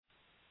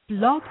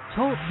Blog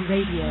Talk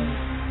Radio.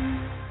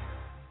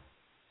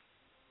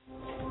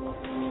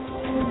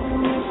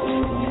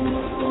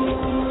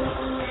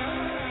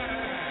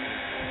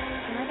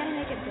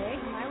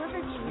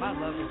 My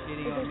love is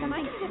getting on me. Am I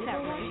going to get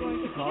that right?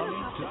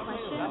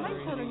 Am my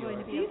children going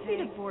to be okay? Do you see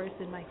divorce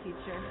in my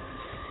future?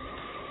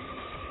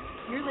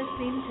 You're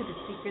listening to The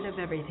Secret of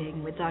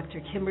Everything with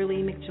Dr. Kimberly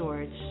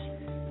McGeorge.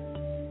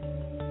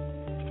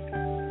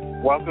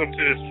 Welcome to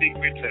The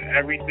Secret to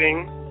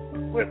Everything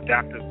with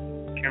Dr.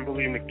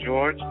 Kimberly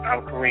McGeorge.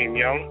 I'm Kareem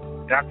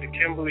Young. Dr.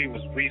 Kimberly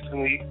was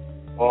recently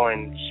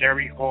on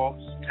Sherry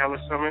Hall's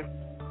Telesummit.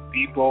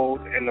 Be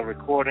bold, and the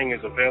recording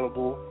is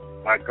available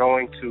by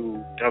going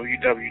to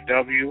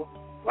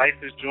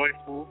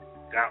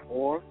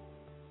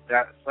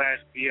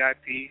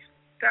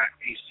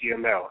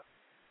www.lifeisjoyful.org/VIP.html.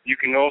 You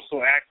can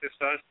also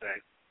access us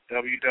at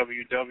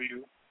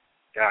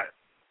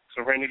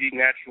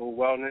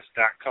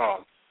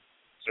www.serenitynaturalwellness.com.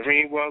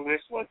 Serene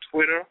Wellness on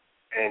Twitter,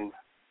 and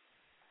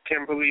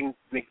Kimberly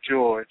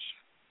McGeorge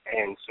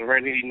and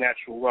Serenity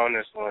Natural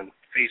Wellness on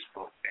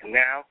Facebook. And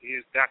now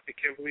here's Dr.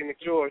 Kimberly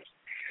McGeorge.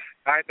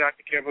 Hi,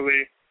 Dr.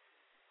 Kimberly.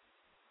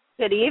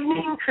 Good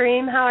evening,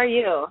 Kareem. How are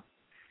you?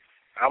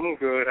 I'm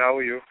good. How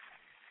are you?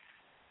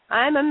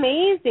 I'm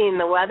amazing.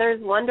 The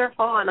weather's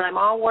wonderful, and I'm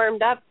all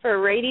warmed up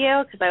for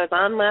radio because I was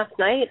on last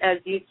night, as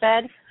you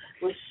said,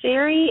 with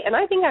Sherry, and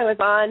I think I was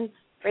on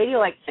radio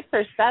like 6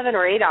 or 7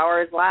 or 8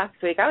 hours last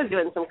week. I was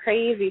doing some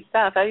crazy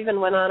stuff. I even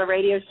went on a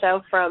radio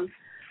show from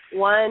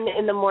 1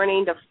 in the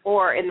morning to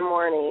 4 in the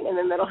morning in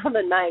the middle of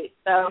the night.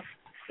 So,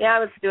 yeah, I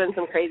was doing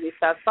some crazy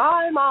stuff. So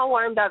I'm all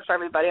warmed up for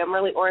everybody. I'm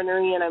really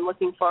ornery, and I'm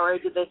looking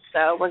forward to this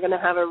show. We're going to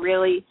have a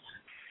really,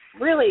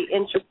 really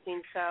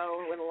interesting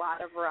show with a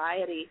lot of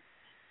variety.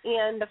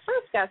 And the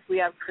first guest we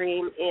have,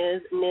 Kareem,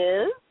 is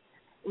Ms.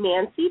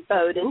 Nancy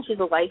Bowden. She's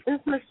a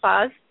licensed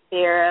massage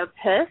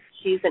therapist.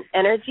 She's an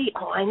energy,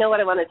 I know what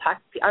I want to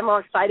talk to. I'm all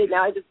excited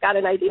now. I just got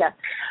an idea.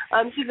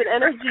 She's an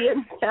energy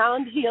and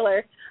sound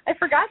healer. I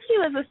forgot she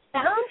was a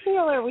sound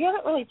healer. We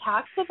haven't really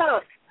talked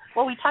about,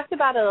 we talked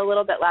about it a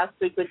little bit last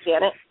week with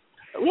Janet,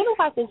 but we haven't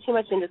gotten too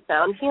much into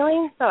sound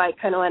healing, so I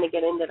kind of want to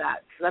get into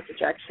that. So that's the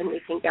direction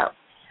we can go.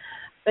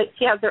 But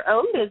she has her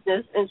own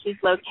business, and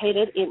she's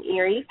located in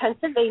Erie,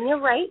 Pennsylvania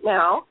right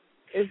now.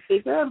 There's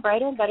bigger and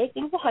brighter and better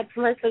things ahead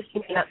from her, so she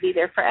may not be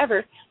there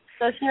forever.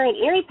 So if you're in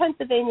Erie,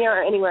 Pennsylvania,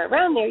 or anywhere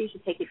around there, you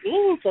should take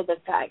advantage of the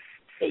fact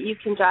that you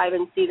can drive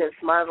and see this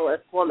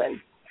marvelous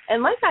woman.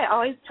 And like I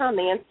always tell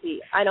Nancy,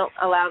 I don't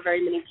allow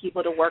very many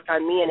people to work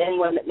on me, and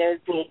anyone that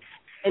knows me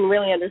and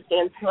really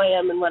understands who I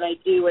am and what I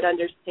do would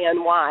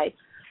understand why.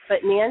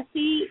 But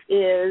Nancy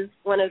is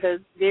one of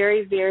those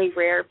very, very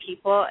rare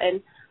people,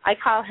 and I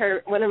call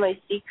her one of my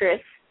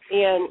secrets,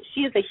 and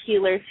she is a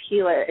healer's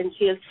healer, and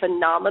she is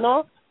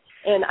phenomenal,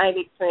 and I've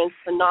experienced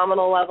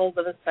phenomenal levels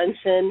of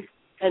ascension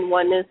and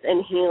oneness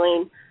and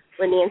healing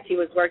when Nancy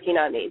was working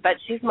on me. But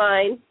she's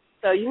mine,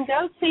 so you can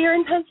go see her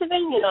in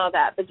Pennsylvania and all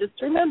that, but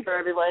just remember,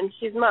 everyone,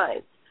 she's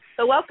mine.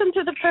 So welcome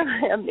to the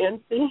program,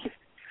 Nancy.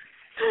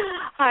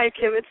 Hi,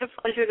 Kim. It's a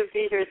pleasure to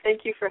be here.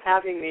 Thank you for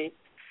having me.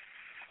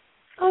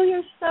 Oh,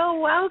 you're so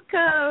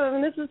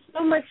welcome. This is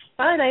so much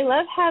fun. I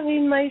love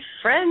having my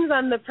friends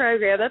on the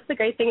program. That's the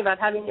great thing about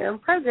having your own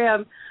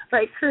program.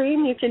 Right,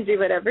 Kareem? You can do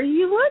whatever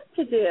you want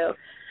to do.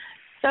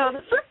 So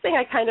the first thing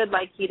I kind of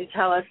like you to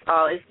tell us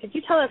all is, could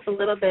you tell us a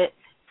little bit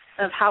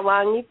of how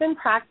long you've been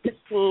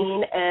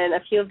practicing and a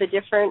few of the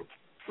different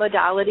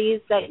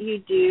modalities that you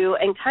do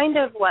and kind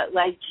of what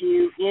led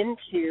you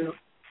into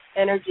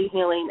energy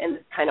healing and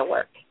this kind of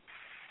work?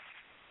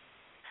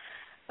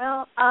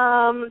 Well,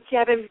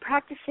 I've been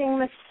practicing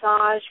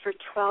massage for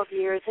 12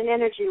 years and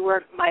energy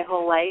work my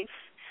whole life,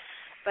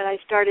 but I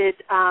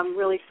started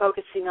really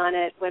focusing on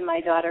it when my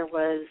daughter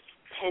was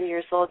 10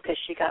 years old because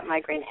she got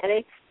migraine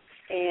headaches.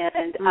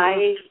 And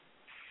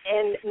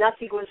and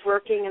nothing was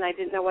working, and I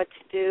didn't know what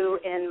to do,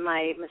 and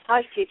my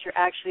massage teacher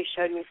actually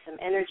showed me some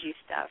energy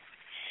stuff,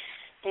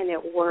 and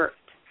it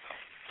worked.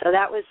 So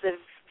that was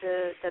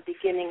the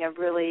beginning of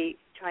really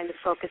trying to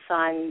focus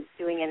on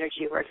doing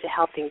energy work to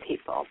helping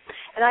people.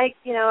 And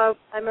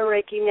I'm a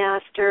Reiki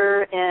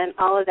master and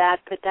all of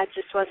that, but that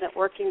just wasn't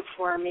working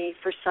for me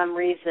for some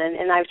reason.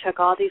 And I took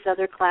all these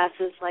other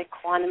classes like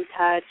quantum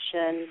touch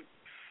and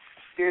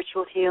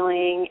spiritual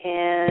healing,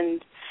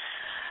 and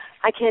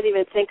I can't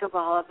even think of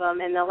all of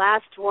them. And the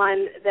last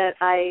one that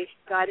I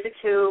got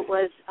into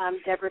was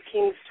Deborah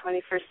King's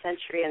 21st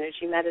Century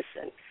Energy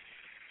Medicine.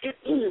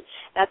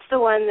 That's the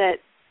one that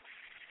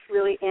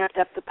really amped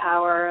up the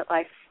power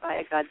like by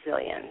a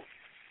godzillion.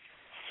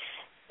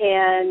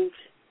 And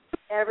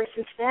ever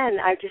since then,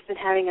 I've just been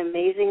having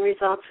amazing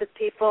results with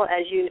people,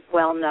 as you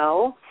well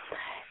know.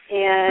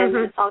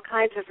 And all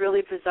kinds of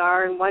really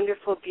bizarre and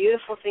wonderful,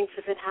 beautiful things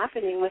have been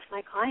happening with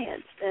my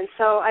clients. And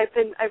so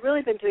I've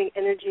really been doing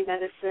energy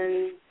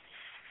medicine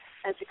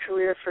as a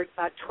career for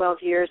about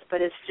 12 years,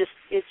 but it just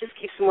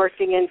keeps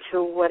morphing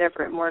into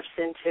whatever it morphs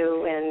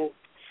into. And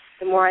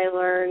the more I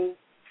learn,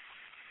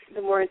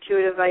 the more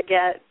intuitive I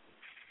get,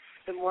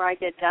 the more I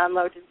get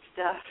downloaded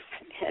stuff,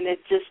 and it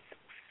just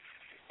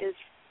is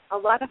a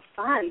lot of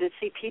fun to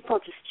see people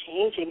just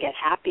change and get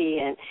happy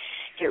and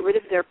get rid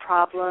of their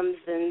problems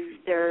and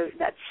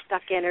that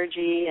stuck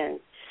energy, and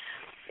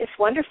it's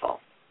wonderful.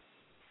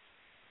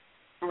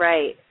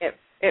 Right.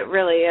 It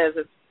really is.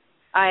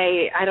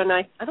 I don't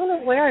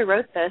know where I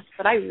wrote this,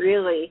 but I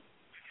really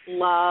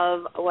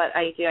love what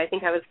I do. I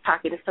think I was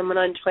talking to someone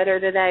on Twitter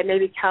today,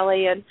 maybe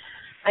Kelly, and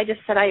I just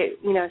said,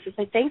 just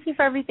like, thank you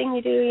for everything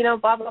you do,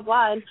 blah, blah,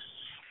 blah. And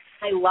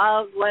I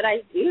love what I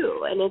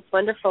do, and it's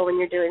wonderful when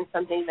you're doing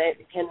something that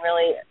can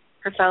really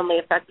profoundly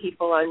affect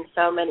people on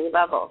so many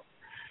levels.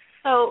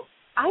 So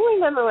I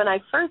remember when I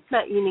first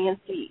met you,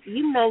 Nancy,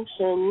 you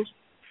mentioned,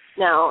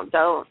 now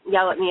don't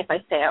yell at me if I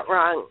say it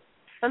wrong,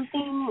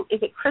 something,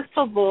 is it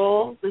crystal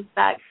bowls? Is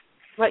that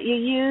what you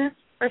use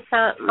for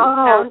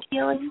sound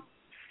healing?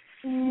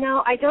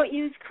 No, I don't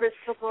use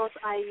crystal bowls.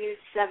 I use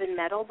 7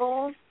 metal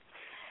bowls.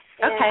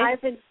 And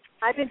okay.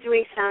 I've been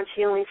doing sound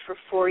healing for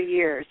 4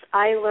 years.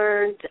 I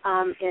learned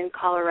in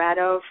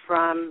Colorado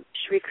from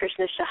Sri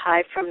Krishna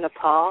Shahai from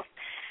Nepal.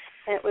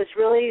 And it was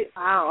really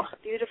a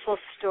beautiful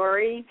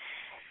story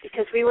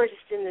because we were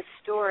just in the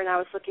store and I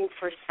was looking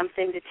for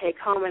something to take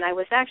home. And I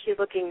was actually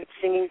looking at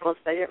singing bowls,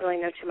 but I didn't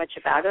really know too much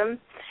about them.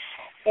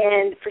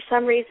 And for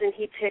some reason,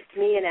 he picked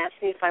me and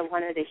asked me if I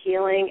wanted a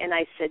healing. And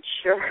I said,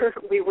 sure.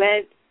 We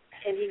went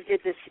and he did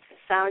this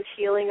sound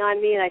healing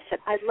on me. And I said,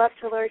 I'd love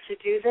to learn to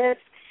do this.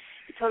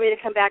 He told me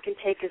to come back and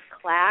take his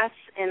class,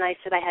 and I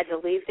said I had to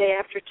leave day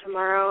after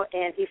tomorrow,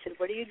 and he said,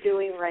 what are you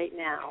doing right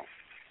now?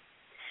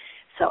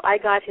 So I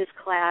got his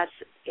class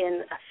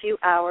in a few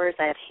hours.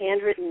 I have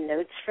handwritten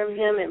notes from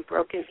him in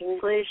broken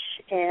English,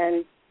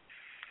 and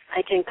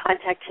I can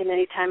contact him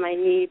anytime I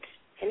need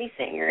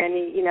anything or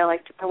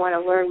like I want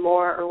to learn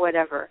more or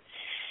whatever.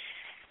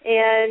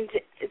 And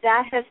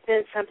that has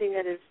been something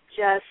that has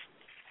just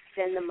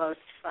been the most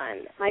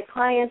fun. My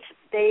clients,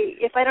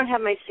 if I don't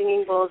have my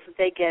singing bowls,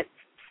 they get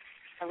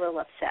a little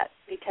upset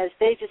because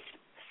they just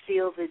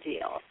seal the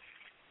deal.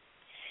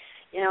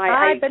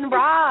 I've been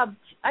robbed.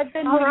 I've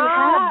been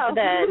robbed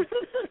then.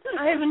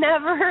 I've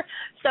never.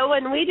 So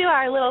when we do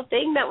our little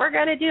thing that we're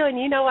going to do, and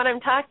you know what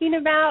I'm talking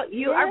about,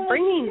 you are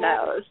bringing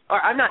those.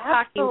 Or I'm not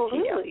talking to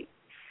you.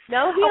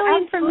 No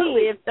healing from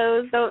me if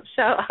those don't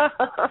show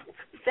up.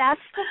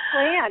 That's the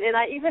plan. And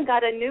I even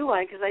got a new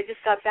one because I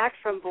just got back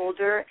from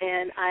Boulder,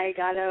 and I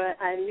got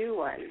a new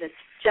one that's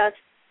just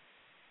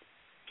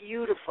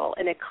beautiful,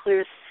 and it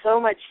clears so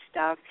much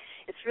stuff.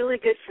 It's really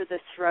good for the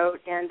throat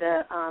and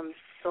the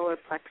solar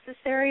plexus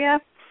area.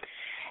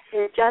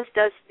 It just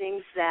does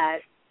things that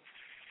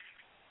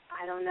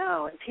I don't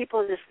know. And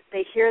people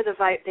they feel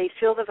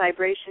the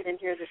vibration and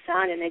hear the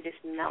sound, and they just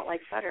melt like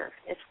butter.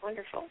 It's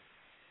wonderful.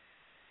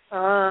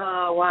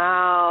 Oh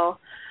wow!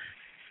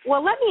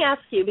 Well, let me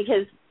ask you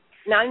because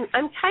now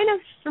I'm kind of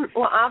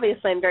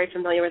obviously I'm very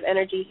familiar with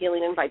energy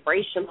healing and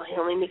vibrational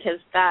healing because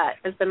that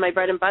has been my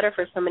bread and butter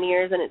for so many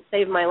years, and it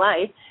saved my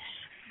life.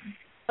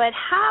 But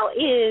how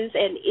is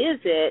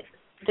it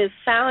this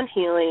sound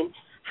healing?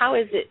 How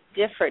is it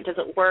different? Does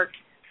it work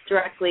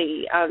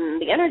directly on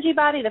the energy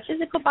body, the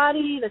physical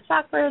body, the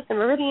chakras, the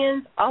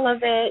meridians, all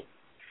of it?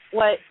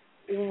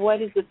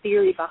 What is the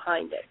theory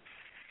behind it?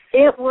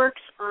 It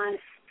works on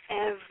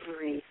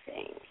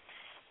everything.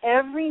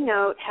 Every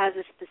note has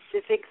a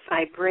specific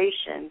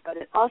vibration, but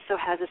it also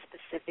has a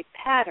specific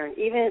pattern.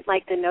 Even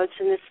like the notes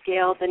in the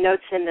scale in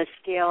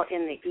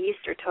the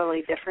east are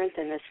totally different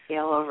than the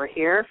scale over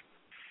here.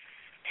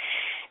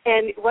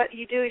 And what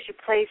you do is you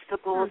place the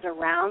bowls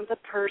around the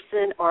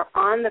person or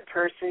on the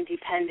person,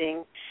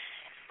 depending.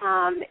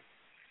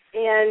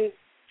 And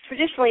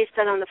traditionally it's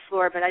done on the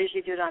floor, but I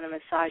usually do it on a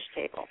massage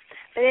table.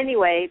 But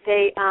anyway,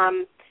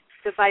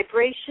 the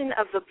vibration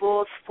of the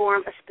bowls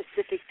form a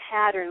specific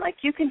pattern. Like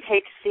you can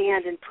take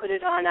sand and put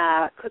it on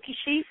a cookie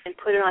sheet and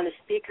put it on a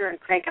speaker and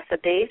crank up the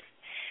bass,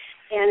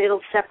 and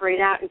it'll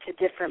separate out into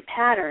different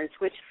patterns,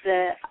 which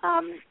the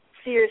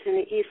seers in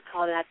the East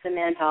call that the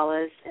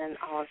mandalas and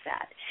all of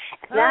that.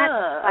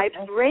 That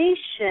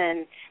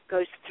vibration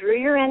goes through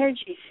your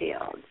energy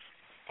fields,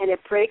 and it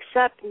breaks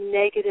up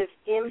negative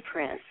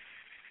imprints,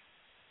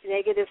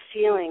 negative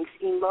feelings,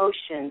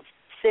 emotions,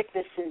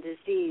 sickness and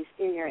disease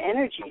in your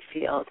energy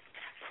field.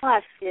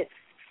 Plus,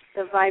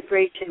 the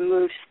vibration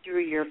moves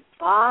through your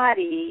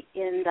body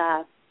in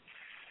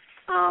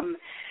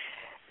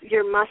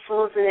your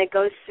muscles, and it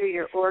goes through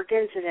your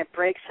organs, and it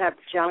breaks up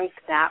junk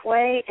that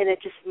way, and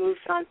it just moves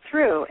on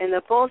through. And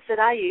the bowls that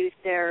I use,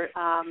 they're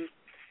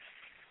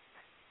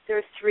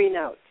 3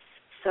 notes.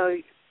 So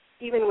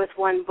even with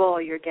one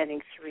bowl, you're getting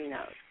 3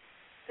 notes.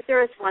 But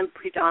there is one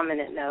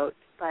predominant note.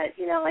 But,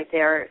 like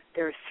there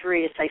are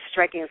 3. It's like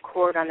striking a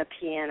chord on a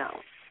piano.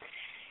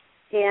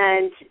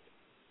 And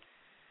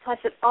plus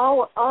it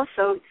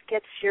also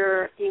gets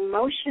your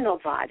emotional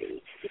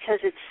body because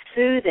it's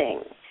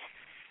soothing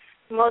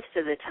most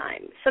of the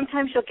time.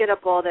 Sometimes you'll get a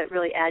bowl that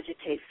really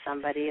agitates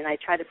somebody, and I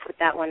try to put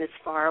that one as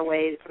far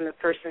away from the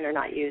person or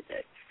not use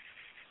it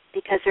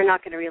because they're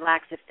not going to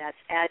relax if that's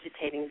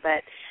agitating.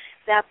 But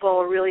that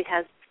bowl really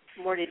has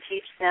more to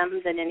teach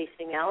them than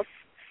anything else,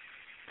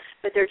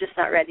 but they're just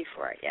not ready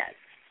for it yet.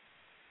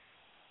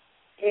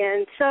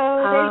 And so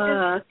they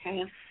just,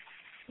 okay.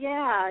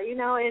 yeah, you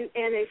know, and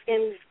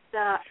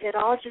it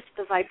all just,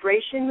 the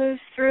vibration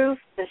moves through,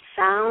 the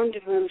sound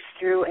moves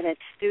through, and it's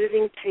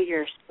soothing to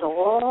your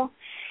soul.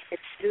 It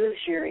soothes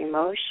your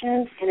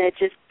emotions, and it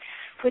just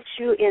puts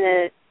you in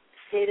a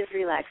state of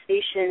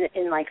relaxation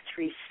in like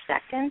 3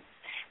 seconds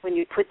when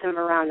you put them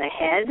around the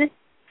head.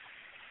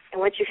 And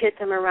once you hit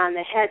them around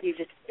the head, you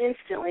just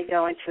instantly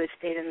go into a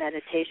state of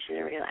meditation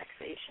and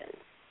relaxation.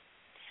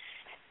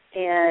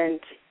 And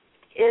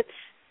it's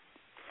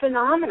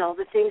phenomenal,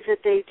 the things that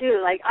they do.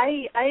 Like,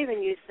 I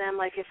even use them,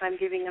 like, if I'm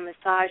giving a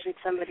massage and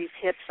somebody's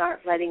hips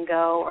aren't letting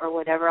go or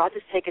whatever, I'll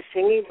just take a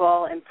singing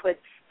bowl and put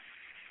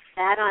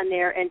that on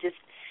there and just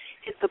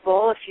hit the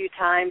bowl a few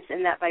times,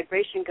 and that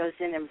vibration goes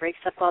in and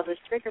breaks up all those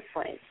trigger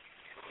points.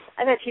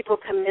 I've had people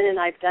come in, and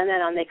I've done that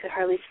on, they could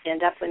hardly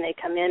stand up when they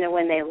come in, and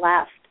when they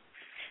left,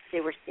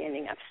 they were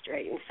standing up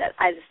straight and said,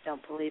 I just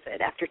don't believe it,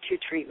 after 2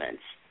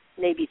 treatments,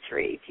 maybe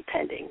 3,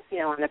 depending, you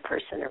know, on the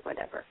person or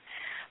whatever.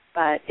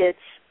 But it's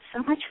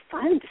so much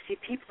fun to see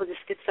people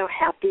just get so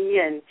happy,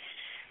 and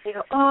they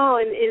go, oh,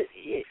 and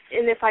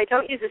if I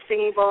don't use a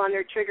singing bowl on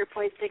their trigger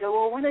points, they go,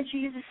 well, why don't you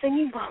use a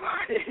singing bowl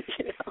on it,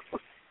 you know?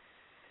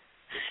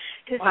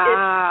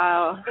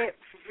 Wow. It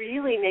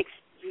really makes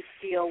you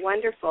feel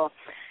wonderful.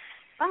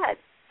 But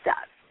the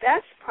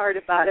best part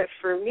about it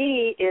for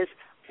me is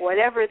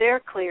whatever they're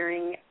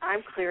clearing,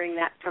 I'm clearing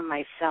that from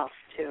myself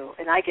too.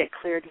 And I get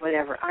cleared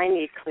whatever I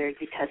need cleared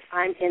because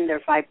I'm in the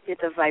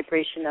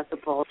vibration of the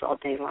bowls all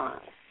day long.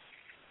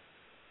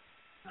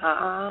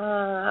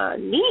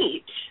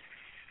 Neat.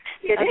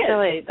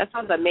 That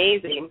sounds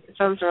amazing. It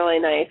sounds really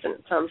nice, and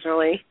it sounds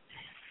really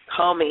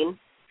calming.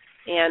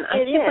 And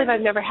I can't believe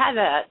I've never had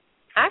that.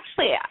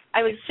 Actually,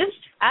 I was just,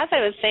 as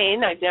I was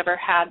saying, I've never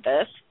had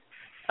this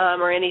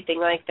or anything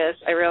like this.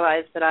 I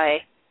realized that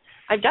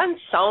I've done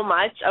so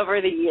much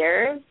over the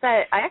years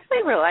that I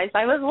actually realized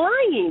I was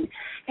lying.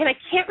 And I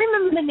can't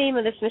remember the name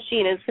of this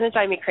machine. It's going to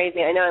drive me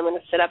crazy. I know I'm going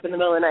to sit up in the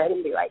middle of the night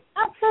and be like,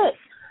 that's it.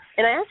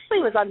 And I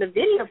actually was on the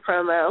video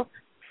promo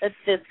that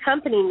this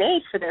company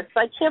made for this.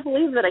 So I can't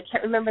believe that I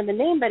can't remember the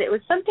name, but it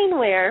was something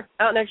where,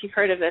 I don't know if you've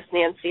heard of this,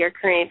 Nancy or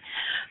Corinne,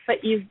 but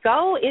you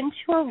go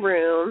into a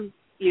room,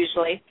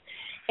 usually,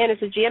 and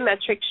it's a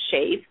geometric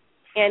shape,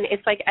 and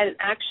it's like an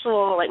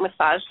actual like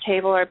massage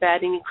table or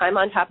bed, and you climb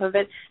on top of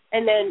it,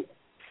 and then,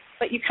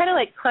 but you kind of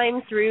like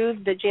climb through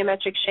the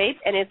geometric shape,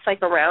 and it's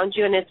like around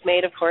you, and it's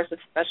made, of course, of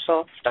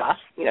special stuff.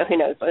 You know, who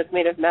knows what it's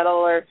made of, metal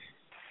or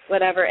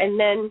whatever. And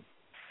then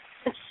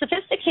it's a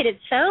sophisticated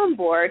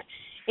soundboard,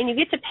 and you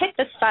get to pick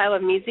the style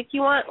of music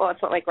you want. Well,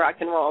 it's not like rock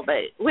and roll,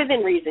 but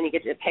within reason, you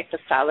get to pick the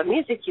style of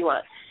music you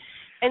want.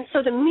 And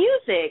so the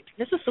music,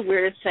 this is the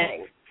weirdest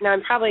thing. Now,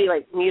 I'm probably,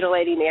 like,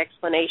 mutilating the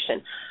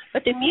explanation.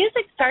 But the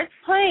music starts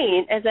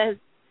playing as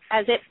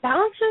it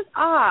bounces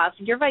off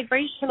your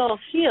vibrational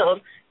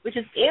field, which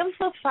is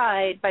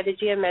amplified by the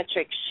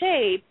geometric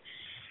shape.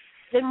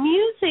 The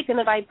music and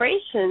the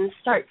vibrations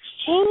start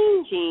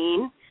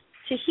changing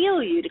to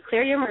heal you, to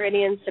clear your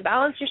meridians, to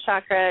balance your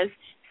chakras.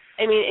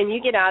 I mean, and you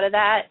get out of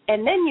that.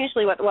 And then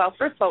usually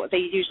first of all, they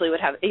usually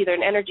would have either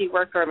an energy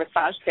worker or a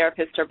massage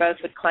therapist or both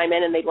would climb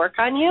in and they'd work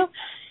on you.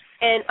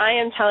 And I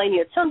am telling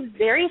you, it sounds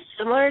very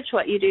similar to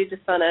what you do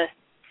just on a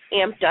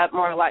amped up,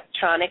 more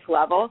electronic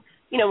level,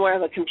 you know, more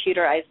of a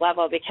computerized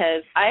level,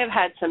 because I have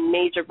had some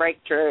major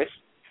breakthroughs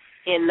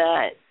in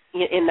that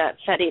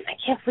setting. I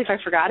can't believe I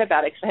forgot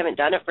about it because I haven't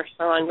done it for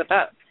so long,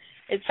 but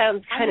it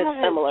sounds kind of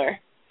similar.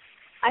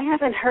 I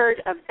haven't heard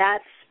of that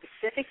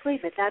specifically,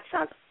 but that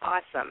sounds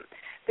awesome.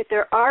 But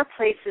there are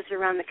places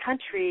around the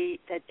country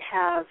that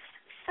have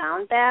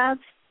sound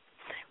baths,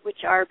 which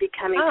are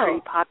becoming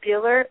pretty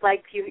popular.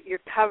 Like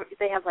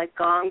they have like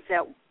gongs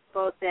at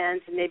both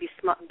ends, and maybe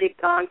big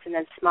gongs and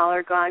then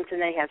smaller gongs,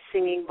 and they have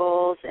singing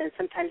bowls, and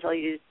sometimes they'll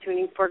use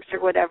tuning forks or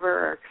whatever,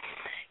 or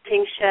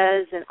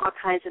tingshas and all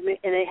kinds of.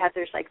 And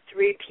there's like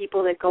 3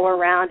 people that go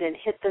around and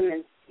hit them,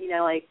 and you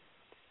know, like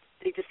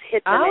they just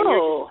hit them, and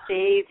you're just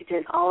bathed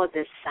in all of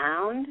this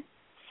sound.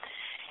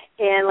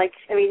 And like,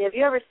 I mean, if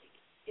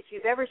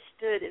you've ever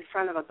stood in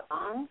front of a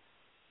gong,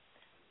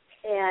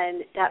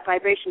 and that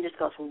vibration just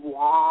goes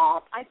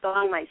womp. I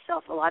gong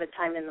myself a lot of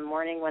time in the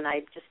morning when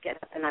I just get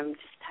up and I'm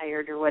just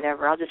tired or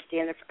whatever. I'll just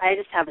stand there. I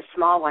just have a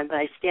small one, but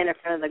I stand in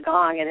front of the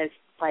gong, and it's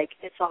like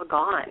it's all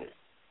gone.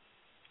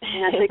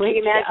 And that's like, can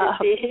you imagine?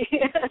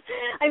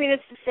 I mean,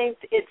 it's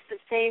the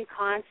same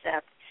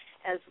concept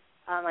as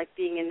like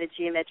being in the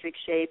geometric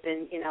shape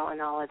and, you know,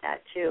 and all of that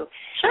too.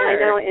 Sure.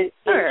 And I know in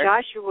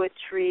Joshua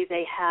Tree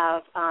they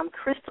have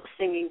crystal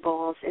singing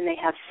bowls, and they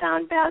have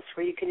sound baths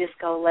where you can just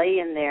go lay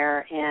in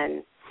there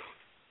and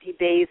be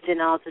bathed in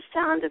all the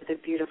sound of the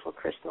beautiful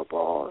crystal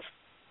bowls.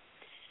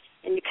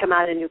 And you come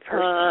out a new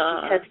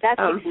person, because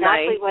that's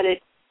exactly what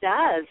it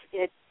does.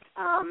 It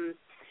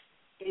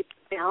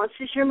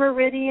balances your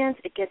meridians.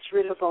 It gets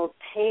rid of old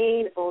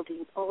pain, old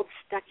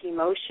stuck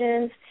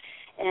emotions,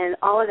 and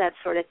all of that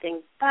sort of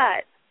thing.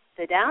 But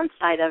the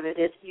downside of it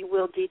is you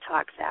will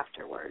detox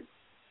afterwards,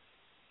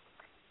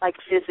 like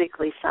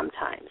physically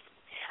sometimes.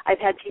 I've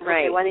had people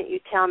say, why didn't you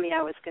tell me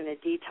I was going to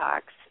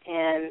detox?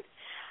 And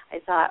I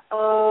thought,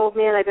 oh,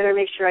 man, I better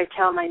make sure I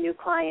tell my new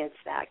clients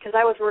that. Because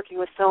I was working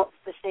with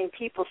the same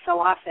people so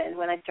often.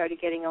 When I started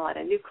getting a lot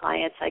of new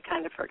clients, I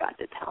kind of forgot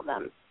to tell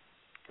them.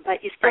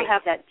 But you still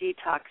have that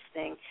detox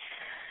thing.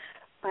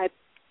 But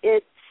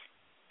it's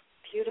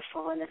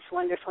beautiful and it's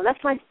wonderful. And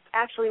that's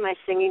actually my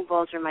singing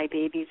bowls are my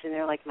babies, and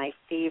they're like my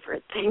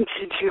favorite thing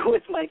to do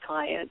with my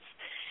clients.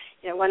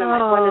 You know, one of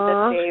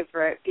the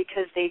favorite,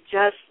 because they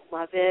just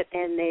love it,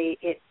 and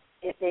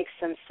it makes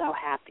them so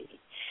happy.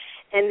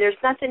 And there's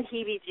nothing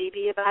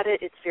heebie-jeebie about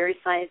it. It's very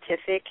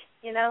scientific,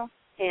 you know,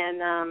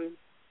 and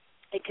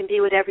it can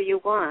be whatever you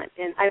want.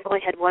 And I've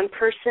only had one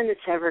person that's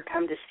ever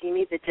come to see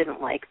me that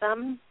didn't like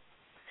them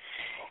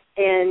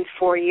in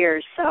 4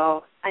 years,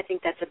 so I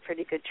think that's a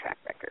pretty good track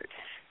record.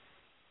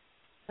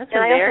 That's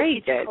and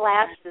very good.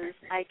 Classes.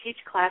 I teach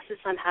classes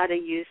on how to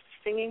use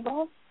singing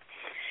bowls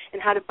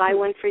and how to buy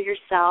one for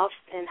yourself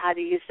and how to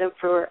use them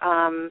for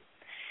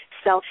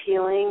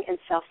self-healing and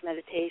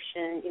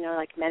self-meditation, you know,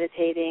 like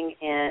meditating,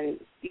 and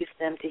use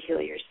them to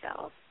heal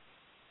yourself.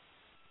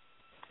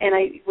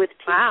 And with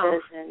pizzas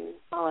and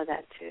all of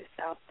that, too.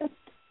 So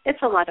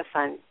it's a lot of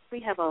fun. We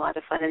have a lot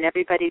of fun, and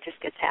everybody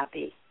just gets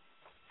happy.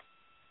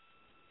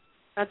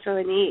 That's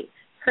really neat.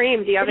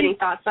 Kareem, do you have any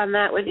thoughts on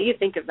that? What do you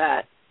think of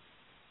that?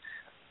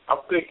 I'm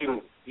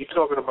thinking, you're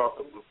talking about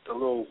the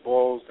little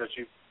balls that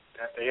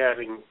they had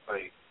in,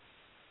 like,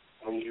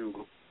 when you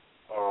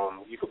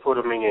could put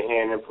them in your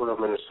hand and put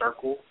them in a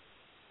circle,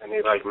 and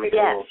they, like, make a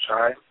little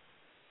chime?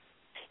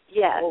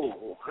 Yes.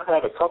 Oh, I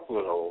had a couple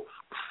of those.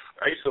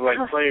 I used to like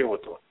playing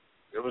with them.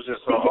 It was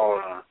just when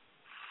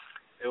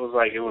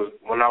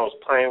I was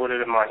playing with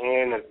it in my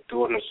hand and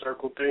doing the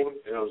circle thing,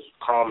 it was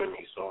calming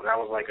me. So that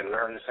was like a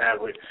nervous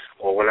habit.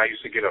 Or when I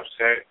used to get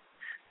upset,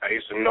 I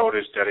used to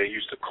notice that it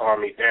used to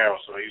calm me down.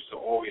 So I used to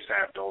always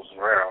have those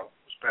around,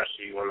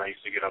 especially when I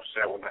used to get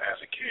upset as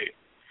a kid.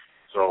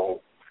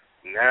 So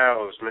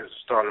now it's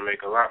starting to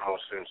make a lot more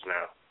sense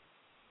now.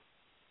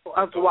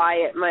 Of why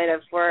it might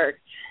have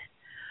worked.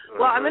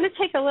 Well, I'm going to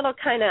take a little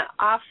kind of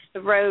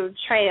off-the-road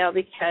trail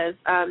because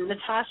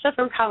Natasha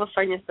from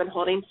California has been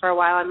holding for a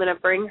while. I'm going to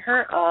bring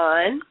her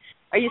on.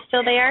 Are you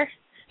still there?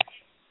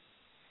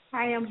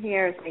 I am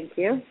here. Thank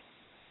you.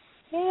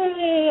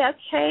 Hey,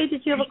 okay.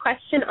 Did you have a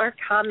question or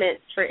comment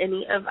for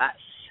any of us?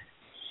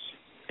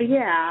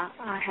 Yeah,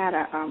 I had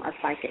a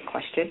psychic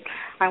question.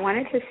 I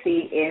wanted to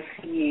see if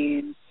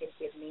you could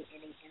give me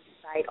any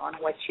insight on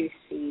what you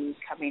see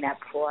coming up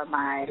for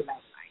my love life.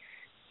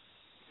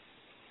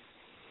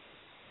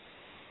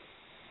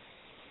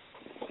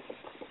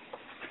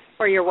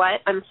 For your what?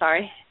 I'm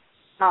sorry.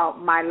 Oh,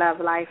 my love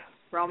life,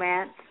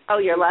 romance. Oh,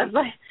 your love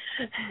life.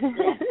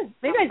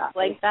 Maybe I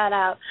blanked that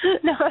out.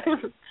 No.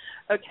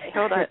 Okay,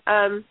 hold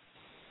on.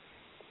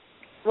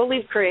 We'll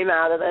leave Kareem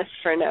out of this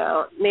for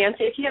now.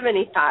 Nancy, if you have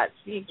any thoughts,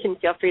 you can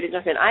feel free to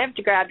jump in. I have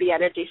to grab the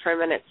energy for a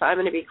minute, so I'm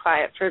going to be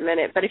quiet for a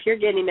minute. But if you're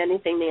getting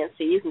anything,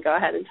 Nancy, you can go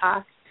ahead and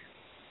talk.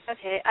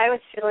 Okay, I was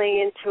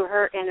feeling into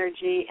her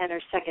energy, and her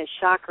second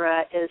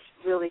chakra is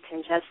really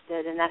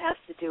congested, and that has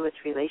to do with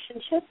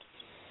relationships.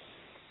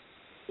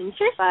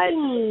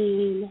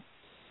 Interesting.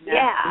 But,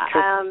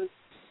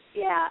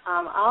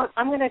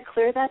 I'm going to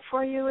clear that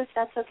for you if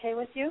that's okay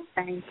with you.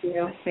 Thank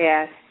you.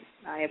 Yes,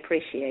 I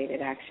appreciate it,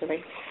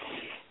 actually.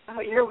 Oh,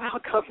 you're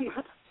welcome.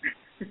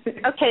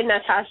 Okay,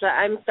 Natasha,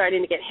 I'm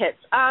starting to get hits.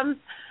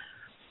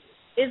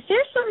 Is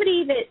there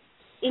somebody that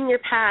in your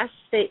past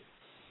that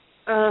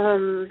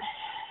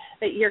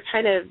you're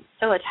kind of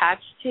still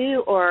attached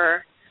to,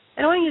 or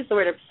I don't want to use the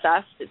word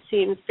obsessed. It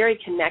seems very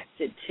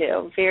connected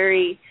to,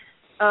 very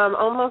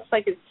almost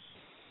like it's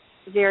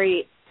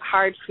very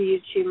hard for you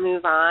to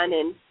move on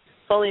and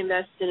fully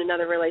invest in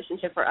another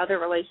relationship or other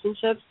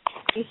relationships.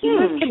 You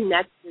seem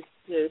connected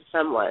to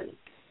someone.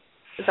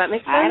 Does that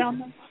make sense? I don't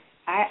know.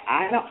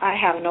 I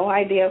have no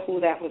idea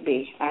who that would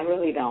be. I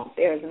really don't.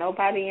 There's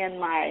nobody in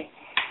my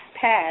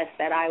past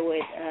that I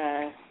would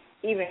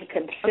even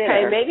consider.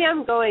 Okay, maybe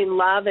I'm going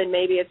love, and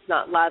maybe it's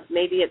not love.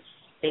 Maybe it's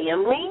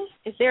family.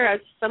 Is there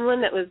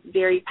someone that was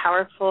very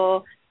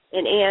powerful,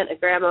 an aunt, a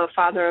grandma, a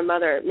father, a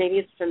mother? Maybe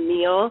it's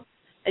familial.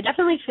 I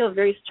definitely feel a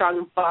very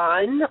strong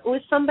bond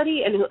with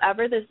somebody, and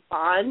whoever this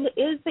bond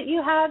is that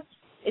you have,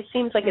 it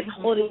seems like it's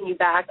holding you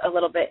back a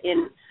little bit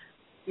in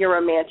your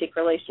romantic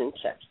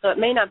relationship. So it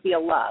may not be a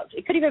love.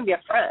 It could even be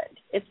a friend.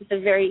 It's just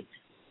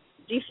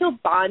do you feel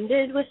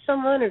bonded with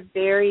someone, or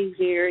very,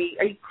 very,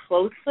 are you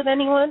close with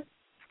anyone?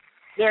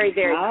 Very,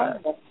 very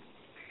close.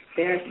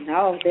 There's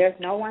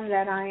no one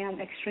that I am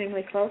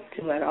extremely close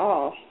to at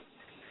all.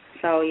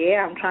 So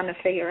yeah, I'm trying to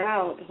figure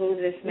out who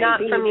this may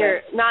be.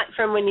 Not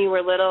from when you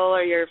were little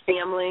or your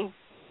family?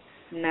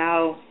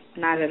 No,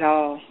 not at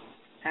all.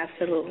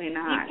 Absolutely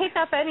not. Do you pick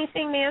up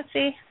anything,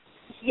 Nancy?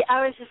 Yeah,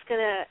 I was just going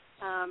to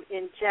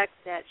inject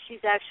that she's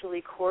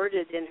actually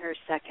corded in her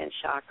second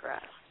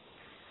chakra.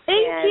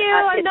 Thank you.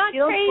 I'm not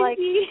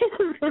crazy.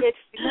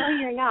 No,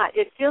 you're not.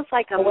 It feels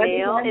like a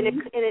male, and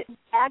it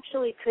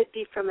actually could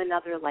be from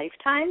another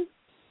lifetime.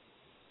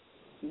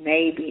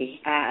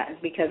 maybe,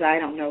 because I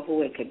don't know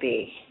who it could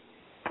be.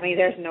 I mean,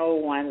 there's no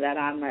one that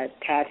I'm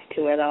attached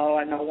to at all,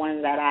 or no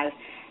one that I've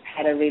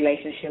had a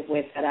relationship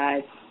with that I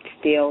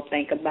still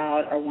think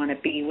about or want to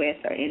be with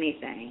or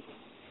anything.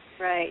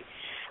 Right.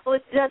 Well,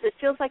 it does. It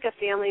feels like a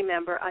family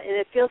member, and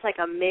it feels like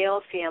a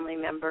male family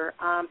member.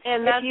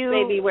 And that's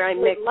maybe where I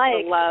mix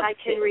the love. I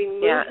can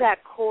remove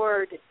that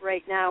cord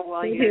right now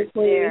while you're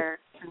there.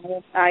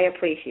 I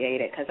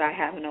appreciate it, because I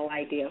have no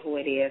idea who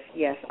it is.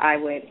 Yes, I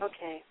would.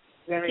 Okay.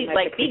 Very She's much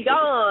like, be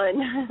gone.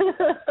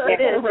 It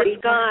is.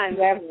 It's gone.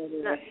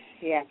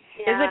 Yeah.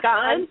 Is it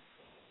gone?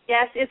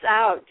 Yes, it's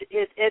out.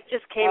 It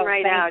just came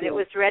right out. It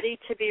was ready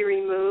to be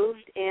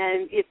removed,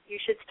 and you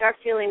should start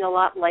feeling a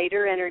lot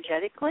lighter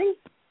energetically.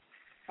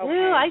 Okay.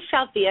 Ooh, I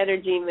felt the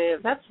energy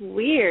move. That's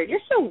weird.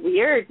 You're so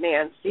weird,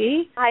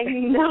 Nancy. I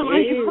know.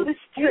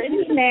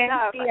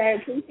 Nancy,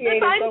 I appreciate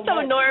it I'm so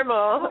much.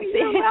 normal.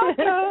 You're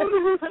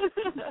welcome.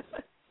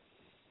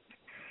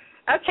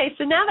 Okay,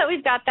 so now that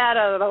we've got that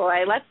out of the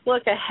way, let's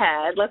look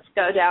ahead. Let's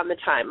go down the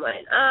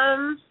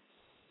timeline.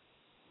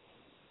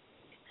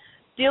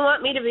 Do you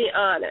want me to be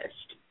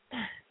honest,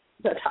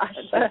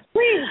 Natasha?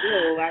 Please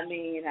do. I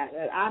mean,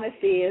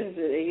 honesty is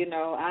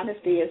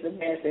the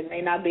best. It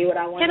may not be what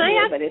I want to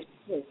hear, but it's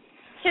true.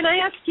 Can I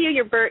ask you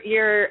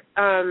your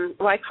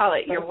I call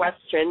it your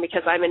Western,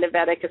 because I'm into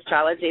Vedic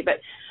astrology, but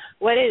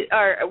what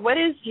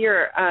is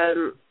your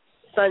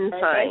sun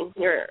sign?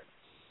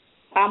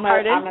 I'm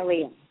a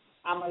Leo.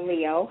 I'm a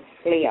Leo.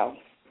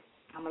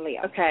 I'm a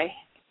Leo. Okay.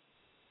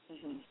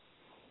 Mm-hmm.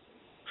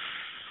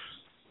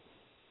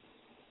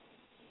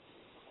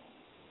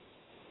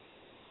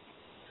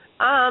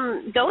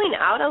 Going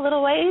out a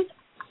little ways,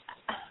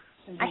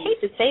 I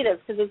hate to say this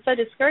because it's so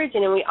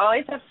discouraging, and we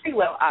always have free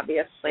will,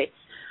 obviously.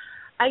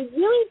 I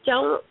really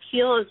don't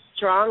feel a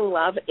strong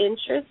love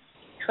interest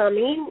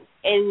coming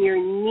in your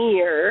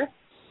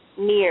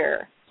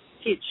near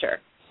future.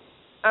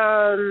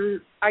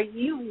 Are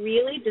you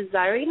really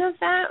desiring of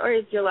that, or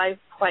is your life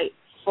quite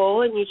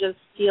full and you just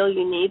feel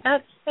you need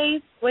that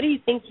space? What are you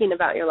thinking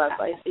about your love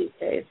life these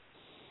days?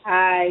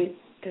 I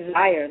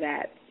desire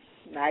that.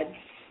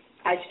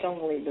 I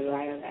strongly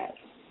desire that.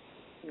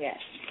 Yes.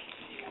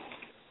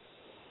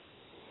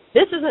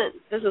 This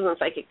isn't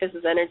psychic, this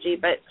is energy,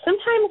 but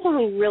sometimes when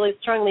we really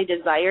strongly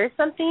desire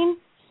something,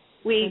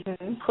 we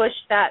push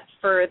that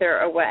further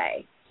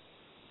away.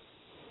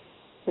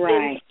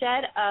 Right.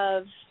 Instead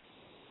of,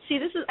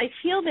 I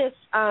feel this,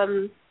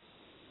 and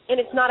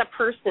it's not a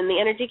person. The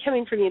energy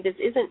coming from you, this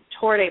isn't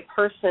toward a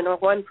person or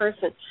one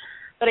person,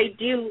 but I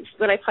do,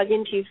 when I plug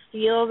into you,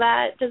 feel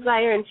that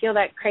desire and feel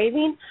that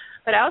craving,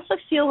 but I also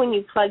feel when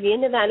you plug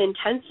into that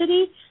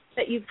intensity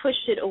that you push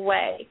it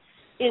away.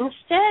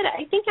 Instead,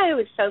 I think I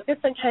would focus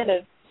on kind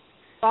of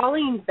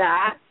falling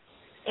back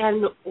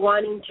and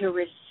wanting to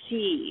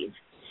receive.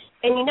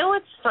 And you know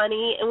what's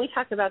funny, and we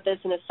talk about this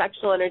in a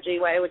sexual energy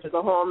way, which is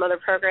a whole other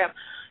program,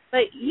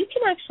 but you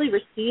can actually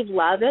receive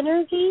love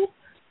energy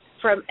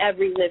from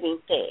every living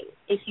thing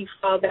if you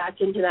fall back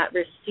into that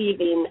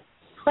receiving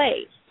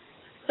place.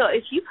 So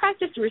if you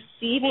practice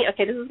receiving,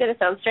 okay, this is going to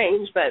sound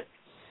strange, but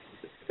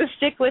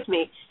stick with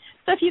me.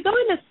 So if you go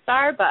into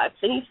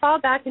Starbucks and you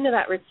fall back into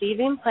that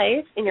receiving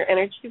place in your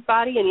energy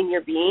body and in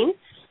your being,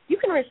 you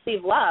can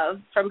receive love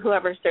from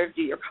whoever served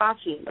you your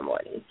coffee in the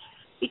morning,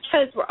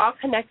 because we're all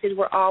connected,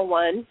 we're all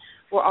one,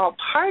 we're all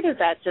part of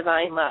that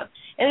divine love.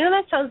 And I know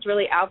that sounds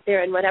really out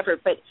there and whatever,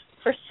 but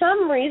for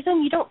some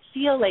reason you don't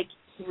feel like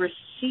you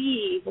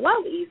receive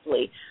love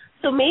easily.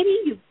 So maybe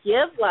you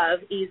give love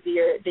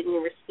easier than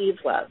you receive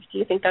love. Do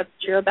you think that's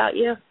true about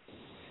you?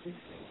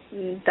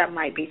 That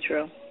might be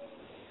true.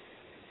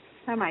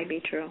 That might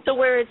be true. So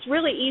where it's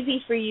really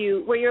easy for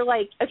you, where you're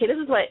like, okay, this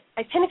is what,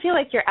 I kind of feel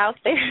like you're out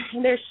there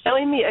and they're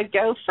showing me a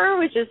gopher,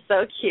 which is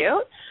so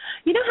cute.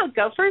 You know how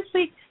gophers,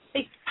 they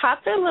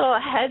pop their little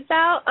heads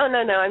out? Oh,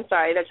 no, I'm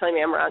sorry. They're telling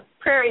me I'm wrong.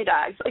 Prairie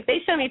dogs. Like, they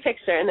show me a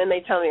picture, and then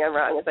they tell me I'm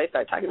wrong as I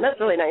start talking. That's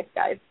really nice,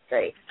 guys.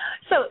 Great.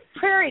 So,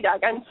 prairie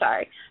dog, I'm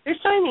sorry. They're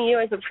showing me you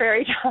as a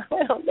prairie dog.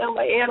 I don't know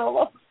my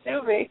animals.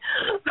 Sue me.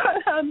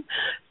 But,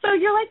 so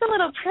you're like a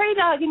little prairie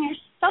dog, and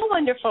you're so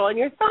wonderful, and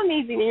you're so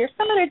amazing, and you're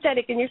so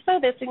energetic, and you're so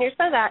this, and you're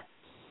so that.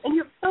 And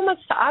you have so much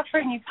to offer,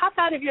 and you pop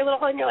out of your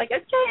little hole, and you're like,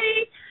 okay.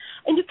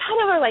 And you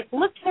kind of are, like,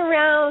 looking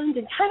around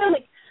and kind of,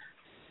 like,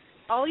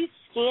 always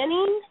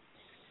scanning.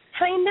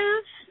 Kind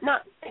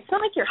of. It's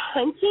not like you're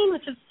hunting,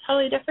 which is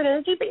totally different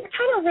energy, but you're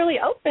kind of really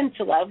open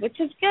to love,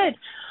 which is good.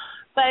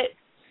 But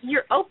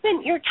you're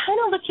open, you're kind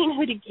of looking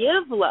who to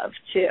give love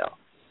to.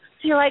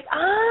 So you're like,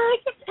 I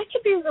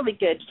could be really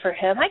good for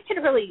him. I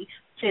could really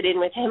fit in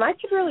with him. I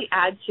could really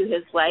add to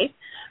his life.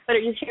 But are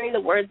you hearing the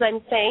words I'm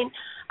saying?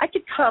 I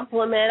could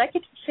compliment. I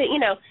could say,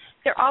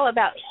 they're all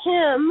about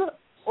him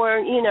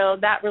or,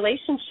 that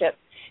relationship.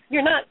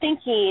 You're not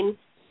thinking,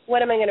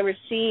 what am I going to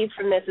receive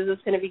from this? Is this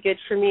going to be good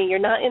for me? You're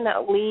not in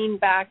that lean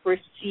back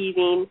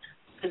receiving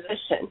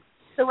position.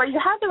 So where you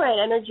have the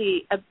right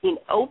energy of being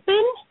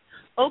open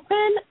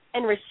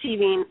and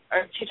receiving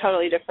are two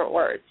totally different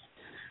words.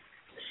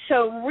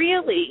 So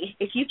really,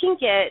 if you can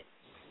get,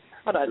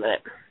 hold on a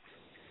minute.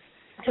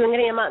 because I'm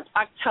getting a month.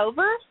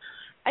 October,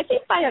 I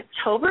think by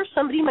October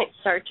somebody might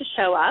start to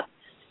show up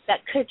that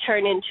could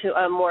turn into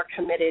a more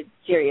committed,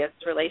 serious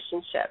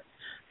relationship.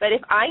 But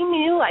if I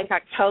knew like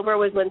October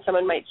was when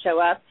someone might show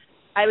up,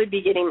 I would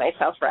be getting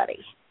myself ready,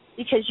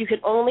 because you can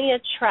only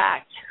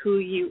attract who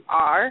you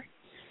are.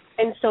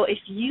 And so if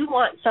you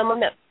want someone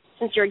that,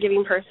 since you're a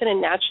giving person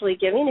and naturally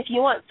giving, if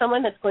you want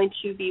someone that's going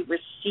to be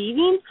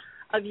receiving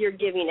of your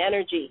giving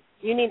energy,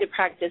 you need to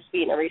practice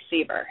being a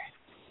receiver,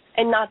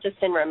 and not just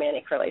in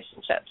romantic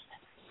relationships.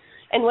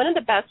 And one of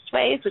the best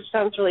ways, which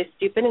sounds really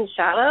stupid and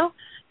shallow,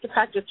 to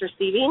practice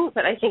receiving,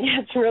 but I think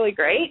it's really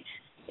great,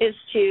 is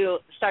to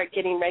start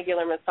getting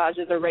regular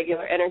massages or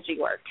regular energy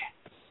work,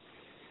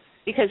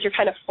 because you're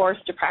kind of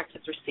forced to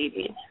practice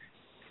receiving.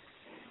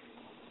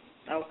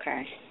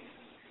 Okay.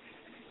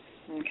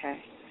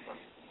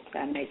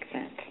 That makes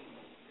sense.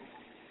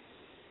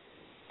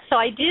 So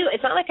I do.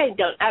 It's not like I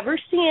don't ever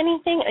see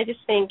anything. I just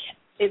think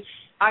it's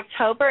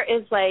October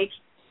is like,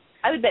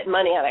 I would bet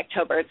money on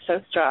October. It's so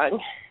strong.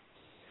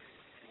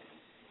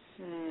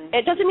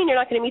 It doesn't mean you're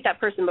not going to meet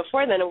that person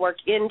before then and work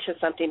into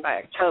something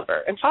by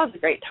October. And fall's a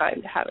great time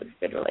to have a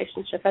good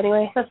relationship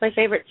anyway. That's my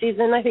favorite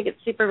season. I think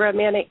it's super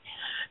romantic.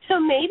 So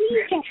maybe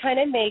you can kind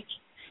of make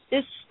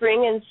this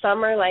spring and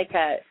summer like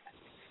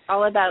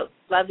all about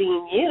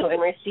loving you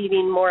and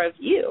receiving more of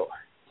you.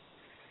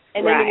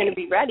 And then you're going to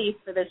be ready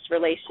for this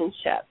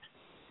relationship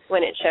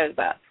when it shows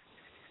up.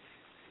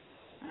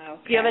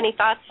 Okay. Do you have any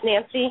thoughts,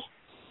 Nancy?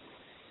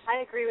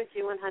 I agree with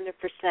you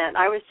 100%.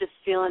 I was just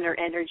feeling her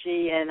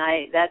energy, and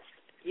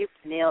you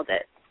nailed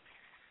it.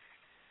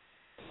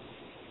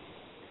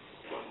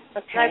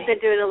 Okay. I've been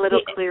doing a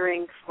little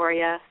clearing for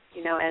you.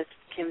 You know, as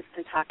Kim's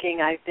been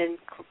talking, I've been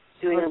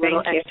doing a little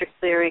extra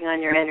clearing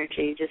on your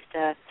energy, just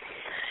so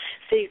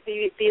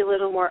you be a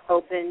little more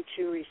open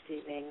to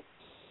receiving.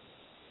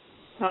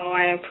 Oh,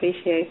 I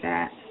appreciate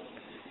that.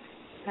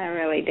 I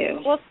really do.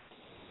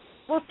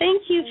 Well,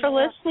 thank you for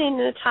listening,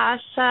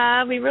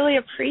 Natasha. We really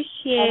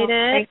appreciate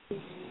it.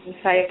 Thank you.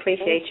 I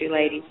appreciate you,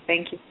 ladies.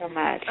 Thank you so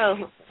much. Oh,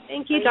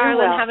 thank you,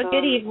 darling. Have a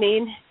good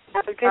evening.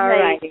 Have a good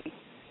night.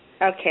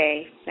 Right.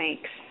 Okay,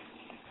 thanks.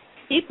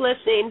 Keep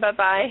listening.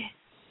 Bye-bye.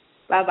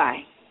 Bye-bye.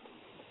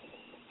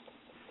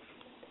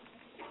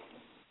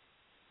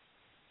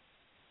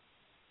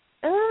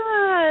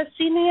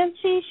 See,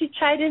 Nancy, she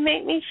tried to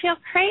make me feel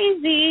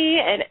crazy.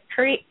 And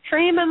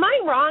Kareem, am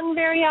I wrong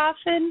very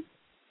often?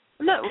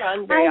 I'm not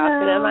wrong very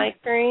often, am I,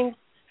 Kareem?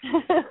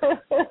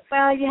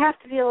 Well, you have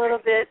to be a little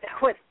bit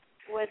what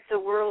the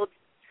world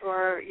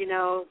or,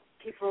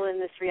 people in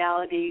this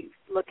reality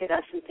look at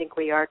us and think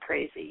we are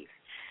crazy.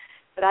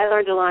 But I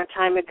learned a long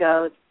time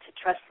ago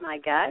to trust my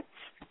gut.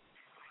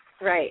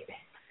 Right.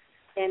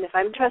 And if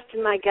I'm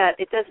trusting my gut,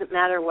 it doesn't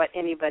matter what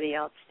anybody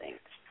else thinks,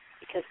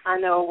 because I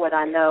know what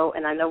I know,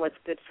 and I know what's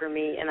good for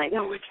me, and I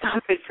know what's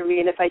not good for me.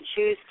 And if I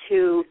choose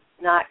to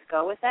not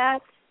go with that,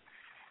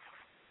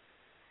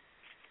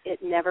 it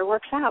never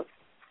works out.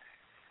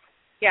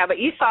 Yeah, but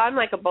you saw I'm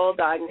like a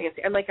bulldog,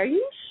 Nancy. I'm like, are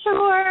you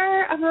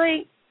sure? I'm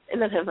like,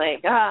 and then I'm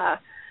like,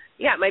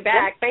 yeah, my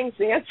back. Thanks,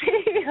 Nancy.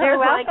 You're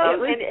welcome.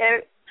 Like,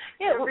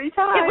 every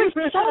time. It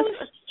was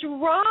so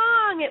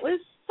strong. It was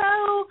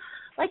so,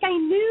 like I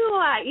knew,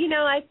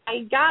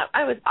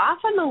 I was off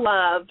on the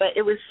love, but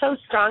it was so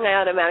strong I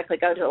automatically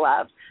go to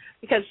love.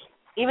 Because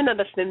even though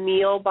the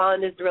familial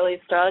bond is really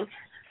strong,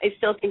 I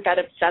still think that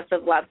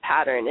obsessive love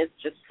pattern is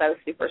just so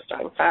super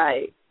strong. So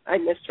I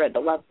misread the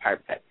love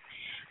part, but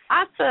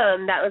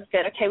awesome. That was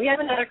good. Okay, we have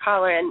another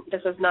caller, and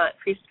this is not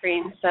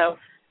pre-screened, so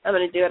I'm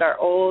going to do it our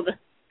old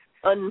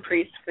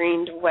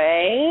unpre-screened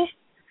way.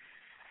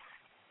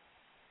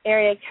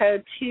 Area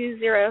code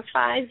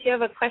 205. Do you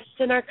have a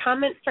question or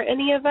comment for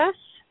any of us?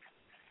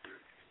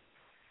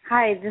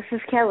 Hi, this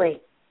is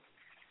Kelly.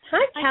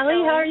 Hi,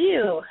 Kelly. How are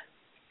you?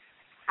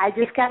 I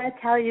just got to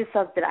tell you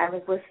something. I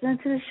was listening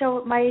to the show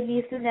with my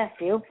niece and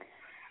nephew,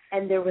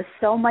 and there was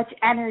so much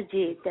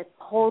energy that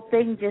the whole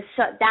thing just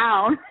shut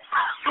down.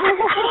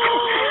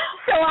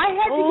 So I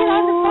had to get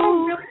on the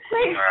phone really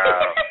quick.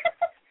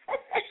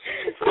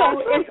 So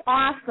it's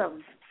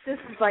awesome. This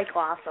is like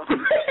awesome.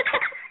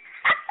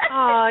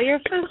 Oh, you're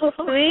so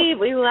sweet.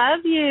 We love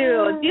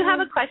you. Do you have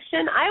a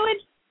question? I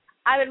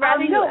would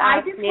rather you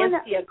ask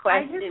Nancy a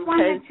question. I just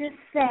wanted to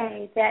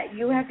say that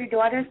you have your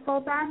daughters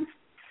both on?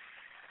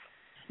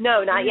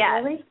 No, not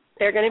yet. Really?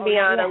 They're going to be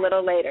on a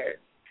little later.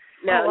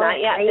 No, not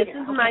yet. This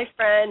is my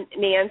friend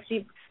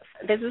Nancy.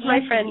 This is my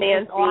friend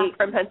Nancy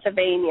from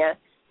Pennsylvania,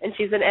 and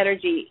she's an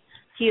energy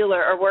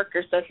healer or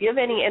worker. So if you have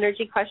any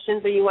energy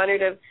questions or you want her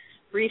to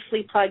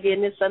briefly plug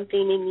into something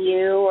in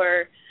you,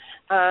 or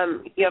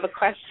you have a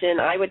question,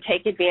 I would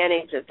take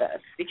advantage of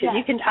this, because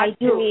you can talk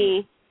to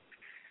me.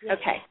 Yes.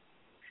 Okay.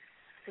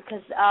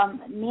 Because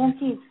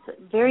Nancy's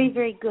very,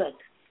 very good,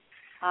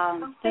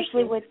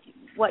 especially with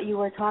what you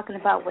were talking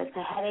about with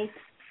the headaches.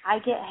 I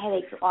get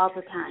headaches all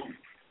the time,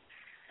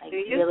 like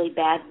really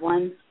bad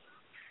ones.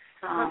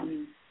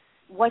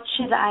 What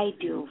should I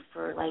do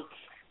for,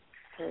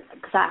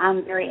 because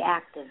I'm very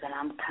active and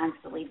I'm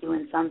constantly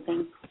doing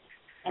something,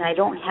 and I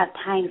don't have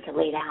time to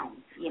lay down,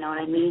 you know what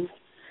I mean?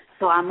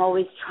 So I'm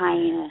always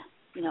trying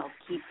to,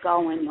 keep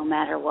going no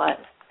matter what.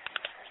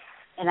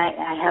 And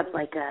I have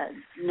like a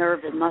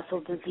nerve and muscle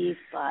disease,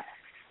 but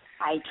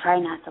I try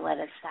not to let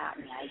it stop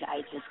me.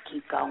 I just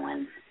keep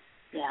going,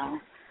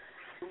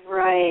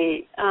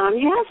 Right.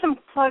 You have some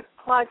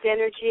clogged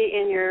energy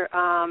in your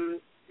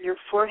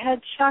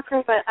forehead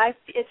chakra, but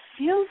it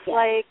feels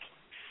like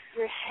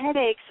your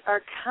headaches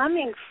are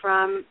coming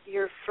from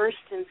your first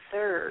and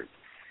third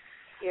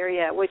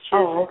area, which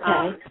is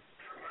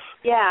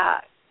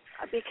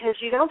because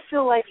you don't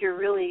feel like you're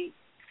really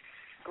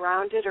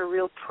grounded or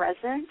real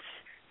present.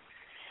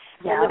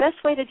 Yeah. And the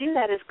best way to do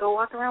that is go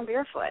walk around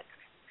barefoot.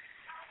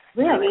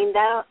 Really? I mean,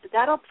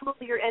 that'll pull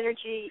your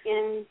energy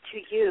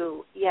into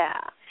you. Yeah.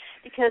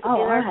 Because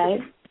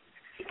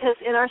because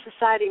in our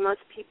society, most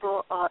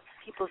people's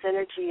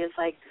energy is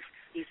like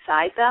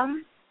beside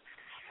them,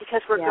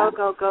 because we're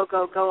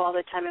go all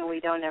the time and we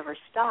don't ever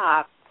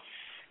stop.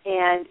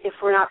 And if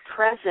we're not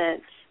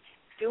present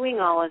doing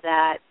all of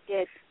that,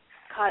 it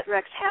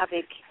wreaks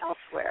havoc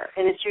elsewhere,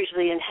 and it's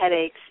usually in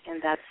headaches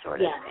and that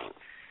sort of thing.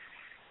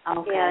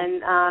 Okay.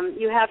 And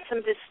you have some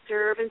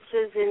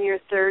disturbances in your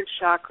third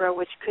chakra,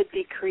 which could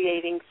be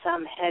creating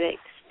some headache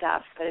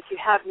stuff. But if you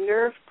have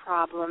nerve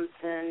problems,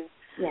 then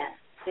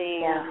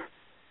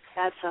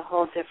that's a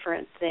whole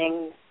different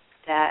thing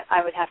that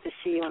I would have to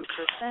see you in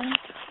person.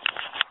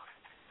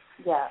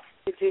 Yeah.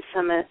 To do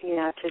some,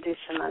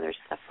 other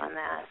stuff on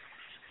that.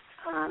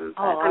 I'm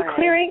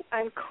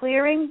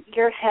clearing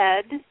your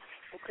head.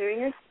 I'm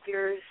clearing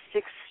your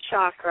sixth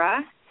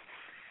chakra.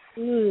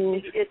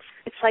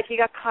 It's like you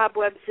got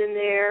cobwebs in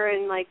there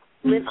and like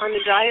lit on the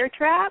dryer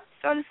trap,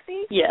 so to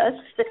speak. Yes.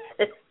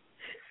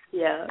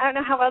 Yeah. I don't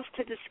know how else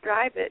to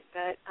describe it,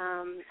 but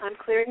I'm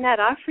clearing that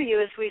off for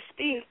you as we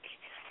speak.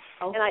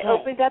 Okay. And I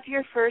opened up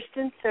your first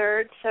and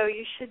third, so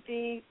you should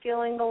be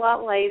feeling a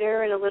lot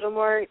lighter and a little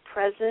more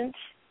present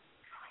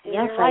in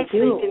your life. I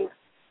do.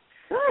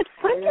 Good,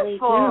 wonderful. Really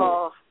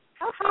do.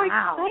 How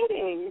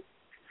exciting.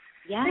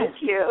 Yes. Thank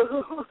you.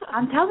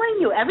 I'm telling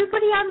you,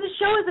 everybody on the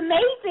show is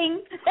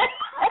amazing.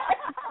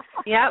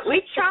 Yeah,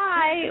 we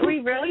try.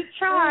 We really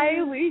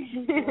try.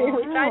 We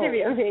try to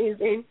be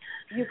amazing.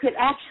 You could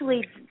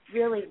actually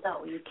really,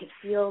 though, you could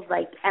feel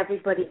like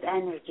everybody's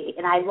energy.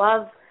 And I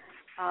love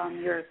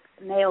your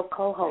male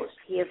co-host.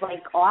 He is,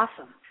 like,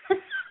 awesome.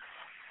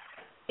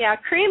 Yeah,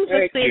 Cream's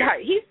a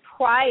sweetheart. He's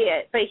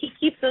quiet, but he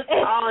keeps us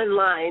all in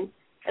line.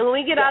 And when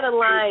we get out of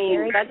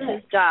line, that's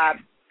his job.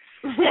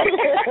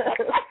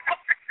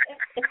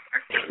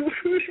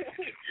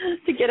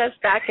 To get us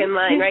back in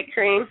line, right,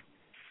 Kareem?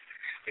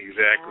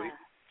 Exactly.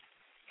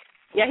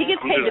 Yeah, he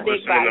gets paid the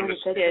big bucks.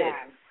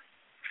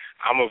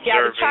 I'm observing.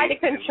 Yeah, to try to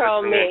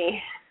control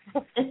me.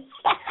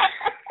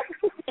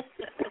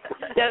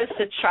 Notice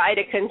to try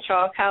to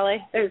control Kelly.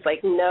 There's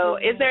like no.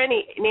 Is there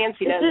any?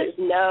 Nancy knows there's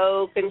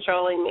no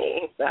controlling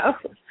me. So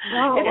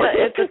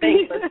it's a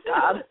thankless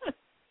job.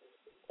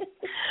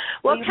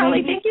 Well,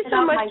 Kelly, thank you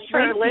so much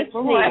for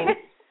listening.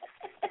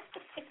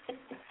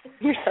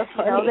 You're so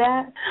funny. You know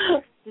that?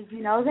 Did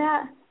you know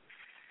that?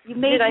 You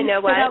made me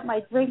spit out my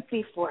drink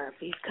before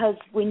because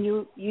when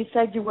you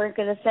said you weren't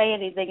going to say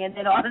anything, and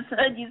then all of a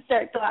sudden you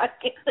start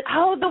talking.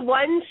 Oh, the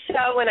one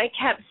show when I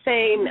kept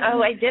saying,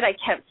 I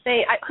kept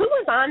saying, who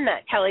was on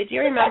that, Kelly? Do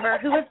you remember?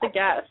 Who was the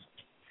guest?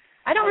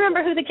 I don't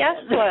remember who the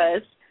guest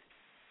was.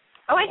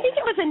 Oh, I think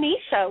it was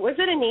Anisha. Was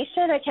it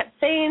Anisha? And I kept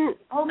saying,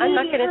 I'm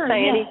not going to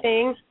say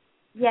anything.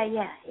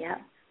 Yeah.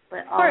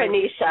 But poor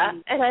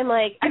Anisha. And I'm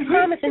like, I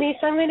promise,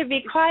 Anisha, I'm going to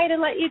be quiet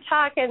and let you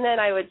talk. And then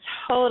I would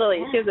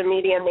she was a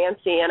medium,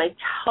 Nancy, and I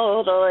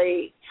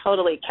totally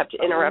kept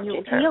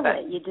interrupting her. You feel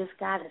it. You just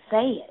got to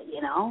say it,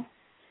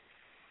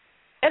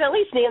 And at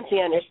least Nancy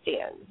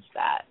understands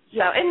that.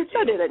 So, and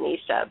so did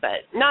Anisha,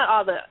 but not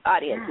all the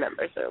audience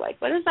members are like,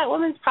 what is that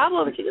woman's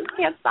problem? She just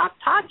can't stop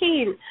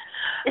talking.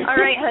 All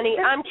right, honey.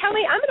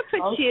 Kelly, I'm going to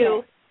put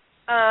you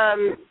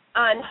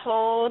on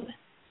hold.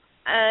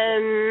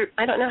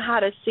 I don't know how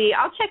to see.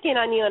 I'll check in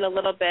on you in a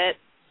little bit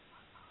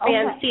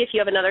and see if you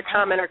have another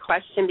comment or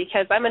question,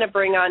 because I'm going to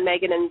bring on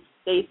Megan and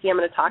Stacy. I'm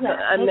going to talk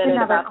a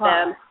minute about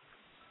them.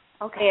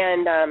 Okay.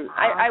 And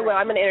I will.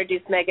 I'm going to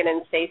introduce Megan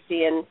and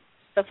Stacy, and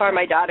so far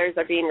my daughters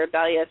are being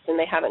rebellious and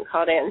they haven't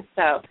called in,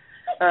 so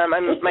I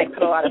might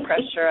put a lot of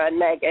pressure on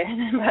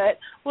Megan, but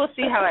we'll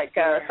see how it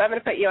goes. So I'm going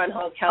to put you on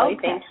hold, Kelly.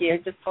 Okay. Thank you.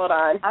 Just hold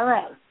on. All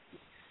right.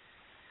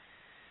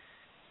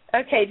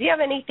 Okay, do you have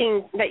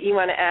anything that you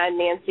want to add,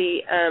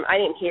 Nancy? I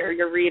didn't hear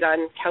your read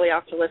on Kelly.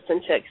 I'll have to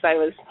listen to it because I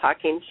was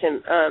talking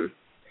to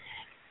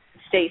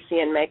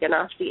Stacy and Megan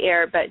off the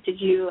air, but did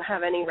you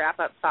have any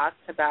wrap-up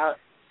thoughts about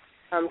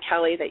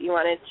Kelly that you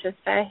wanted to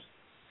say?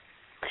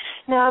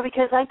 No,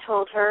 because I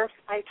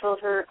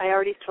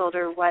already told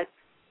her what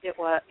it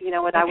was,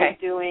 what I was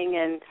doing,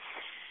 and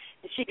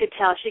she could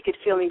tell, she could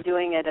feel me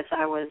doing it as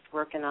I was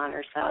working on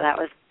her, so that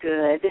was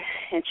good.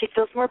 And she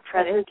feels more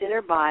present in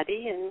her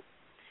body, and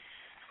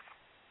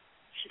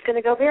she's going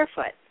to go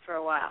barefoot for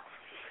a while.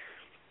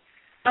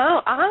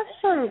 Oh,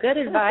 awesome. Good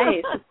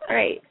advice.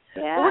 Great.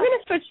 Yeah. Well, we're going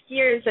to switch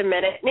gears a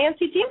minute.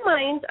 Nancy, do you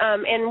mind,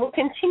 and we'll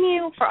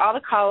continue for all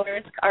the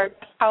callers. Our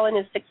call-in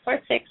is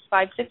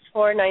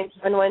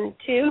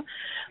 646-564-9712,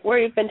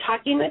 where we've been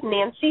talking with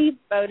Nancy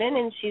Bowden,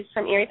 and she's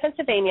from Erie,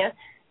 Pennsylvania.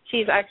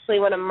 She's actually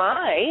one of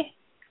my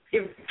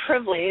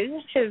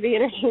privileged to be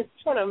introduced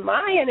to one of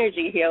my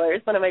energy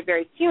healers, one of my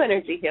very few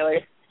energy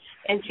healers,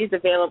 and she's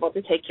available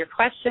to take your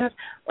questions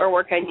or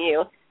work on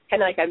you,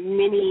 kind of like a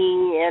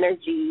mini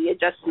energy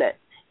adjustment.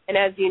 And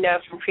as you know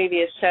from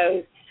previous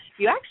shows,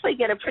 you actually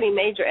get a pretty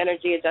major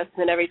energy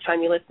adjustment every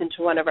time you listen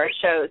to one of our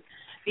shows,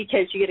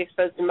 because you get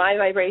exposed to my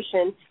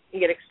vibration, you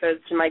get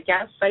exposed to my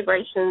guest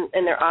vibration,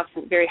 and they're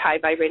often very high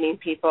vibrating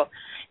people,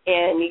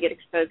 and you get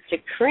exposed to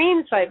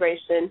Kareem's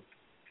vibration,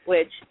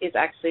 which is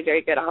actually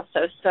very good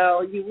also.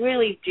 So you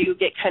really do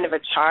get kind of a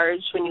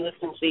charge when you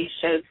listen to these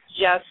shows.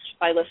 Just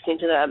by listening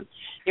to them,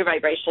 your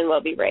vibration will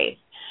be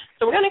raised.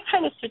 So we're going to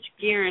kind of switch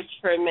gears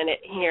for a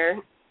minute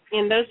here.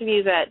 And those of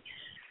you that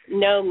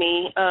know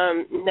me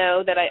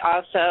know that I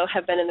also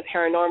have been in the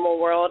paranormal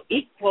world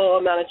equal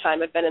amount of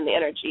time. I've been in the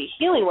energy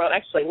healing world,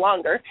 actually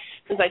longer,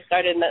 since I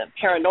started in the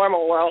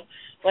paranormal world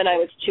when I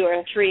was 2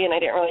 or 3, and I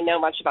didn't really know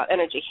much about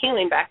energy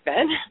healing back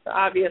then for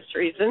obvious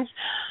reasons.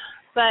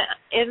 But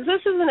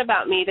this isn't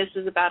about me. This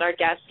is about our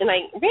guest. And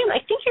I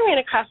think I ran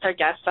across our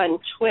guest on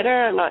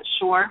Twitter. I'm not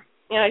sure.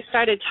 And I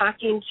started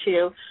talking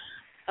to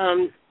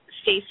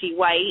Stacy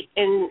White,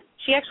 and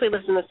she actually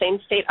lives in the same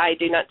state I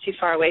do, not too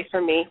far away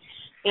from me,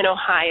 in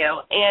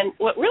Ohio. And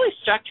what really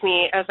struck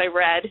me as I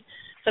read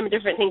some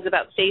different things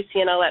about Stacy,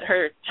 and I'll let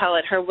her tell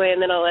it her way,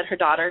 and then I'll let her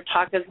daughter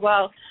talk as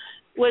well,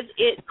 was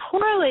it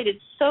correlated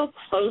so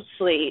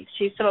closely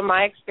to some of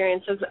my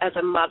experiences as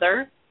a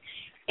mother,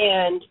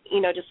 and,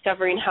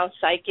 discovering how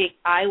psychic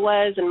I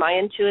was and my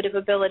intuitive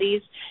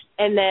abilities.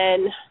 And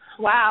then,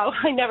 wow,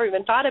 I never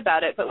even thought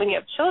about it, but when you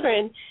have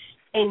children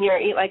and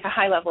you're like a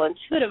high-level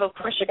intuitive, of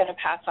course you're going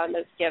to pass on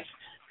those gifts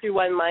through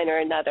one line or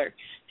another,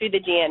 through the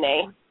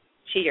DNA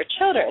to your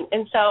children.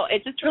 And so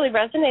it just really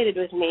resonated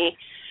with me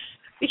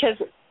because,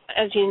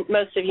 as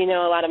most of you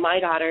know, a lot of my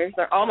daughters,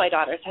 or all my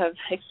daughters, have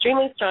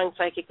extremely strong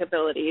psychic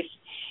abilities.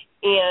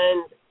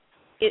 And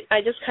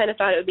I just kind of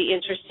thought it would be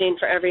interesting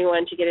for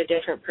everyone to get a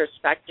different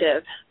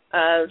perspective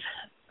of,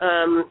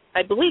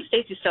 I believe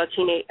Stacy's still a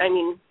teenager.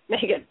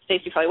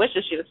 Stacy probably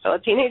wishes she was still a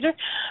teenager,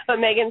 but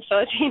Megan's still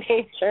a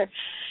teenager,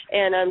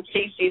 and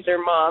Stacy's her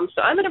mom.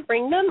 So I'm going to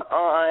bring them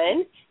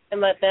on and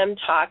let them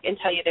talk and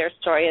tell you their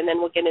story, and then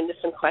we'll get into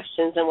some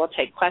questions, and we'll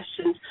take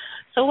questions.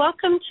 So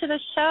welcome to the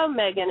show,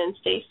 Megan and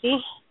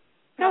Stacy.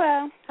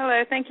 Hello.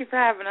 Hello. Thank you for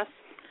having us.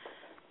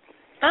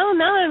 Oh,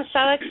 no, I'm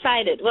so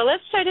excited. Well,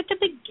 let's start at the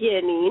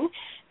beginning,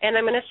 and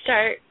I'm going to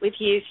start with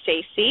you,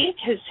 Stacy,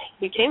 because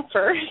you came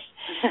first.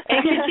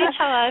 And could you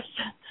tell us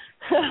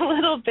a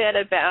little bit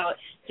about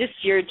just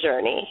your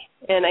journey?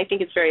 And I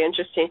think it's very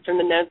interesting from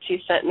the notes you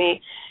sent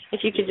me. If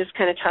you could just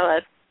kind of tell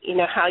us,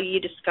 how you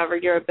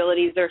discovered your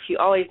abilities, or if you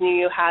always knew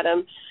you had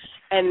them,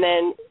 and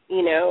then,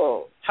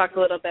 talk a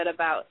little bit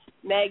about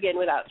Megan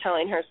without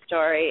telling her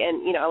story,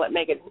 and, I'll let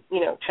Megan,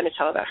 kind of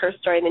tell about her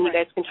story, and then you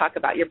guys can talk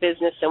about your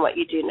business and what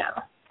you do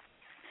now.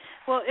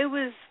 Well, it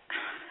was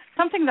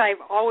something that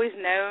I've always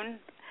known.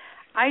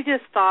 I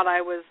just thought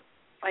I was,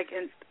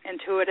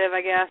 intuitive,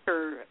 I guess,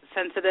 or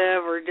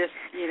sensitive, or just,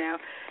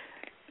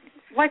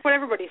 like what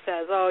everybody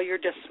says, oh, you're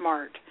just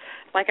smart.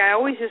 I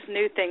always just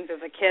knew things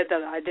as a kid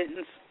that I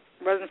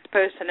wasn't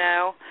supposed to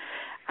know.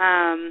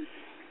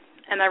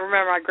 And I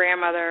remember my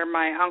grandmother and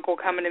my uncle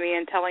coming to me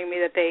and telling me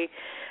that they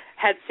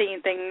had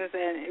seen things,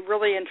 and it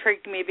really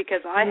intrigued me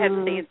because I had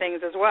seen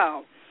things as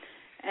well.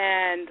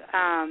 And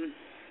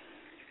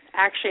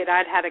actually,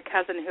 I'd had a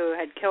cousin who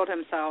had killed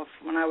himself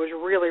when I was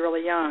really,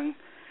 really young.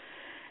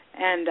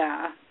 And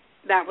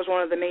that was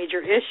one of the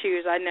major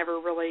issues. I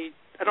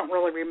don't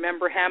really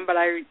remember him, but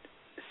I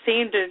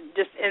seemed to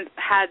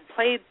had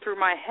played through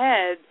my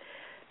head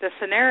the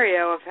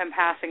scenario of him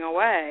passing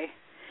away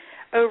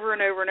over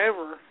and over and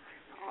over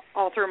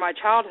all through my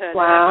childhood.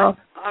 Wow.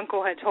 My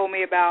uncle had told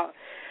me about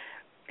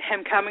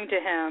him coming to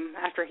him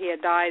after he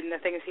had died and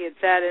the things he had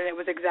said, and it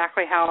was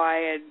exactly how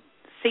I had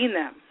seen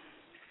them.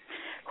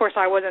 Of course,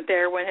 I wasn't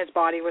there when his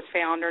body was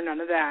found or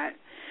none of that.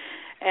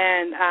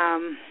 And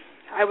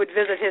I would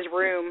visit his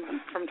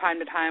room from time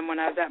to time when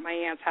I was at my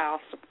aunt's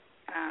house,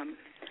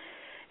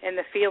 and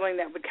the feeling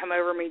that would come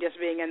over me just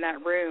being in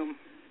that room,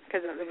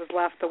 because it was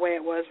left the way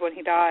it was when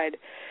he died.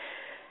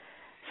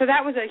 So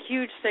that was a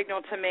huge signal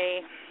to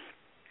me.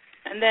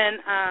 And then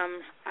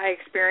I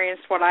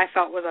experienced what I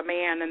felt was a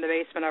man in the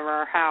basement of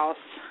our house.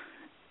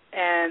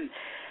 And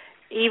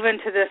even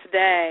to this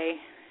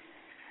day,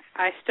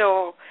 I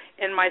still,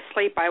 in my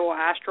sleep, I will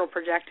astral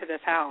project to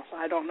this house.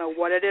 I don't know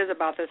what it is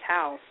about this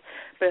house,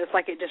 but it's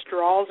like it just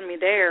draws me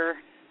there,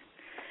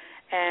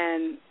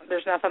 and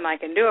there's nothing I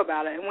can do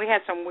about it. And we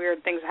had some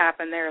weird things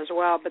happen there as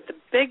well. But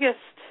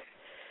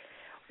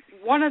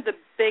one of the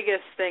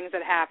biggest things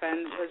that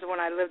happened was when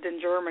I lived in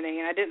Germany,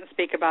 and I didn't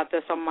speak about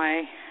this on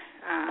my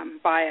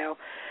bio,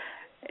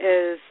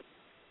 is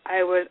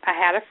I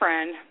had a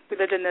friend. We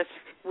lived in this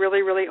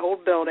really, really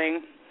old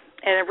building,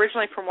 And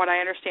originally, from what I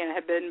understand, it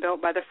had been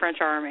built by the French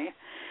Army.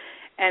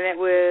 And it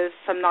was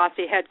some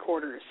Nazi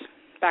headquarters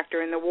back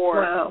during the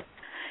war. Wow.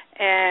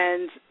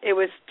 And it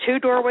was 2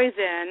 doorways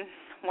in,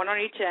 one on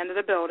each end of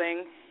the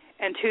building,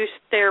 and 2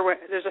 stairway.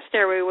 There's a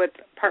stairway with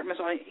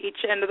apartments on each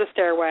end of the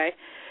stairway.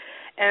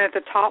 And at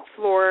the top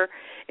floor,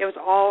 it was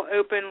all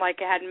open,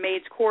 like it had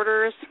maids'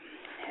 quarters,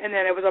 and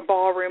then it was a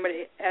ballroom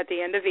at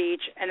the end of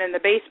each. And in the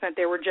basement,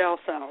 there were jail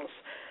cells.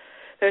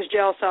 Those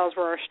jail cells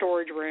were our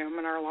storage room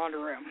and our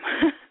laundry room.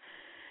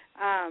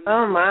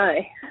 Oh,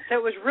 my. So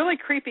it was really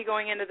creepy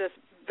going into this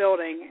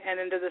building and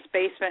into this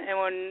basement. And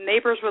when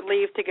neighbors would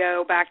leave to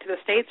go back to the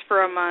States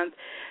for a month,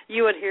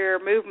 you would hear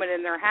movement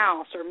in their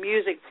house or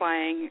music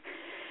playing.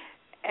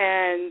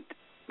 And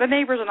the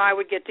neighbors and I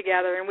would get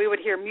together, and we would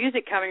hear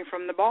music coming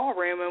from the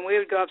ballroom, and we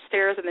would go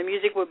upstairs, and the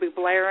music would be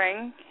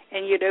blaring,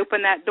 and you'd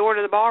open that door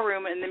to the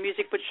ballroom, and the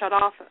music would shut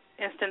off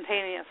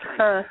instantaneously.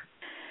 Huh.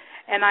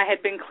 And I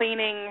had been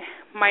cleaning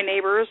my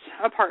neighbor's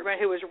apartment,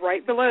 who was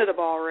right below the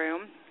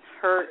ballroom.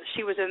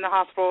 She was in the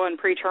hospital in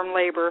preterm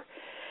labor,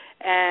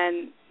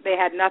 and they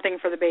had nothing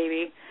for the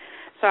baby.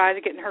 So I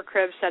was getting her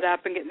crib set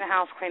up and getting the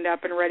house cleaned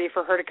up and ready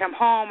for her to come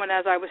home. And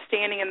as I was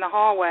standing in the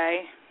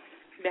hallway,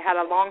 they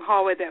had a long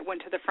hallway that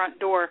went to the front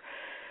door.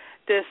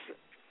 This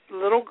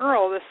little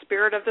girl, the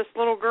spirit of this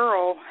little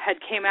girl, had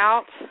came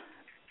out.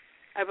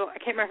 I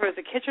can't remember if it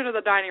was the kitchen or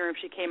the dining room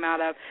she came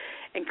out of,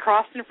 and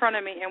crossed in front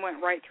of me and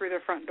went right through the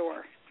front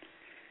door.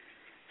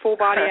 Full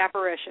body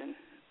apparition.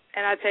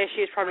 And I'd say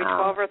she was probably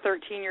 12 or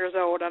 13 years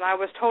old, and I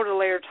was told at a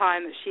later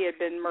time that she had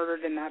been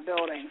murdered in that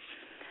building.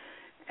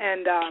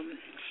 And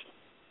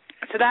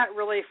so that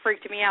really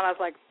freaked me out. I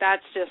was like,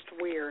 that's just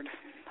weird.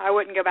 I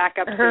wouldn't go back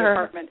up to the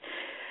apartment.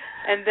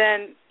 And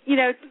then,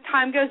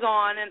 time goes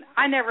on, and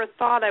I never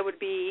thought I would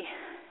be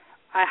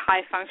a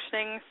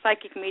high-functioning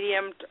psychic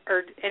medium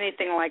or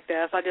anything like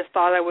this. I just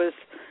thought I was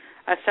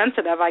a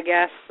sensitive, I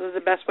guess, is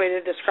the best way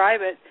to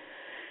describe it.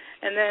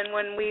 And then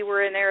when we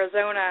were in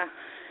Arizona,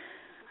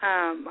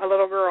 a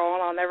little girl,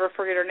 and I'll never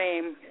forget her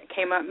name,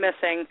 came up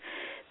missing.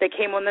 They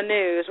came on the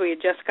news. We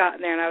had just gotten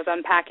there, and I was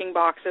unpacking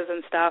boxes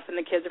and stuff, and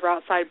the kids were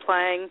outside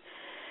playing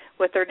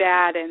with their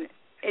dad, and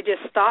it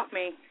just stopped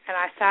me. And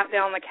I sat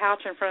down on the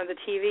couch in front of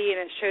the TV,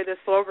 and it showed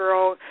this little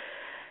girl.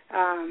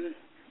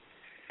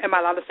 Am I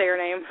allowed to say her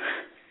name?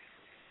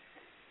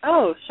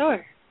 Oh,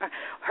 sure.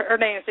 Her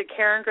name is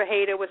Karen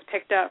Grajeda, was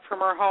picked up from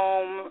her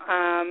home.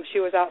 She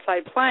was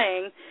outside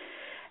playing,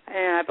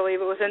 and I believe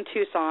it was in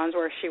Tucson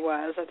where she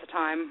was at the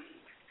time,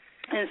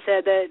 and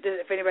said that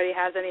if anybody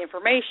has any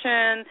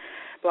information,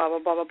 blah, blah,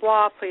 blah, blah,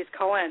 blah, please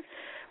call in.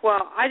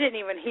 Well, I didn't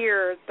even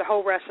hear the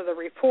whole rest of the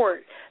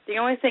report. The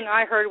only thing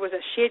I heard was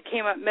that she had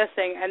came up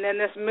missing, and then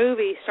this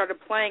movie started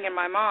playing in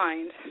my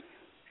mind.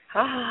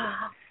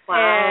 Wow.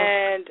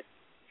 And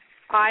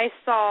I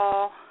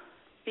saw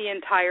the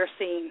entire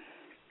scene.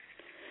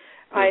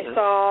 I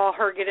saw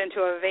her get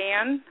into a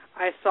van.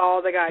 I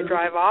saw the guy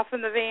drive off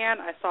in the van.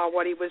 I saw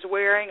what he was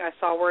wearing. I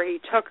saw where he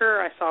took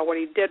her. I saw what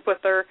he did with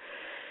her.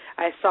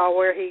 I saw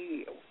where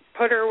he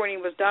put her when he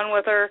was done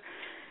with her.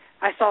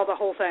 I saw the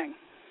whole thing.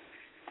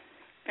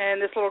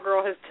 And this little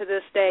girl has, to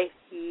this day,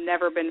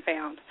 never been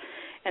found.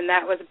 And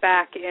that was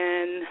back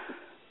in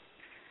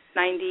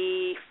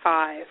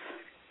 95.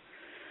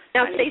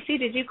 Now, Stacy,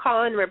 did you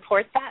call and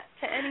report that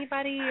to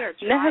anybody or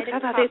try to I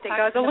thought they think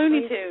I was a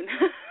Looney Tune.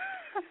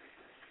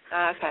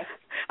 Okay.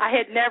 I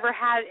had never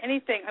had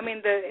anything. I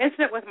mean, the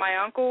incident with my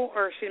uncle,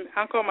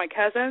 and my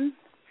cousin,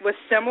 was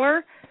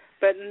similar,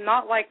 but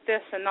not like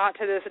this and not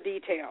to this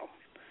detail.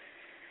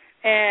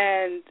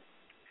 And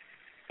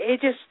it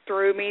just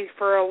threw me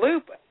for a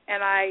loop.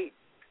 And I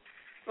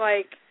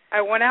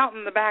went out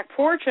on the back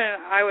porch,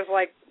 and I was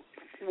like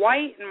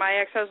white, and my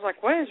ex-husband was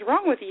like, what is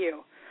wrong with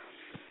you?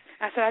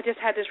 I said, I just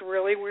had this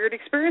really weird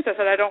experience. I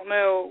said, I don't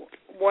know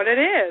what it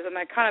is. And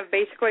I kind of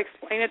basically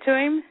explained it to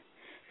him.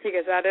 He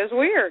goes, that is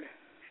weird.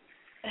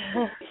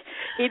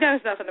 He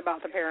knows nothing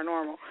about the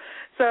paranormal.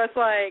 So it's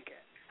like,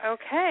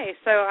 okay.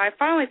 So I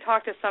finally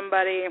talked to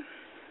somebody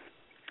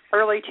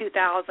early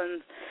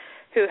 2000s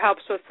who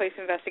helps with police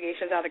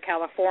investigations out of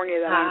California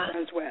that I'm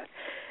friends with.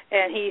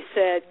 And he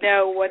said,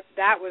 no,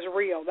 that was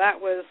real. That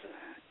was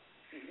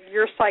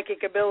your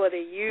psychic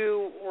ability.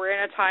 You were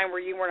in a time where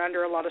you weren't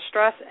under a lot of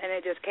stress, and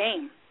it just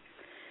came.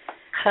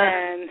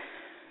 And,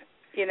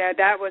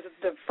 that was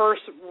the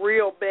first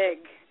real big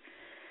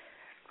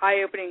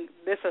eye-opening,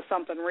 this is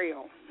something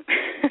real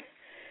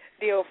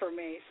deal for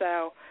me.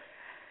 So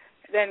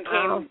then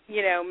came,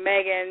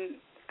 Megan,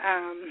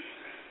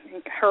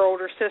 her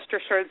older sister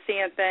started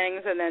seeing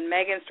things, and then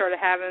Megan started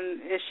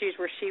having issues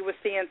where she was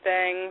seeing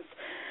things.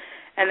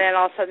 And then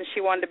all of a sudden she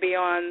wanted to be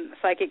on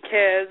Psychic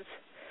Kids.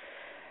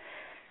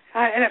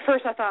 And at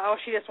first I thought,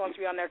 she just wants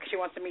to be on there because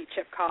she wants to meet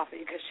Chip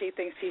Coffey because she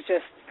thinks he's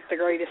just the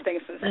greatest thing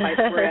since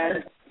sliced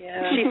bread.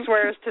 Yeah. She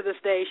swears to this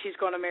day she's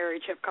going to marry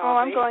Chip Coffey. Oh,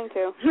 I'm going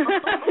to.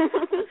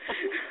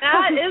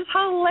 That is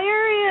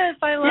hilarious.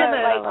 I love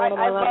it.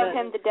 I love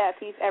him to death.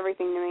 He's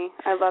everything to me.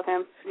 I love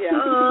him. Yeah.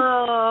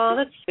 Oh,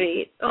 that's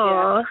sweet.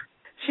 Aw. Yeah.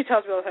 She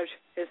tells me all the time,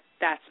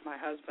 that's my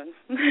husband.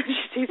 She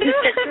sees his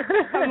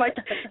picture. I'm like,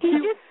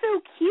 he's just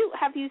so cute.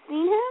 Have you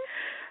seen him?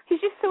 He's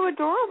just so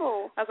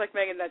adorable. I was like,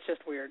 Megan, that's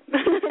just weird.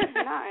 It's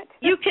not.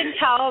 You can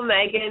tell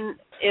Megan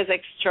is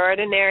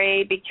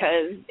extraordinary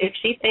because if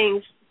she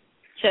thinks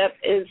Chip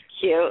is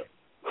cute,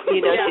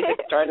 you know she's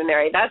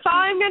extraordinary. That's all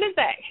I'm going to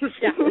say.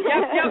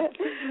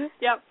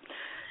 Yep.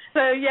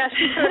 So, yeah,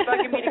 she started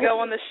bugging me to go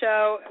on the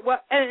show. Well,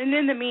 and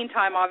in the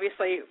meantime,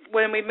 obviously,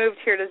 when we moved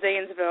here to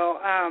Zanesville,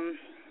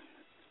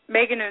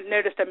 Megan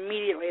noticed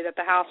immediately that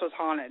the house was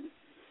haunted.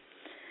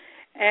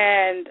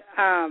 And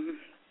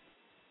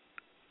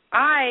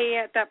I,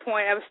 at that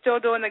point, I was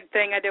still doing the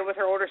thing I did with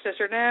her older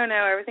sister. No,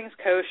 everything's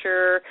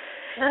kosher.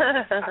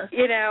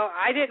 You know,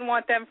 I didn't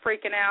want them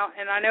freaking out,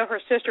 and I know her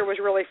sister was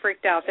really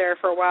freaked out there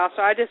for a while,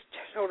 so I just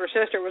told her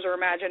sister it was her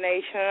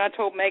imagination, and I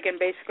told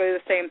Megan basically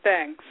the same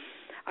thing.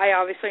 I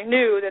obviously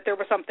knew that there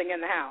was something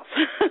in the house.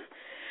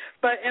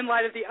 But in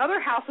light of the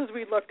other houses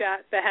we looked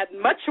at that had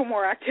much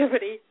more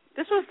activity,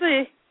 this was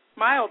the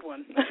mild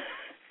one.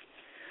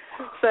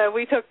 So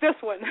we took this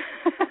one.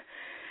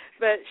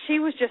 But she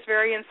was just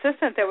very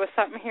insistent. There was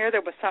something here, there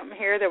was something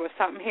here, there was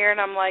something here.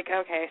 And I'm like,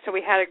 okay. So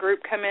we had a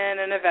group come in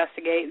and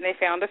investigate, and they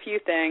found a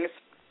few things.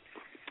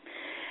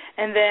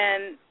 And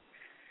then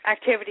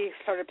activity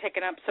started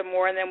picking up some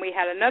more. And then we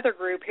had another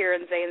group here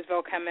in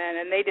Zanesville come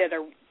in, and they did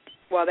 3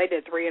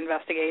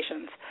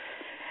 investigations.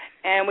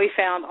 And we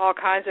found all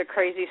kinds of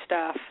crazy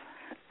stuff.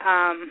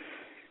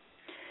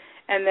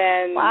 And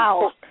then...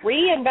 Wow.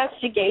 3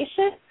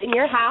 investigations in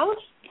your house?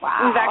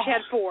 Wow. We've actually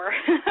had 4.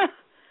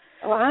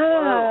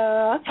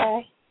 Wow,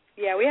 okay.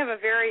 Yeah, we have a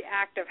very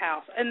active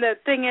house. And the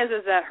thing is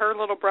that her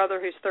little brother,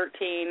 who's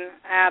 13,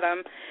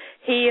 Adam,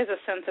 he is a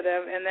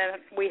sensitive, and then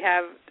we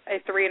have a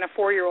 3- and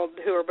 4-year-old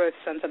who are both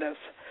sensitives.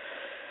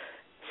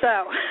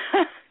 So,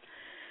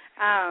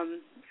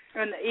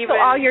 and even... So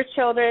all your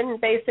children,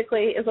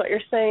 basically, is what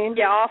you're saying?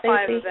 Yeah, all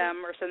 5 of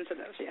them are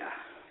sensitives, yeah.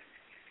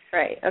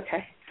 Right,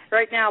 okay.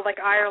 Right now, like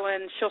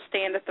Ireland, she'll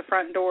stand at the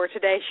front door.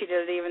 Today she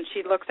did it even.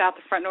 She looks out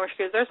the front door.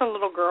 She goes, there's a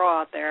little girl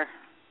out there.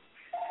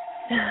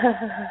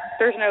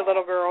 There's no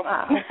little girl.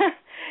 Wow.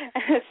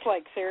 It's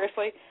like,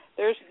 seriously,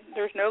 there's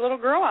no little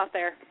girl out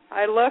there.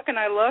 I look and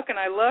I look and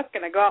I look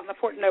and I go out in the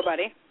porch,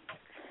 nobody.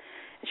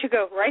 And she'll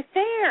go, right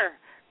there.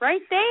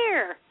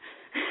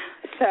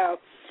 So,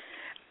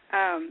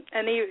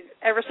 and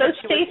ever since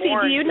she was born.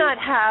 Stacy, do you not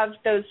have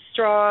those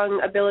strong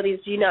abilities?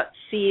 Do you not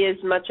see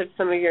as much of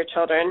some of your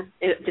children?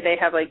 Do they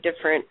have like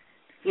different,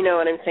 you know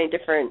what I'm saying,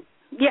 different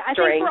I think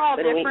strengths we're all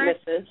and different.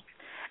 weaknesses?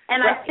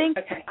 And right. I think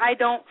I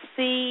don't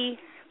see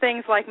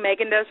things like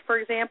Megan does, for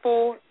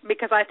example,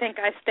 because I think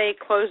I stay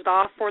closed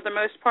off for the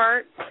most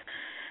part.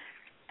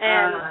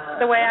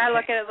 And the way I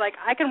look at it is like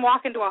I can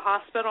walk into a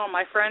hospital and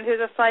my friend who's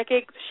a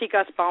psychic, she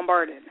gets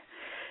bombarded.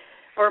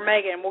 Or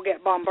Megan will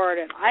get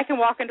bombarded. I can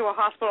walk into a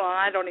hospital and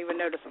I don't even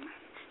notice them.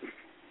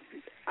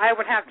 I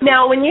would have to...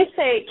 Now, when you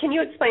say, can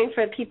you explain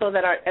for people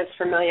that aren't as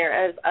familiar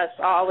as us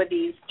all with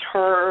these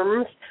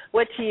terms,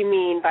 what do you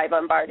mean by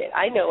bombarded?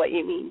 I know what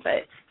you mean,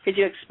 but could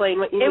you explain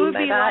what you mean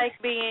by that? It would be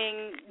like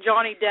being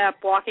Johnny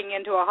Depp walking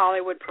into a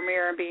Hollywood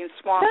premiere and being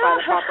swamped by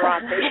the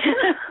paparazzi.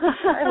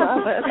 I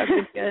love it.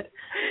 That's good.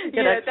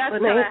 That's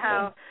kind of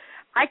how...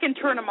 I can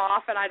turn them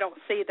off and I don't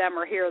see them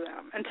or hear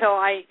them until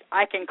I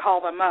can call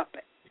them up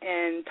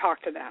and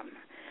talk to them.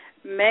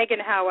 Megan,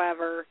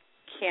 however,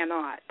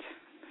 cannot.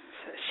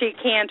 She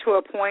can to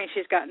a point.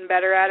 She's gotten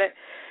better at it.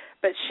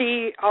 But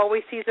she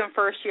always sees them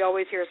first. She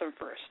always hears them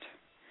first.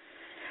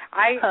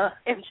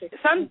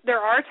 There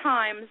are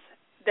times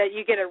that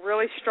you get a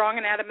really strong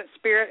and adamant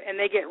spirit and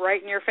they get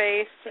right in your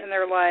face and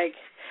they're like,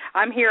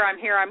 I'm here,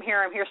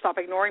 stop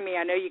ignoring me.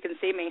 I know you can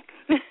see me.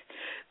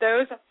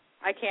 Those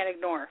I can't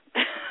ignore.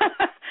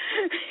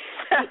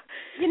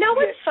 You know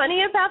what's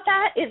funny about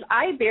that is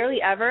I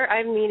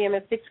have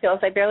mediumistic skills.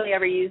 I barely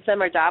ever use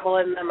them or dabble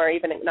in them or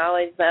even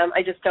acknowledge them.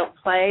 I just don't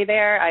play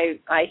there.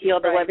 I heal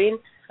the living.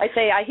 I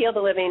say I heal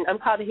the living. I'm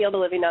called to heal the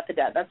living, not the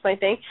dead. That's my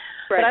thing.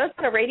 Right. But I was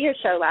on a radio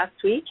show last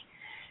week,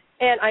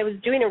 and I was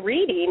doing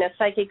a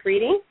psychic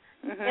reading,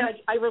 and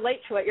I relate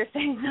to what you're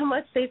saying so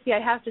much, Stacey.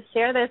 I have to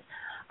share this.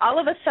 All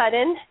of a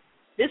sudden,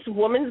 this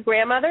woman's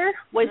grandmother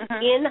was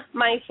in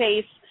my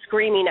face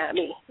screaming at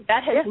me.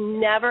 That has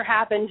never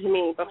happened to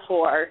me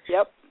before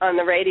on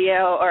the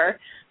radio or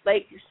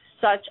like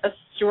such a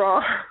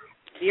strong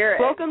spirit.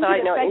 Welcome to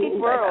the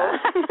psychic world.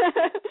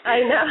 I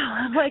know.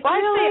 I'm like,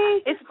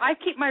 really? I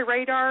keep my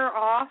radar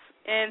off,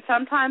 and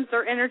sometimes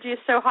their energy is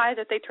so high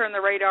that they turn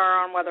the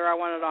radar on whether I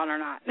want it on or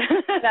not.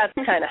 That's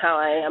kind of how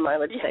I am, I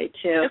would say,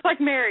 too. It's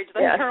like marriage.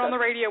 They turn on the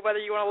radio whether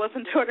you want to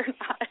listen to it or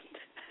not.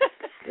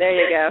 There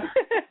you go.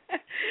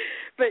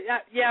 But,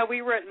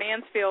 we were at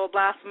Mansfield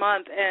last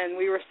month, and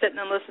we were sitting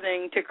and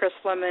listening to Chris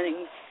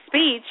Fleming's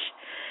speech,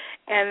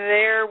 and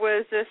there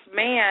was this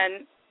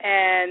man,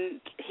 and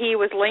he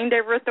was leaned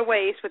over at the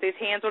waist with his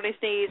hands on his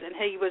knees, and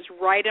he was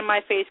right in my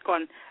face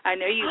going, I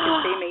know you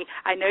can see me.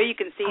 I know you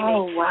can see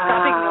me.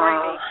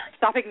 Wow.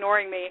 Stop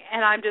ignoring me.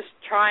 And I'm just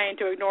trying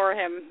to ignore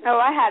him. Oh,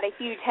 I had a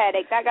huge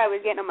headache. That guy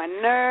was getting on my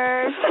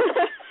nerves.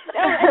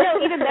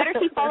 No, even better,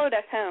 he followed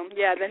us home.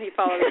 Yeah, then he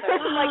followed us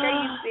home. I'm like, are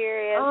you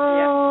serious?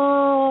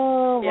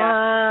 Oh, yeah.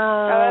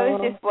 wow. Oh, it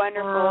was just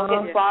wonderful. Wow.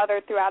 Getting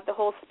bothered throughout the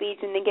whole speech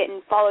and then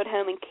getting followed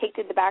home and kicked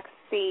in the back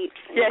seat.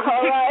 Yeah,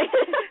 all right.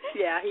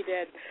 Yeah, he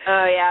did.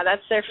 Oh, yeah,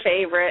 that's their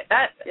favorite.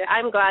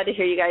 I'm glad to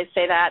hear you guys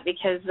say that,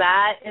 because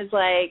that is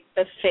like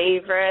the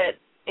favorite.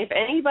 If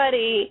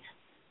anybody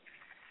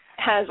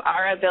has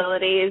our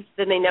abilities,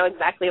 then they know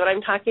exactly what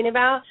I'm talking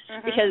about.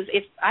 Mm-hmm. Because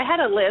if I had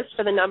a list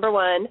for the number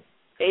one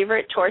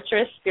favorite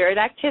torturous spirit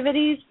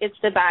activities, it's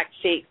the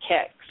backseat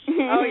kicks.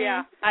 Oh,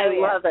 yeah. I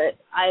love it.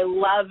 I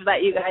love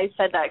that you guys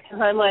said that, because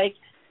I'm like,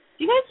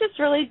 do you guys just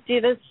really do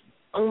this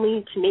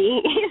only to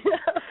me?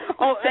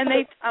 Oh, and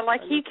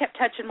he kept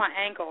touching my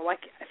ankle. Like,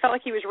 I felt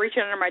like he was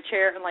reaching under my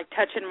chair and, like,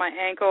 touching my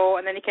ankle,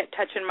 and then he kept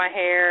touching my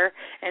hair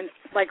and,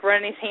 like,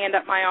 running his hand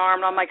up my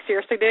arm. And I'm like,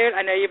 seriously, dude,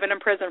 I know you've been in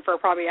prison for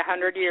probably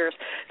 100 years.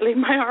 Leave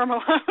my arm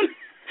alone.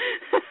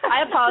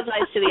 I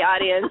apologize to the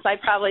audience. I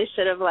probably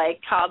should have,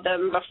 like, called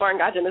them before and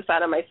gotten this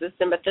out of my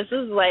system, but this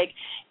is, like,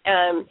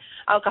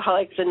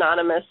 Alcoholics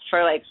Anonymous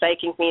for, like,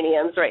 psychic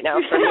mediums right now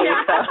for me.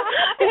 So,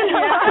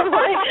 I'm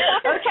like,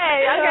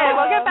 okay,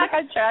 we'll get back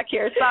on track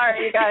here.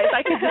 Sorry, you guys. I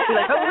could just be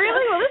like, oh,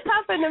 really? Well, this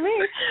happened to me.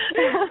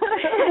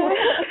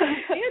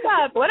 Stand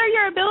up. What are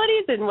your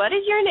abilities and what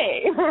is your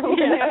name?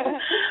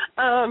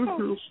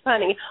 It's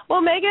funny.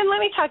 Well, Megan, let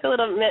me talk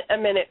a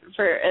minute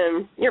for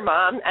your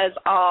mom, as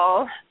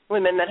all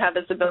women that have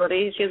this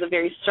ability. She has a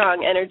very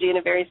strong energy and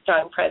a very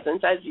strong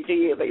presence, as you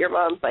do, but your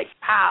mom's like,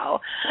 pow.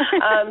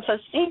 So,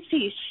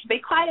 Stacy, be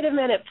quiet a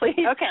minute, please.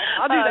 Okay,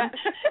 I'll do that.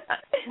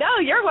 No,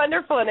 you're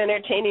wonderful and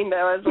entertaining,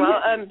 though, as well.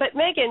 But,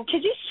 Megan,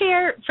 could you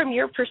share from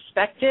your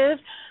perspective,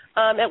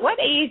 at what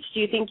age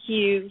do you think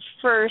you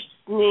first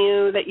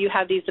knew that you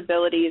had these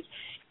abilities,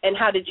 and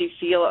how did you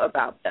feel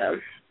about them?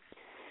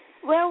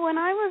 Well, when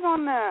I was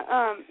on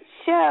the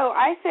show,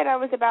 I said I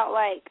was about,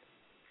 like,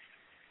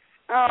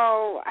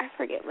 I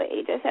forget what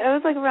age I said. I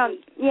was like around,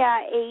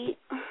 8.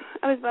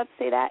 I was about to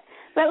say that.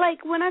 But,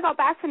 like, when I got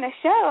back from the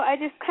show, I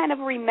just kind of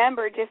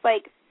remembered just,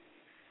 like,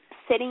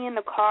 sitting in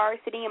my car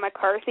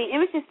seat. It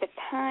was just the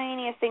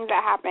tiniest things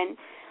that happened.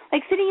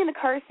 Like, sitting in the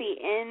car seat,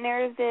 and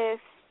there's this,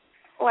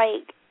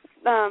 like,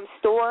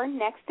 store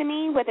next to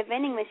me with a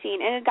vending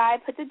machine, and a guy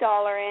puts $1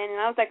 in,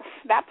 and I was like,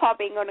 that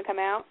pop ain't going to come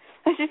out.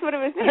 That's just what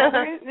it was.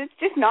 It's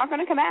just not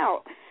going to come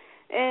out.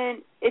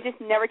 And it just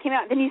never came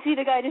out. Then you see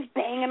the guy just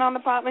banging on the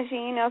pop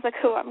machine. And I was like,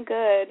 oh, I'm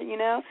good, you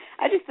know.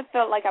 I just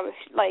felt like I was,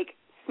 like,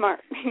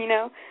 smart, you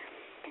know.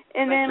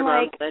 And then,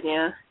 like,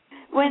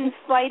 when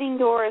sliding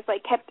doors,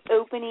 like, kept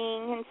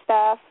opening and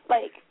stuff,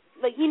 like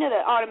you know the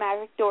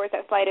automatic doors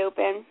that slide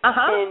open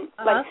in,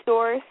 like,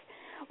 stores.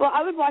 Well,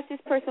 I would watch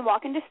this person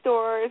walk into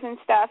stores and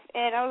stuff,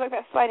 and I was like,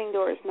 that sliding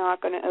door is not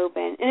going to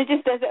open. And it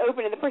just doesn't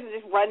open, and the person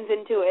just runs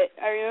into it.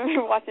 I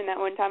remember watching that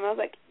one time. I was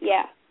like,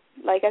 yeah.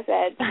 Like I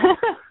said.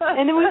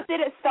 And then we sit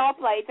at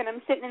stoplights, and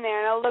I'm sitting in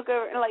there, and I'll look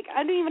over, and, like,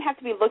 I don't even have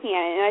to be looking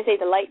at it, and I say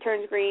the light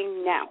turns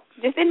green now.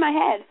 Just in my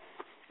head.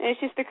 And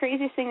it's just the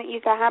craziest thing that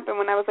used to happen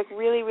when I was, like,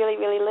 really, really,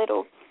 really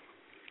little.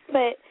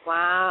 But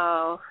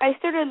wow. I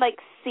started, like,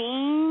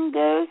 seeing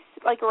ghosts,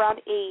 like,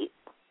 around 8.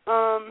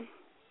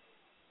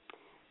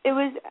 It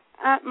was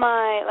at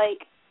my,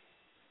 like,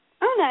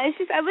 I don't know, it's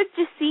just, I would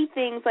just see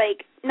things,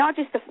 like, not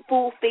just the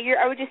full figure,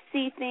 I would just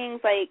see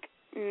things, like,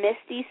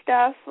 misty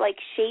stuff, like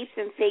shapes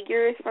and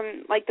figures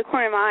from, like, the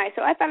corner of my eye.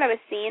 So I thought I was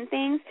seeing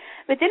things,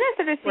 but then I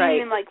started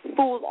seeing them, like,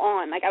 full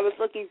on. Like, I was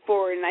looking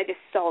forward, and I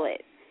just saw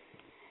it.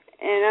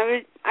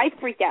 And I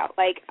freaked out.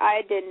 Like,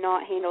 I did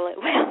not handle it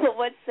well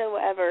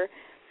whatsoever.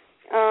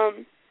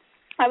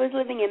 I was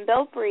living in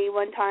Belfry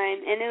one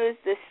time, and it was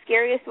the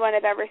scariest one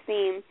I've ever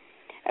seen.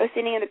 I was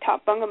sitting in the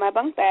top bunk of my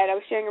bunk bed. I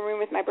was sharing a room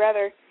with my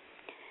brother.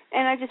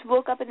 And I just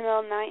woke up in the middle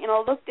of the night, and I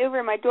looked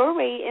over my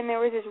doorway, and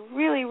there was this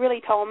really, really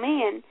tall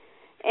man.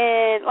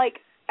 And, like,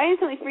 I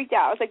instantly freaked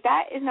out. I was like,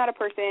 that is not a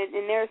person,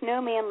 and there's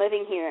no man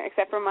living here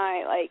except for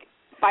my, like,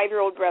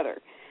 5-year-old brother.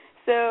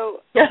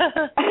 So,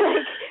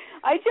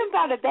 I jump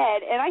out of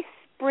bed, and I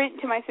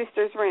sprint to my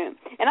sister's room.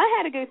 And I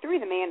had to go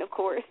through the man, of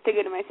course, to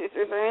go to my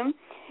sister's room.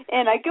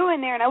 And I go in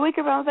there, and I wake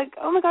up, and I was like,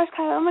 oh, my gosh,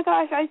 Kyle, oh, my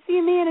gosh, I see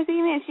a man, I see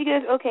a man. She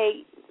goes,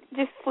 okay,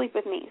 just sleep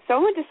with me. So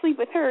I went to sleep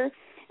with her,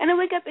 and I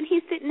wake up, and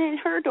he's sitting in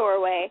her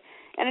doorway,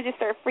 and I just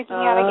started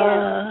freaking out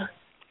again.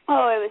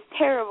 Oh, it was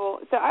terrible.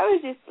 So I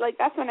was just, like,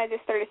 that's when I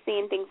just started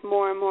seeing things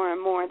more and more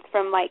and more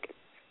from, like,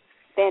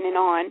 then and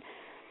on.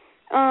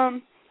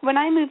 When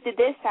I moved to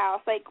this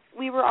house, like,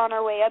 we were on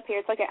our way up here.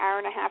 It's like an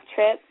hour-and-a-half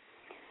trip.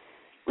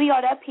 We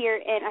got up here,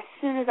 and as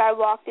soon as I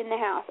walked in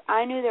the house,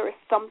 I knew there was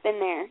something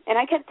there. And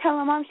I kept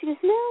telling Mom, she goes,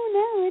 no,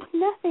 it's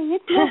nothing.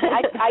 It's nothing.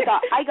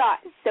 I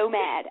got so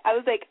mad. I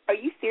was like, are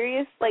you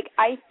serious? Like,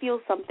 I feel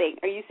something.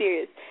 Are you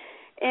serious?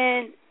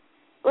 And,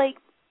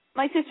 like,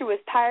 my sister was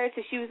tired,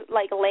 so she was,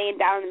 like, laying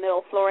down in the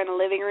middle floor in the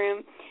living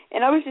room.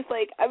 And I was just,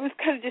 like, I was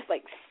kind of just,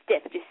 like,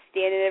 stiff, just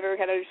standing there,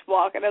 kind of just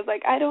walking. I was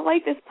like, I don't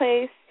like this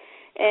place.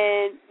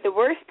 And the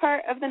worst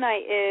part of the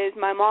night is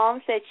my mom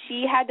said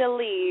she had to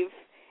leave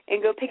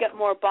and go pick up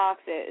more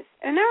boxes.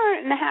 An hour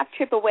and a half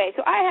trip away,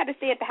 so I had to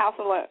stay at the house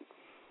alone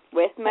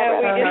with my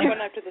brother. We just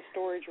went up to the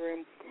storage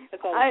room.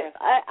 That's all.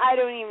 I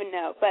don't even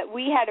know, but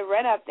we had to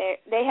run up there.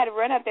 They had to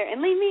run up there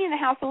and leave me in the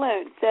house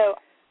alone. So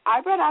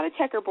I brought out a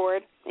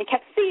checkerboard and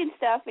kept seeing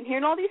stuff and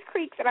hearing all these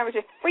creaks, and I was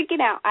just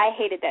freaking out. I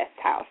hated this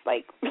house,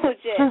 like,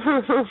 legit.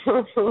 I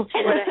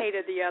would have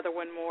hated the other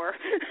one more.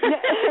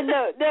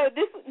 No,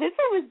 this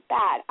one was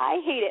bad. I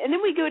hate it. And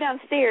then we go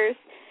downstairs,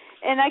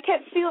 and I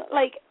kept feeling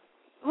like,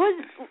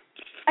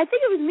 I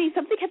think it was me.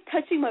 Something kept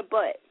touching my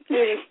butt.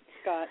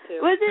 Scott, too.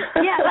 Was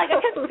it? Yeah, like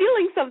I kept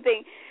feeling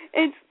something.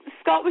 And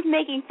Scott was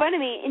making fun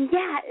of me, and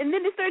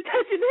then it started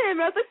touching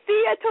him. I was like,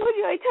 see, I told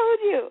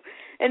you.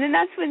 And then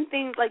that's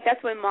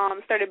when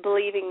Mom started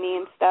believing me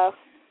and stuff.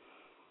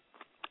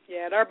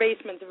 Yeah, and our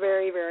basement's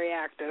very, very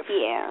active.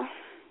 Yeah.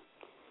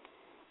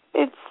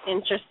 It's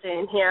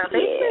interesting. Yeah,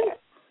 basements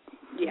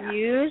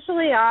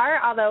usually are,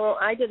 although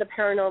I did a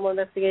paranormal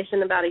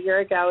investigation about a year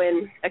ago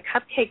in a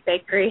cupcake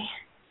bakery.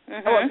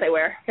 I won't say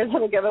where, because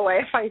it'll give away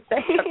if I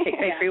say cupcake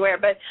bakery where,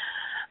 but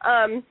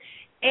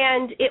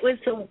and it was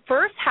the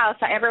first house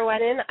I ever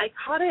went in. I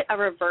called it a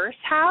reverse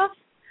house.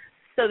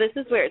 So this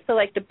is weird. So,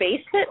 like, the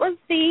basement was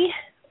the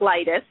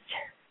lightest,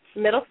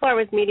 the middle floor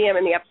was medium,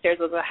 and the upstairs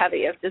was the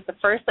heaviest. It's the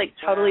first, like,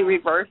 totally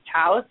reversed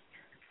house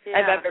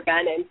I've ever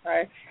been in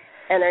for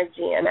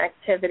energy and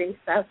activity.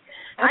 So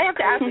I have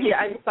to ask you,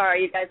 I'm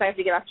sorry, you guys, I have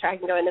to get off track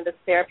and go into this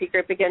therapy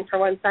group again for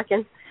 1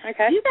 second.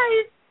 Okay. You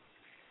guys,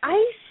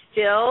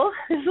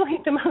 this is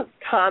like the most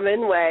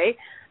common way,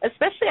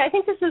 especially I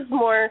think this is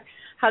more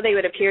how they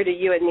would appear to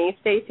you and me,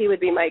 Stacy, would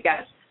be my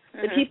guess.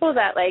 The people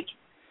that, like,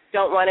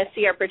 don't want to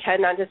see or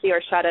pretend not to see or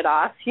shut it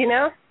off, you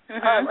know?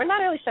 Or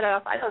not really shut it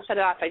off. I don't shut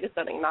it off. I just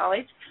don't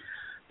acknowledge.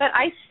 But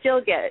I still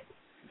get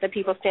the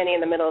people standing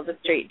in the middle of the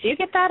street. Do you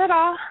get that at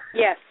all?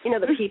 Yes. You know,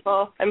 the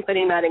people, I'm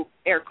putting that in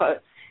air quotes.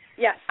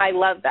 Yes. I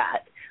love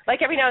that.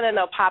 Like, every now and then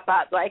they'll pop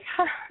up like,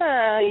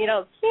 you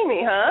don't see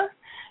me, huh?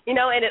 You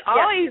know, and it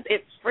always,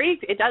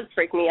 it does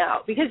freak me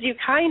out because you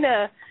kind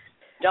of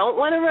don't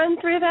want to run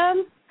through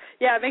them.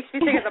 Yeah, it makes me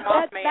think of the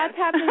Mothman. That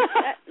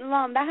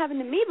happened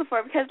to me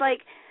before because,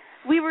 like,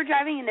 we were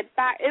driving in the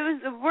back. It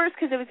was the worst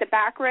because it was the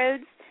back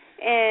roads,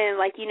 and,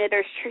 like, you know,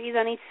 there's trees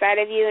on each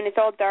side of you, and it's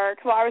all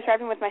dark. Well, I was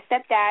driving with my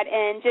stepdad,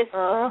 and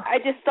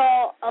I just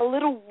saw a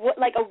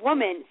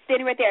woman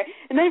standing right there,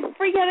 and then I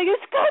freaked out. I go,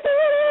 Scott,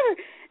 whatever.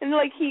 And,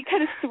 like, he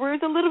kind of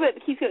swerves a little bit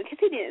because he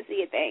didn't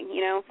see a thing,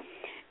 you know.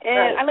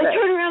 And I, like,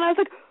 turned around, and I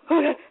was like,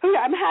 okay,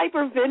 I'm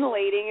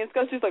hyperventilating, and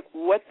Scott's just like,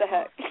 what the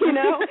heck, you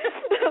know?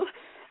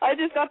 I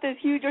just got this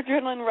huge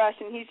adrenaline rush,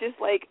 and he's just,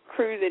 like,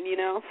 cruising, you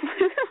know.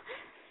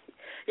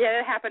 Yeah,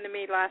 it happened to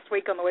me last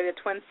week on the way to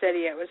Twin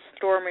City. It was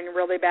storming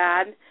really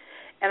bad,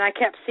 and I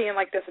kept seeing,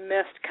 like, this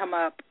mist come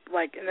up,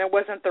 like, and it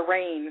wasn't the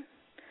rain.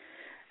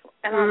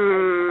 And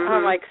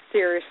I'm like,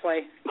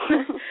 seriously.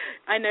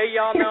 I know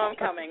y'all know I'm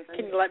coming.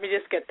 Can you let me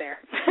just get there?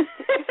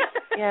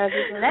 Yeah,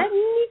 just let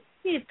me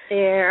get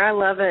there. I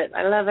love it.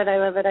 I love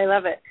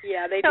it.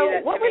 Yeah, they do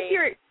that to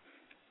me.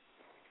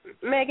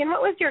 Megan,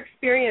 what was your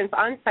experience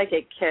on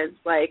Psychic Kids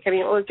like? I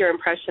mean, what was your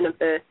impression of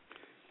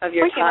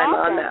your time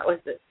on that?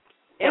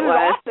 It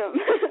was awesome.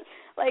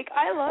 Like,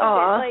 I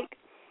loved it.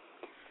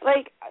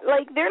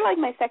 Like they're like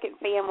my second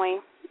family.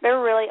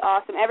 They're really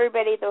awesome.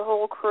 Everybody, the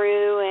whole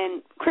crew,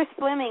 and Chris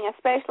Fleming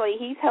especially,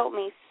 he's helped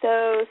me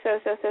so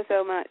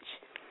much.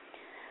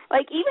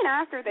 Like, even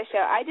after the show,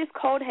 I just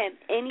called him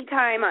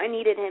anytime I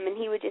needed him, and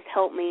he would just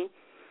help me.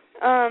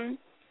 On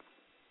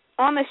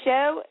the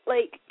show,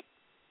 like,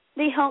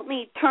 they helped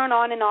me turn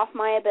on and off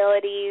my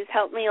abilities,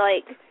 help me,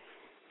 like,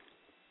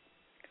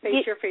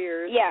 face your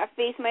fears. Yeah,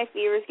 face my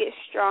fears, get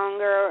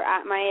stronger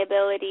at my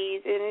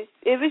abilities, and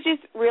it was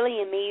just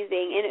really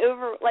amazing. And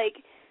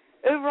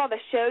overall, the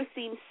show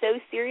seemed so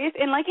serious,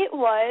 and like it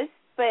was,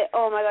 but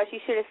oh my gosh, you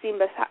should have seen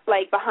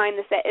behind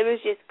the set. It was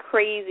just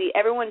crazy.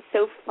 Everyone's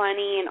so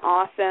funny and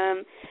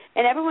awesome,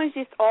 and everyone's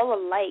just all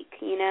alike.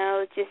 You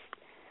know, just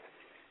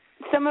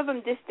some of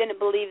them just didn't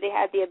believe they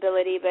had the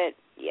ability, but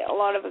yeah, a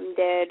lot of them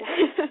did.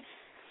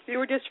 You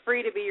were just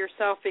free to be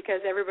yourself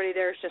because everybody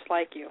there is just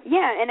like you.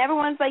 Yeah, and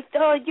everyone's like,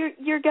 oh,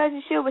 your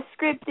guys' show was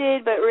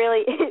scripted, but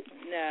really,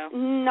 no,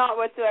 not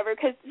whatsoever,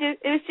 because it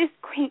was just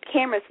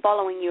cameras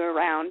following you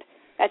around.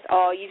 That's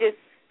all. You just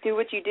do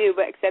what you do,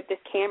 but except this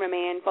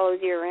cameraman follows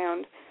you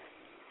around.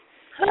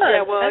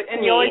 Yeah, well,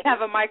 and you always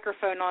have a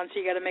microphone on, so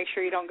you got to make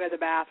sure you don't go to the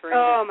bathroom.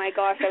 Oh, my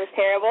gosh, that was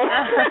terrible.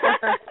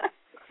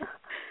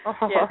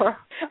 Yeah.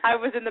 I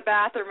was in the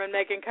bathroom and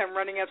Megan came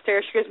running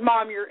upstairs. She goes,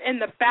 Mom, you're in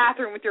the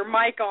bathroom with your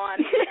mic on.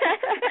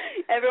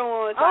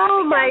 Everyone was laughing.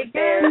 Oh, my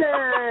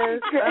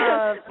goodness.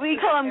 We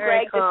call him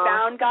Greg, the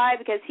sound guy,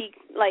 because he,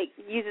 like,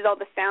 uses all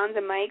the sounds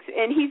and mics,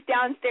 and he's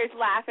downstairs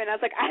laughing. I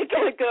was like, I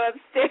got to go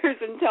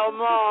upstairs and tell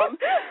Mom.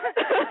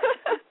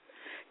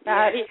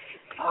 That's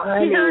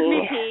funny. He heard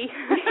me pee.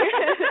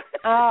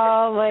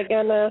 Oh, my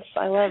goodness.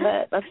 I love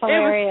it. That's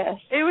hilarious.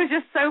 It was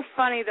just so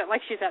funny that, like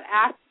she said,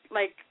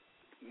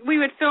 we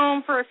would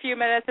film for a few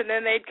minutes and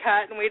then they'd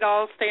cut and we'd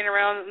all stand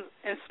around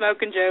and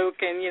smoke and joke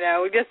and, you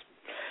know,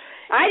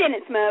 I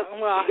didn't smoke.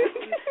 Well,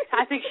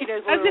 I think she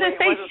does. I was going to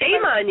say,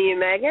 shame on you,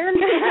 Megan.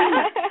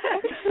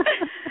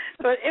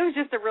 But it was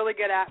just a really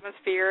good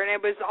atmosphere, and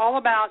it was all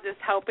about just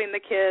helping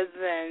the kids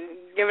and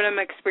giving them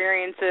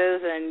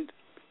experiences and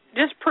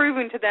just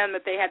proving to them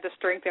that they had the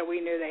strength that we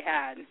knew they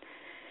had.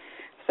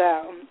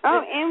 So.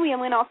 And we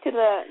went off to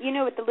the, you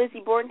know what the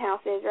Lizzie Borden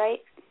house is, right?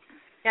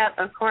 Yeah,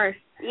 of course.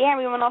 Yeah,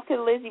 we went off to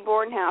the Lizzie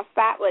Borden house.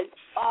 That was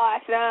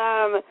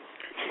awesome.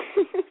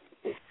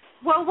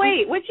 Well,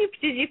 wait,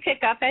 did you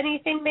pick up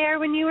anything there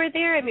when you were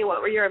there? I mean,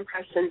 what were your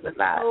impressions of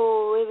that?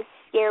 Oh, it was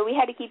scary. We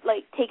had to keep,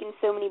 like, taking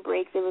so many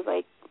breaks. It was,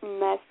 like,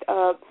 messed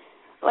up.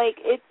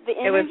 Like, the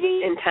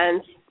energy. It was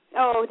intense.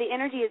 Oh, the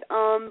energy is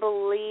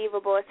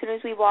unbelievable. As soon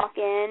as we walk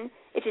in,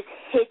 it just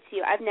hits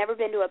you. I've never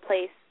been to a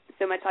place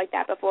so much like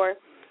that before.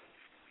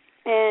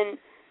 And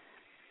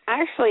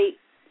actually,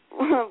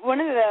 one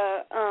of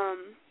the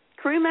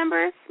crew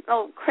members,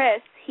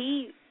 Chris,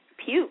 he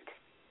puked.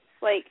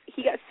 Like,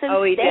 he got so sick.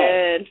 Oh, he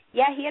did?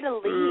 Yeah, he had to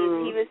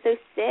leave. He was so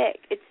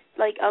sick. It's,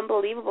 like,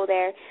 unbelievable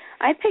there.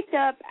 I picked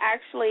up,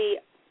 actually,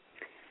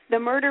 the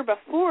murder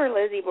before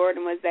Lizzie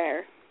Borden was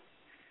there.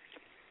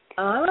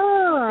 Oh,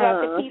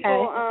 the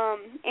people,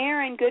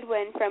 Aaron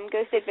Goodwin from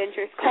Ghost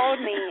Adventures called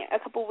me a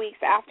couple weeks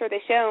after the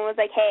show and was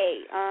like,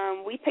 hey,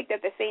 we picked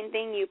up the same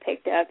thing you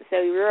picked up, so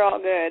we're all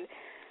good.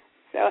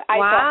 So I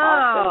felt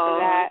awesome for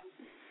that.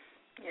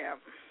 Yeah.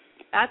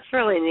 That's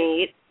really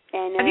neat.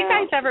 And, have you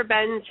guys ever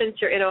been,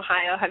 since you're in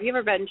Ohio, have you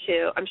ever been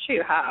to, I'm sure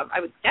you have, I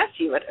would guess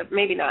you would have,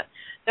 maybe not,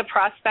 the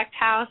Prospect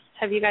House?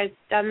 Have you guys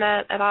done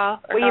that at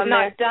all? We've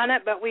not done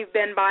it, but we've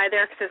been by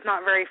there because it's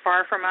not very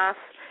far from us.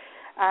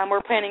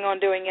 We're planning on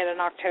doing it in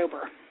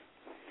October.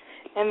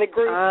 And the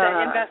group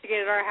that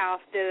investigated our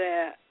house did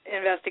an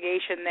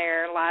investigation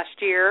there last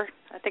year.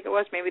 I think it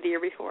was maybe the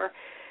year before.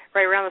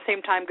 Right around the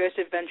same time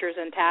Ghost Adventures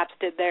and TAPS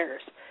did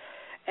theirs.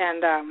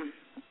 And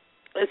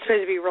it's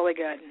supposed to be really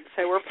good.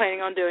 So we're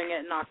planning on doing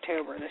it in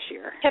October this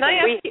year. Can I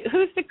ask you,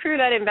 who's the crew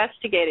that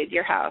investigated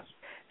your house?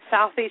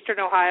 Southeastern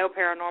Ohio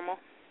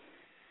Paranormal.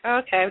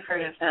 Okay, I've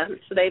heard of them.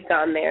 So they've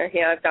gone there.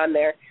 Yeah, I've gone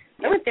there.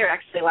 I went there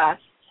actually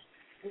last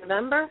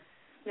November.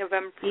 To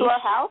our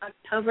house?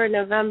 October,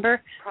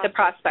 November. The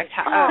Prospect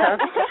House.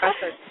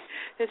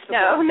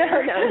 No,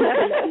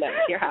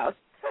 your house.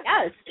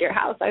 Yes, your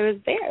house. I was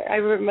there. I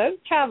remote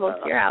traveled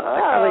to your house. I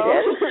probably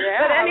did.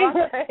 Yeah, but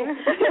anyway,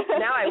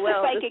 now I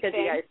will, just because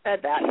you guys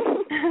said that.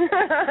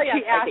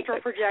 He asked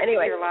for projection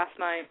here last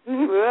night.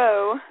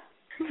 Whoa.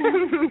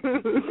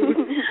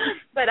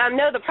 But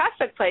no, the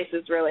Prospect place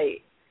is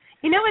really,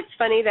 you know what's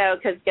funny, though,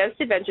 because Ghost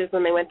Adventures,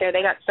 when they went there,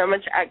 they got so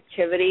much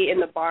activity in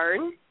the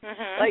barn,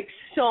 like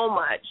so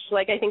much.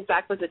 Like I think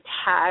Zach was a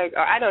tag,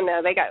 or I don't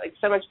know, they got like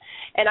so much.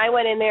 And I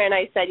went in there and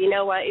I said, you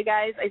know what, you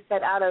guys, I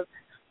said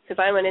because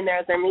I went in there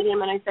as their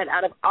medium, and I said,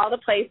 out of all the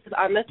places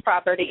on this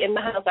property, in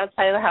the house,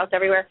 outside of the house,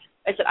 everywhere,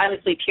 I said, I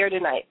would sleep here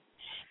tonight.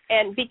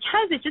 And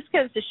because it just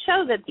goes to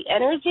show that the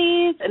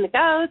energies and the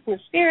ghosts and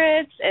the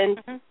spirits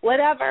and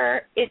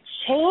whatever, it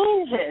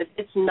changes.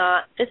 It's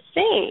not the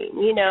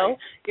same, you know.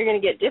 You're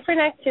going to get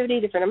different activity,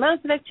 different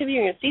amounts of activity.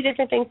 You're going to see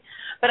different things.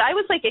 But I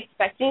was, like,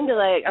 expecting to,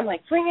 like, I'm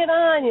like, bring it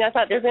on. You know, I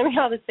thought there's going to be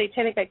all this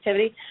satanic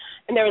activity.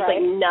 And there was,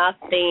 like,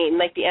 nothing.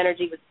 Like, the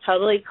energy was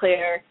totally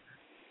clear,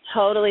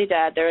 totally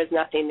dead. There was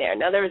nothing there.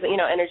 Now, there was, you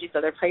know, energies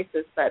other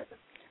places, but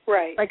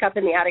like up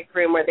in the attic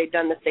room where they'd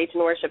done the Satan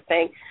worship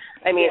thing,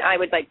 I mean, I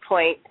would, like,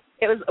 point.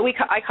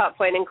 I call it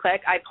point and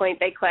click. I point,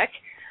 they click.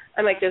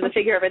 I'm like, there's a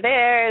figure over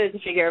there, there's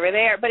a figure over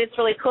there. But it's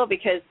really cool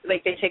because,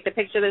 like, they take the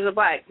picture, there's a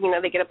black, you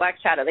know, they get a black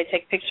shadow. They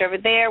take a picture over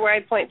there where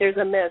I point, there's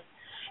a mist.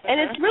 And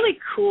it's really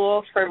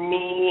cool for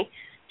me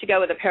to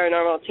go with a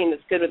paranormal team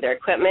that's good with their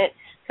equipment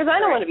because I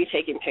don't want to be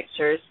taking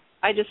pictures.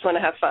 I just want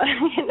to have fun,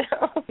 you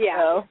know.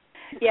 Yeah.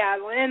 Yeah,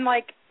 and,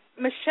 like,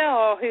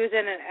 Michelle, who's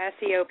in an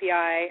SEOPI,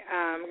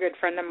 a good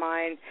friend of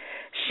mine,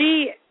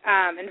 she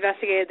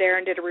investigated there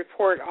and did a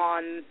report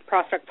on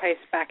Prospect Place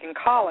back in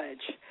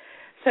college.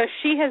 So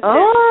she has been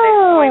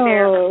going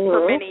there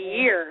for many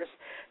years.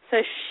 So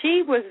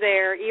she was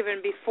there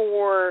even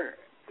before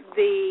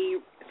the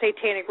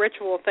satanic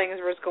ritual things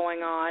was going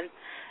on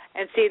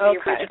and see the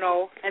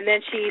original, and then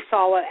she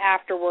saw it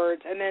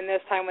afterwards. And then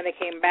this time when they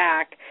came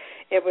back,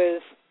 it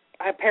was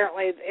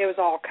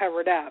all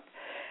covered up.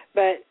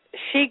 But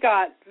she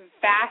got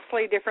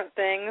vastly different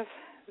things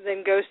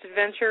than Ghost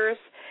Adventures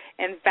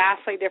and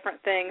vastly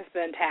different things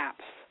than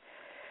TAPS.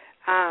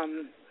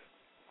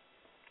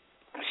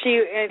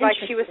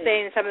 She was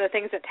saying, some of the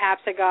things that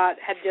TAPS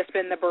had just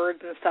been the birds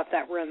and stuff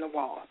that were in the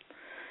wall,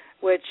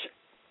 which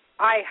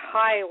I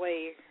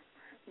highly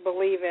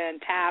believe in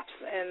TAPS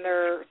and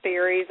their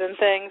theories and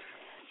things.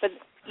 But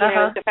you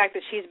know, the fact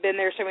that she's been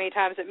there so many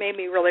times, it made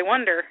me really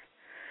wonder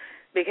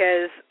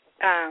because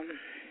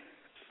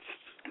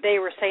they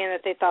were saying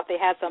that they thought they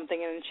had something,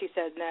 and she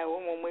said no.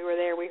 When we were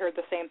there, we heard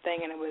the same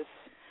thing, and it was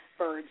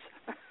birds.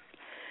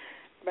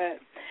 But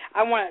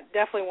I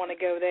definitely want to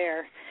go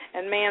there.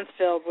 And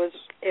Mansfield was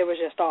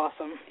just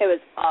awesome. It was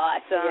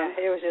awesome.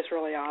 Yeah, it was just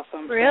really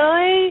awesome.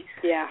 Really?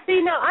 Yeah.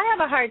 See, no, I have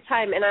a hard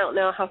time, and I don't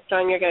know how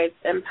strong your guys'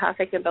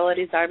 empathic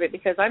abilities are, but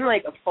because I'm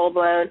like a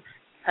full-blown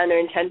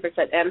 110%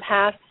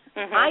 empath,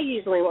 I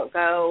usually won't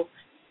go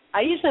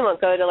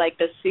to like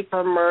the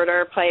super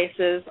murder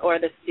places or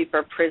the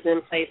super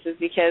prison places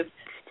because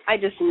I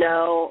just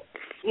know,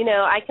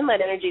 I can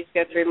let energies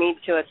go through me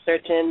to a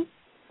certain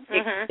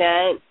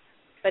extent,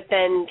 but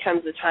then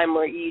comes a time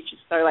where you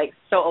just are like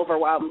so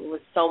overwhelmed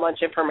with so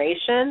much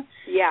information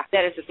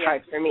that it's just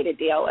hard for me to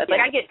deal with. Like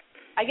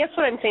I guess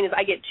what I'm saying is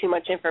I get too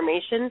much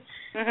information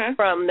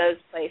from those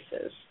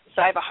places,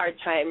 so I have a hard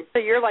time. So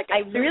you're like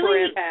a super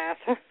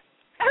empath.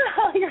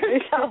 Oh, you're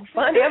so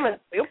funny. I'm a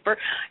super.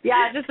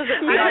 Yeah, it just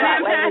doesn't feel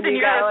that way when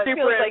you go. It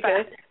feels like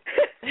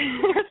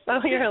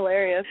you're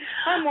hilarious.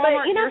 I'm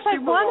Walmart. But, you're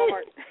super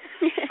Walmart.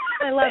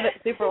 I love it,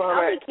 super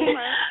Walmart.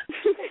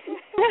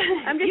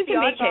 I'm just you can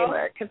be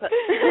Kmart. You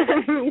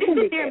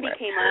can be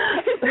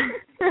Kmart.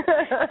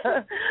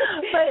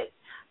 But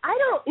I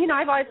don't,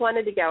 I've always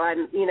wanted to go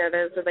on,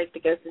 those are like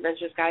the Ghost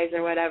Adventures guys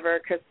or whatever,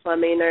 Chris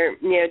Fleming or,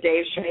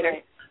 Dave Schrader.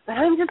 But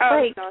I'm just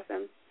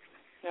awesome.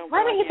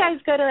 Why don't you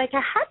guys go to, like, a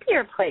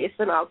happier place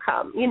and I'll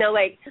come?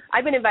 Like,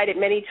 I've been invited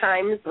many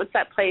times. What's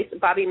that place?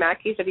 Bobby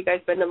Mackey's. Have you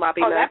guys been to Bobby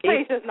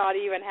Mackey's? That place is not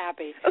even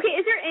happy. Okay,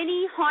 is there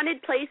any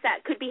haunted place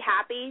that could be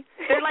happy?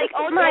 They're like,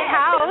 my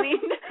house.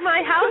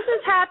 My house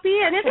is happy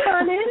and it's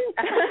haunted.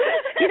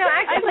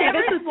 Actually, I've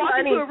never this is walked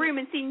funny. into a room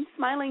and seen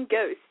smiling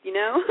ghosts,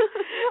 No,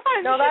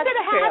 she that's said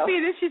true. happy,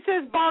 and she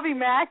says Bobby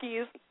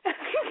Mackey's.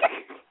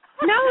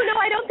 No,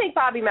 I don't think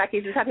Bobby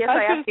Mackey's is happy. That's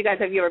why I asked you guys,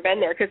 have you ever been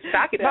there? Because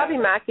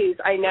Bobby Mackey's,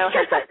 I know,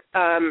 has that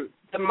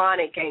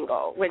demonic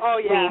angle, which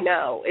we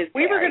know is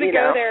We were going to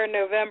go there in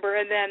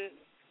November, and then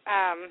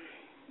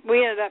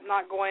we ended up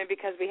not going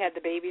because we had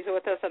the babies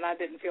with us, and I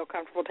didn't feel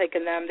comfortable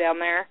taking them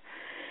down there,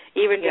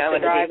 even just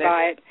to drive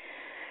by it.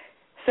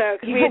 So,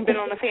 because we had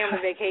been on a family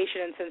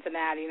vacation in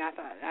Cincinnati, and I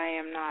thought, I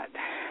am not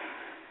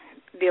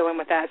dealing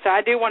with that. So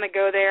I do want to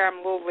go there.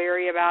 I'm a little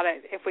leery about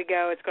it. If we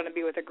go, it's going to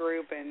be with a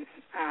group, and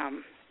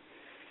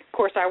of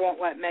course, I won't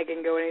let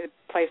Megan go any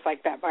place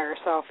like that by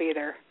herself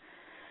either.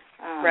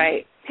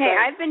 Right. Hey,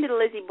 I've been to the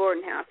Lizzie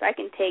Borden house. I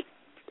can take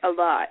a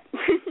lot.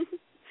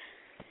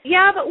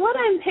 Yeah, but what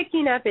I'm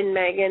picking up in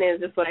Megan is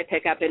just what I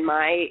pick up in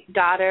my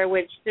daughter,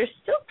 which they're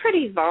still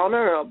pretty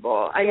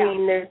vulnerable. I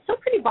mean, they're still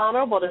pretty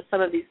vulnerable to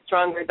some of these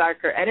stronger,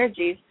 darker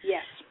energies.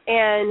 Yes.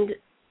 And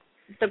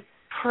the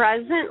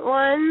present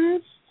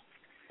ones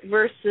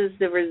versus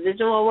the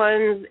residual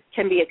ones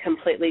can be a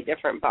completely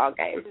different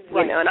ballgame,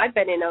 and I've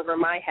been in over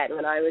my head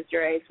when I was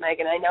your age,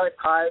 Megan. I know it's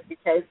hard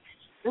because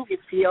you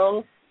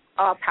feel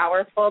all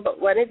powerful,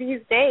 but one of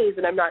these days,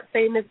 and I'm not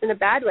saying this in a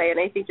bad way, and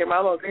I think your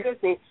mom will agree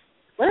with me,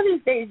 one of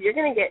these days you're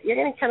gonna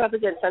come up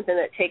against something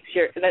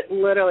that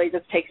literally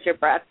just takes your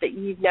breath, that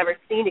you've never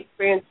seen,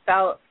 experienced,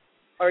 felt,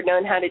 or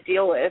known how to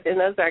deal with, and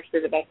those are actually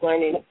the best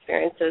learning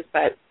experiences.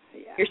 But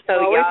you're so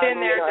young. We've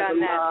been there,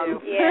 done that too.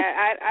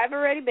 Yeah, I've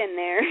already been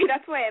there.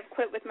 That's why I've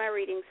quit with my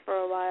readings for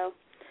a while.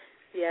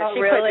 Yeah, she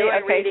quit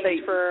doing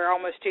readings for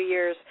almost 2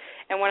 years.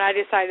 And when I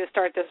decided to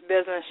start this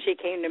business, she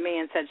came to me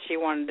and said she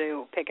wanted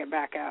to pick it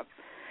back up.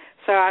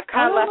 So I've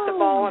kind of left the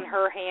ball in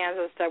her hands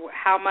as to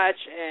how much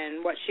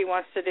and what she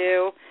wants to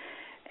do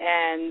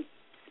and,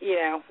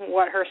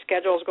 what her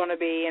schedule is going to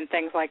be and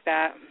things like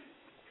that.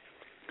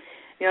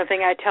 The only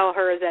thing I tell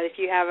her is that if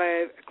you have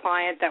a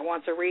client that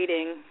wants a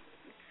reading,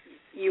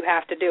 you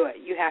have to do it.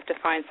 You have to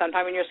find some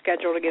time in your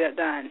schedule to get it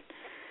done.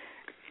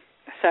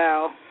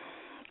 So,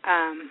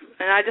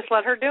 and I just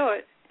let her do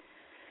it.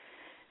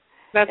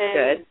 That's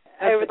good.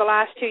 Over the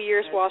last 2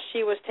 years while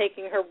she was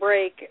taking her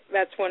break,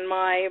 that's when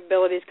my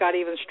abilities got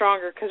even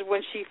stronger because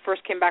when she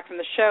first came back from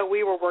the show,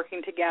 we were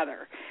working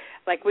together.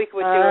 Like we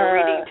would do a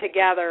reading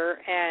together,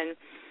 and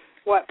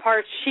what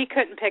parts she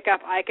couldn't pick up,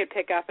 I could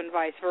pick up and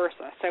vice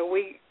versa. So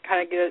we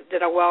kind of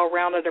did a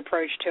well-rounded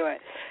approach to it.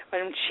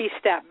 When she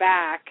stepped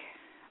back,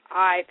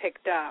 I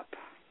picked up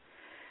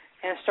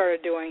and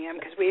started doing them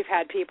because we've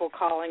had people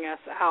calling us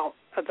out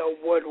of the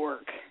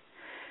woodwork.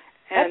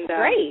 And, that's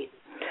great.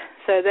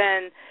 So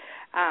then,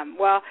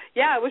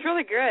 it was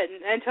really good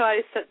until I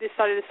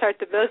decided to start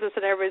the business,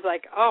 and everybody's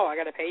like, "Oh, I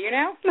got to pay you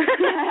now?"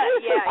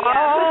 Yeah.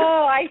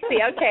 Oh, I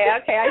see. Okay,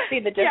 I see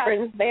the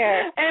difference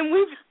there. And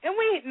we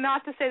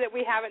not to say that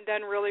we haven't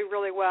done really,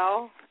 really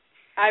well.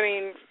 I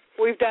mean,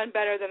 we've done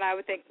better than I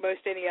would think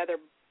most any other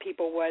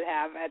people would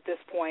have at this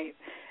point.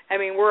 I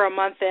mean, we're a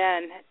month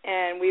in,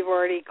 and we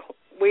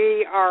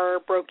are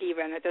broke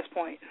even at this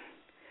point.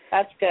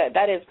 That's good.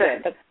 That is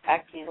good. That's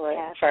excellent.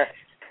 Yeah. Sure.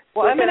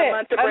 Well, a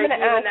month to break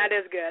even. That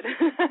is good.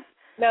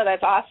 No,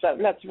 that's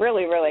awesome. That's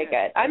really, really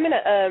good. I'm going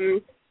to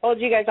hold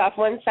you guys off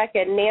 1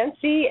 second.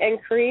 Nancy and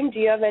Kareem, do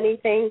you have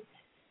anything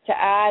to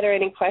add or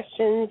any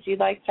questions you'd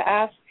like to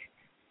ask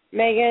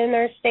Megan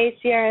or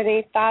Stacy, or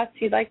any thoughts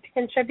you'd like to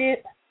contribute?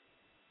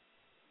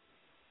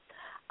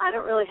 I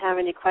don't really have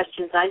any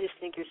questions. I just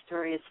think your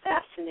story is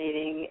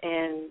fascinating,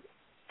 and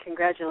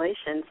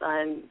congratulations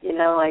on,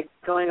 like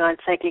going on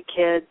Psychic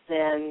Kids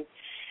and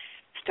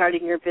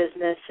starting your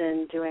business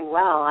and doing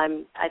well.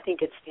 I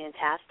think it's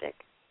fantastic.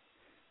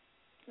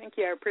 Thank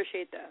you. I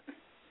appreciate that.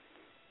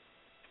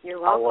 You're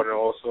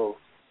welcome.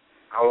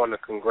 I want to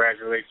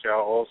congratulate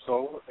y'all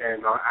also,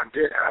 and I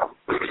did have,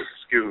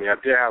 I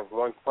did have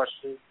one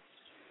question.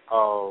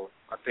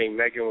 I think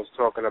Megan was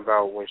talking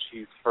about when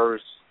she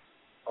first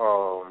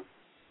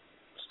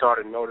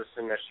started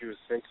noticing that she was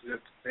sensitive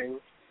to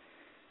things,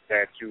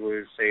 that you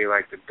would say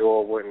like the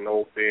door wouldn't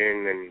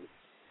open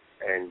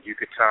and you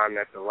could time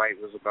that the light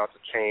was about to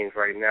change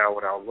right now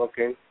without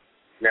looking.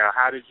 Now,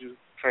 how did you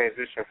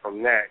transition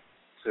from that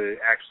to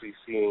actually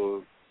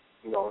seeing,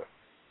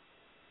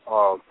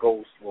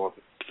 ghosts or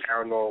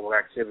paranormal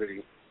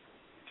activity?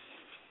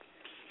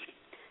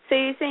 So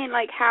you're saying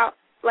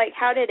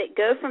how did it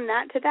go from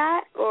that to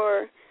that,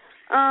 or?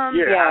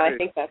 I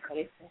think that's what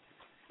he said.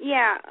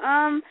 Yeah,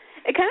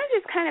 it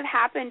kind of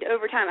happened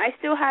over time. I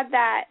still had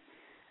that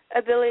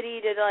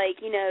ability to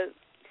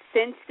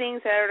sense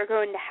things that are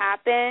going to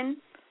happen,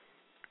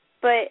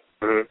 but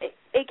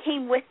it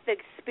came with the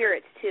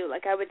spirits too.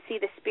 Like I would see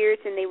the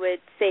spirits and they would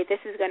say, "This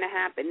is going to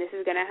happen. This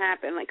is going to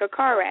happen." Like a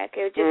car wreck.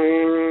 It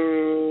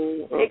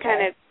just it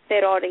kind of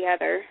fit all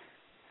together.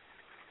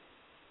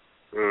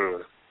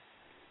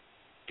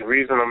 The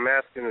reason I'm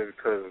asking is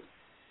because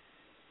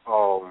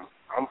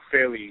I'm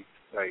fairly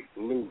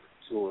new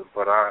to it,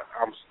 but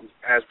I'm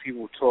as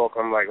people talk,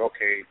 I'm like,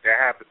 okay, that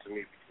happened to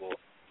me before,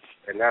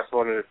 and that's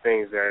one of the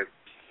things that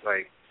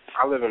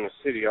I live in the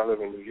city, I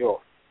live in New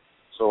York,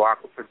 so I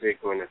can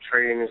predict when the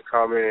train is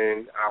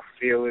coming, I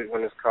feel it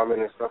when it's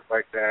coming and stuff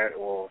like that,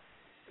 or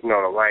the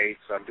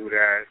lights, I do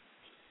that,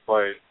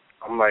 but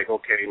I'm like,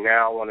 okay,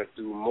 now I want to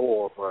do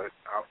more, but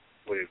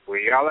where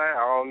y'all at,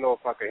 I don't know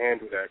if I can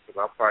handle that because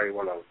I probably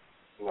want to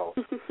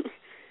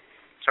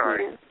try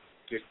and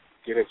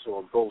get into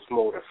a ghost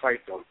mode and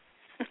fight them.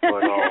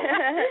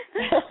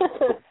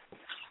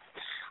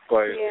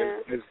 But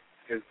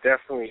it's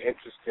definitely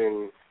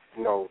interesting,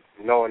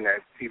 knowing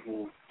that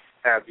people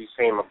have these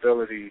same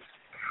abilities,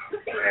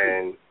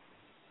 and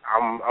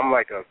I'm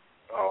like a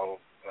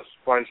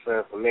sponge for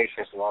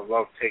information, so I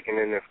love taking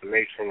in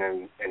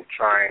information and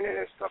trying it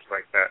and stuff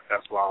like that.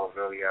 That's why I was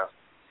really asking.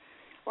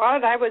 Well,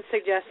 what I would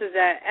suggest is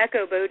that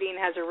Echo Bowden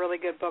has a really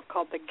good book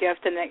called The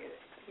Gift, and it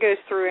goes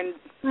through and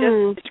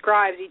just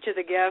describes each of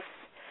the gifts,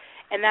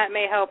 and that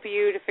may help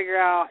you to figure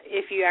out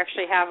if you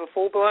actually have a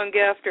full-blown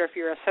gift or if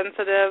you're a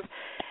sensitive,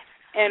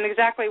 and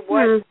exactly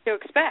what to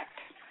expect.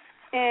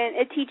 And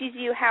it teaches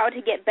you how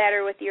to get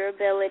better with your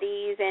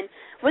abilities and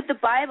what the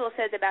Bible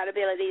says about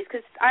abilities.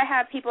 Because I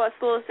have people at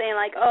school saying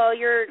 "Oh,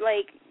 you're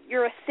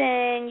a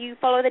sin, you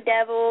follow the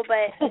devil,"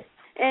 but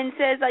and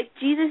says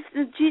Jesus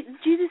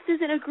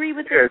doesn't agree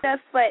with this stuff.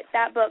 But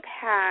that book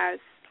has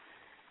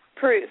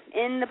proof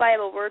in the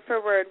Bible, word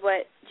for word,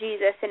 what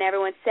Jesus and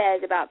everyone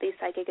says about these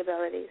psychic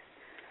abilities.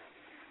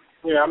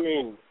 Yeah, I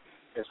mean,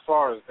 as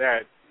far as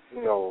that,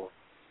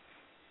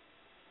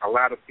 a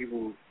lot of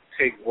people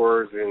take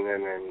words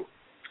and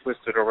twist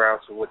it around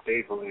to what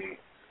they believe.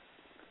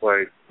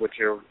 But what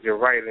you're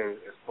right in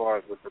as far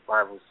as what the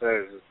Bible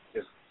says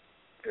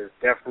is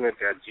definite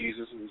that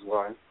Jesus was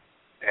one,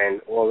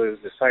 and all his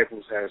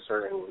disciples had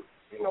certain,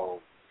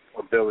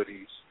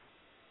 abilities.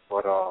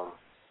 But a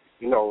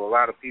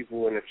lot of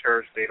people in the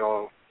church, they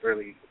don't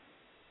really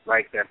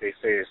like that. They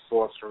say it's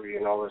sorcery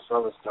and all this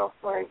other stuff.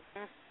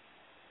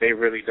 They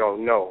really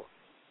don't know.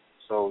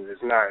 So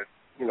it's not,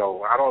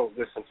 I don't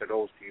listen to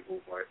those people,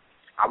 but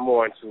I'm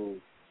more into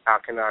how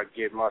can I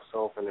get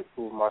myself and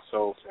improve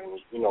myself and,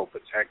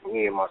 protect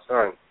me and my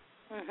son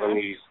from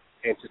these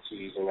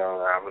entities and all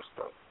that other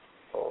stuff.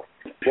 So,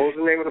 what was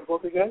the name of the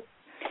book again?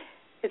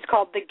 It's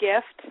called The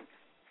Gift.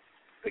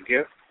 The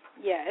Gift?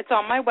 Yeah, it's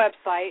on my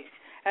website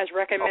as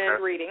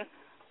recommended reading.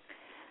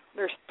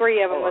 There's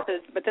 3 of them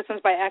listed, but this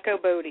one's by Echo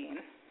Bowden.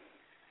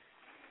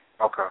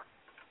 Okay.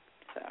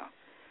 So,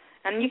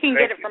 and you can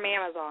get it from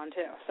Amazon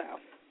too. So.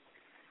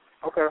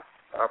 Okay,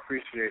 I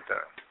appreciate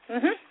that.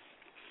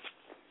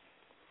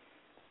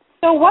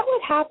 So what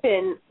would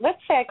happen? Let's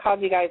say I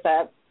called you guys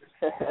up.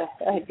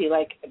 I'd be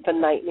like the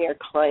nightmare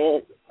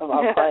client of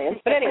all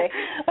clients. But anyway,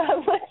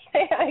 let's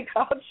say I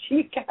called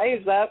you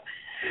guys up,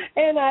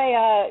 and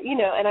I,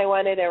 and I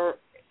wanted to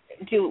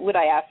do. Would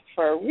I ask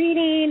for a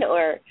reading,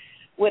 or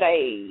would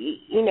I,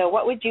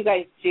 what would you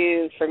guys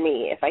do for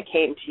me if I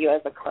came to you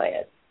as a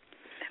client?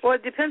 Well,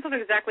 it depends on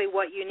exactly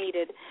what you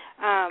needed.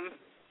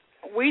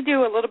 We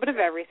do a little bit of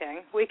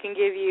everything. We can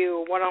give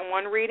you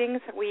one-on-one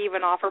readings. We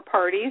even offer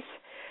parties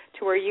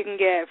to where you can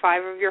get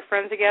 5 of your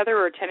friends together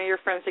or 10 of your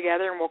friends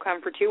together, and we'll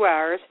come for 2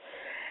 hours,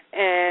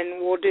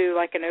 and we'll do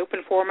an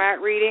open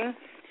format reading.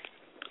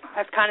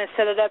 I've kind of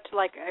set it up to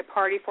a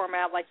party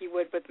format like you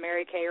would with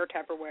Mary Kay or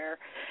Tupperware.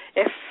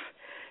 If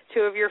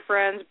 2 of your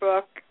friends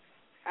book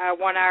a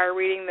 1-hour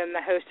reading, then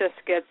the hostess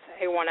gets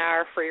a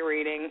 1-hour free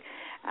reading.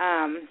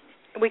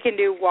 We can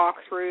do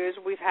walkthroughs.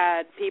 We've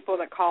had people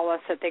that call us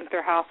that think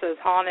their house is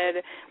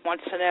haunted,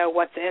 wants to know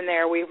what's in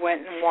there. We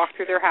went and walked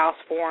through their house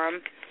for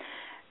them.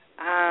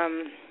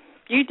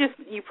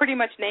 you pretty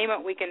much name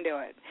it, we can do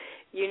it.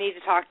 You need to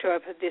talk to a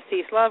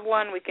deceased loved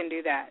one, we can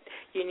do that.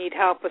 You need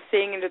help with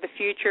seeing into the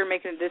future,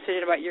 making a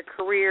decision about your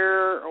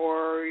career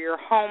or your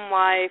home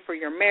life or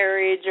your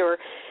marriage, or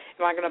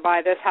am I going to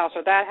buy this house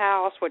or that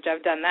house, which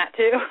I've done that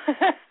too.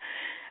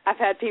 I've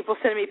had people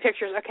send me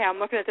pictures, okay, I'm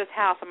looking at this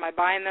house, am I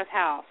buying this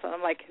house? And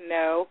I'm like,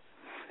 no,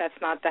 that's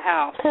not the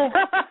house.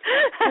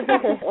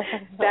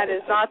 That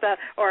is not the,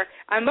 or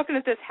I'm looking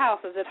at this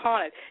house, is it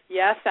haunted?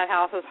 Yes, that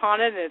house is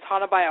haunted, and it's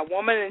haunted by a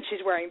woman, and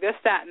she's wearing this,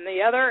 that, and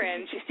the other,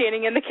 and she's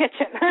standing in the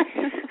kitchen.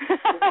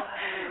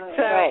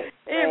 So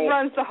it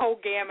runs the whole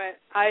gamut.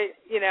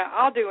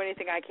 I'll do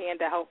anything I can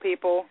to help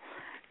people.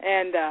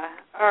 And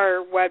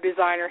our web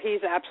designer,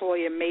 he's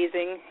absolutely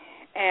amazing.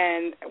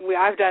 And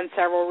I've done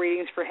several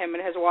readings for him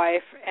and his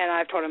wife, and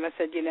I've told him, I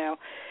said, you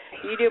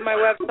do my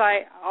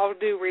website, I'll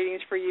do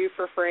readings for you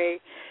for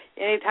free.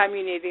 Anytime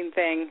you need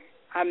anything,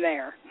 I'm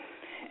there.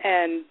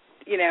 And,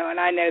 and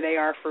I know they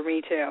are for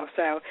me too.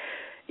 So,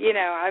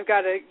 I've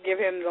got to give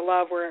him the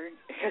love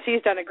because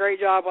he's done a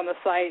great job on the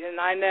site, and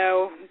I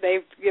know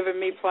they've given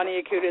me plenty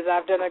of kudos.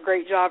 I've done a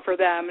great job for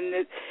them.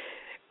 And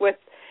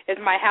is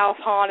my house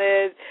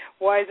haunted?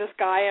 Why is this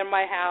guy in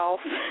my house?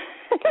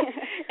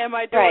 Am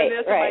I doing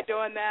this? Am I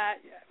doing that?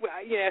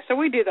 So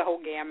we do the whole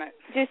gamut.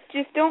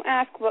 Just don't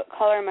ask what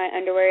color my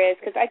underwear is,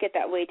 because I get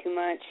that way too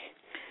much.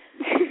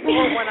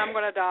 Or when I'm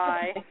going to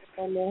die.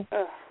 Too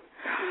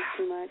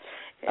much.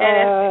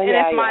 And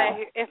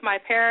if my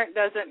parent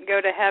doesn't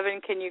go to heaven,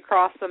 can you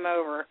cross them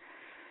over?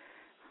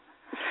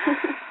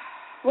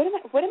 What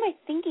am I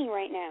thinking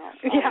right now?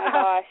 Oh my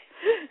gosh.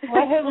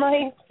 What am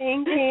I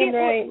thinking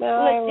right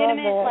now?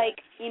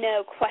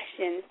 Legitimate,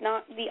 questions,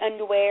 not the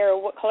underwear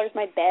or what color's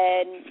my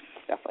bed and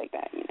stuff like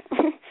that,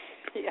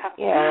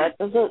 Yeah, it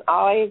doesn't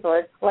always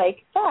work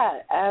like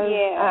that.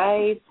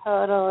 I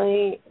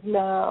totally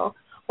know.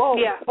 Well,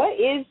 what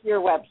is your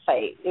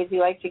website? Would you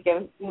like to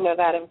give,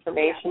 that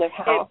information of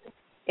how,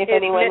 if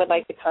anyone would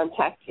like to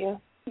contact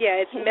you?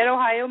 Yeah, it's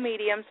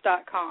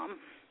midohiomediums.com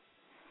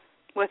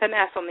with an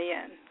S on the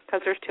end,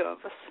 because there's two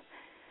of us.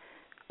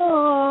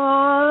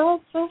 Oh,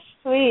 so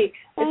sweet.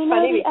 It's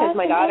funny because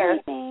my daughter.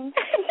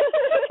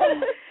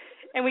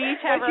 And we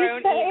each have our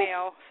own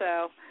email,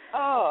 so.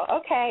 Oh,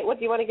 okay. What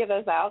do you want to give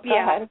those out? Go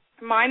ahead.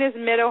 Mine is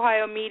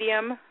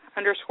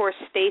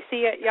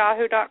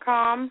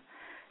midohiomedium_Stacy@yahoo.com.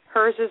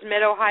 Hers is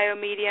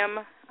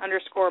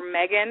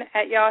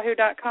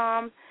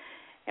midohiomedium_Megan@yahoo.com.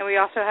 And we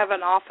also have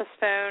an office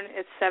phone.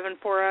 It's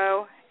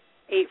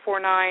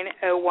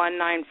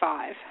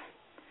 740-849-0195.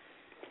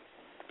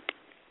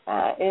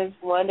 That is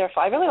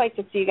wonderful. I really like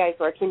to see you guys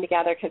working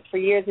together, because for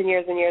years and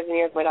years and years and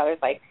years, my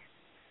daughter's like,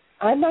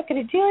 I'm not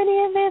going to do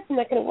any of this. I'm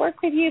not going to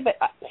work with you. But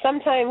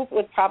sometimes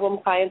with problem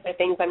clients or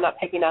things I'm not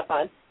picking up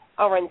on,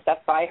 I'll run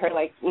stuff by her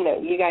like,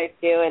 you guys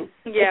do. And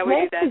it's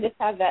nice to just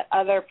have that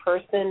other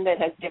person that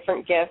has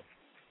different gifts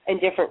and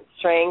different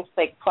strengths,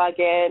 like plug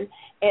in.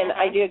 And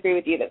I do agree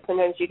with you that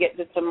sometimes you get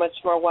just a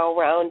much more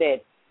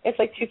well-rounded. It's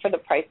like two for the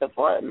price of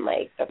one.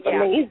 Like, that's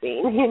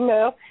amazing,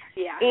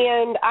 Yeah.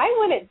 And I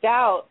wouldn't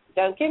doubt,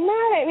 don't get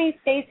mad at me,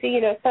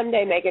 Stacy,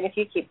 someday, Megan, if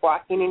you keep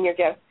walking in your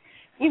gifts,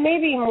 you may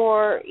be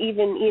more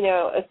even,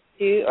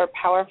 astute or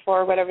powerful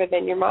or whatever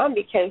than your mom,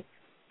 because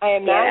I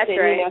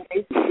imagine,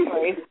 Stacy's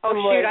stories. Oh,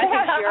 shoot, I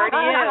think she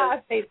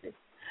already is.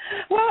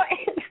 Well,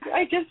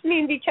 I just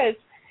mean because,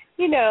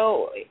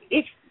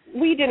 if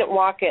we didn't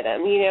walk in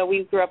them,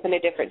 we grew up in a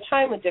different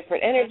time with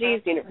different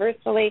energies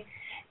universally,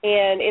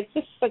 and it's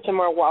just such a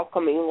more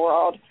welcoming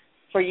world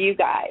for you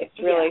guys,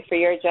 really, for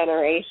your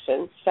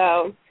generation.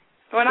 So,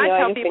 when I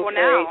tell people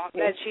now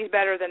that she's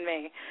better than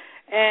me,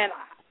 and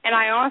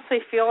I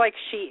honestly feel like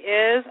she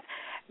is,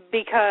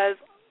 because,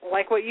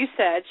 like what you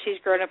said, she's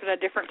grown up in a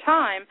different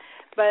time,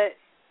 but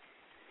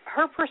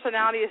her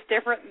personality is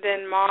different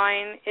than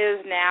mine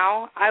is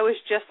now. I was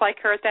just like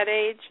her at that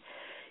age.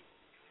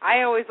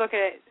 I always look at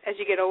it, as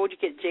you get old, you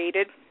get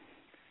jaded,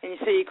 and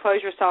so you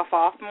close yourself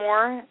off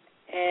more,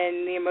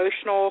 and the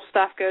emotional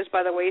stuff goes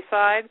by the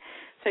wayside,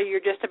 so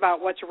you're just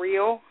about what's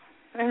real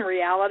in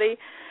reality.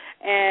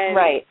 And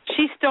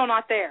she's still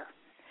not there.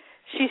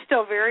 She's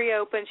still very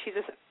open. She's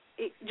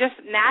just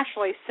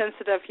naturally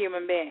sensitive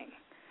human being.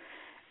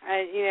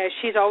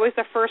 She's always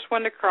the first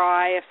one to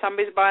cry. If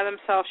somebody's by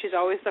themselves, she's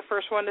always the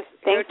first one to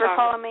Thanks for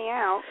calling me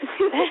out.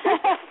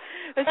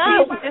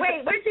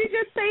 Wait, what did you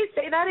just say?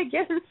 Say that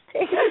again,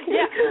 Stacy.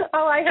 Yeah.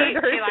 Oh, I heard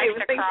her say,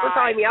 thanks for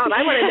calling me out.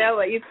 I want to know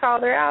what you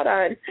called her out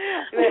on.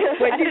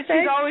 What did you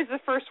say? She's always the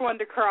first one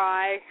to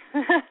cry.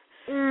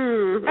 I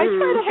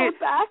try to hold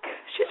back.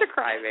 She's a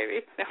crybaby.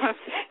 Don't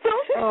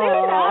say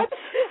that.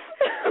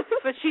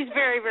 But she's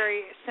very,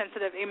 very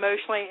sensitive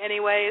emotionally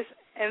anyways,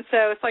 and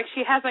so it's like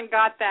she hasn't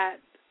got that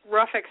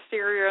rough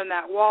exterior and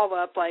that wall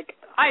up like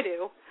I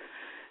do.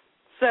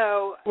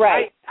 So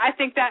I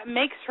think that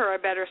makes her a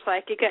better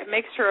psychic. It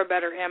makes her a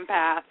better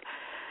empath,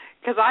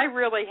 because I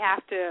really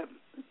have to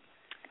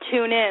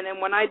tune in,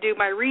 and when I do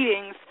my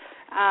readings,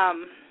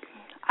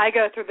 I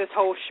go through this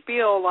whole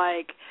spiel,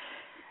 like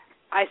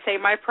I say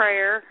my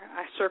prayer,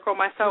 I circle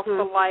myself with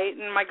the light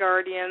and my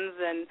guardians,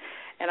 and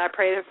and I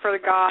pray for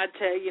God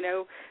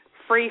to,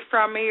 free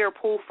from me or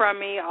pull from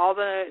me all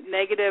the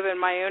negative in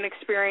my own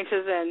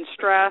experiences and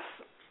stress,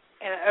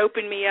 and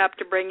open me up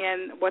to bring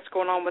in what's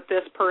going on with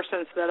this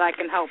person so that I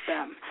can help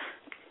them.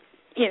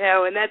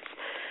 And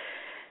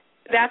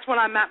that's when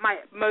I'm at my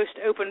most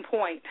open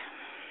point,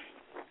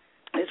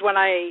 is when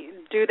I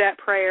do that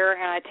prayer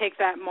and I take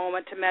that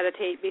moment to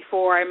meditate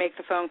before I make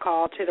the phone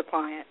call to the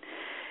client.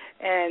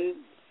 And,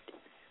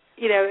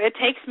 it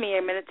takes me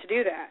a minute to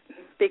do that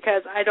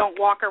because I don't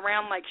walk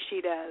around like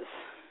she does,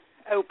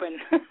 open.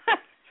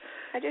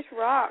 I just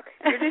rock.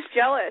 You're just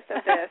jealous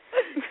of this.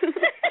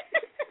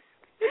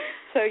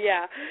 So,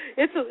 yeah,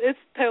 it's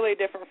totally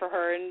different for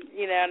her. And,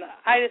 and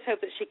I just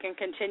hope that she can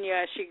continue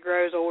as she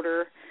grows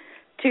older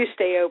to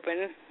stay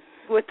open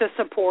with the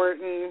support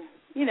and,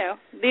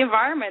 the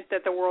environment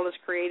that the world has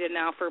created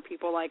now for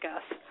people like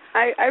us.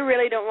 I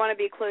really don't want to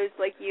be closed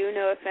like you,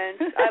 no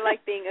offense. I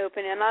like being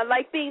open, and I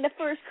like being the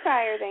first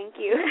crier, thank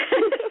you.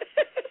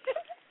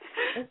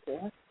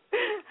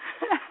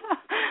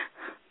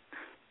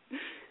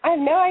 I have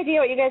no idea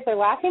what you guys are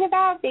laughing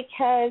about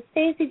because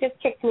Stacy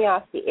just kicked me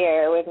off the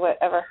air with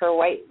whatever her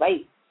white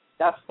light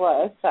stuff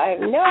was. So I have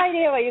no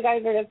idea what you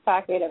guys are just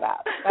talking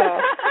about. So.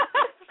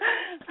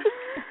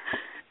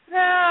 No,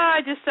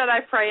 I just said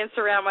I pray and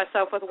surround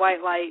myself with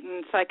white light,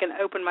 and so I can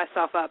open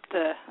myself up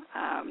to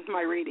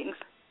my readings.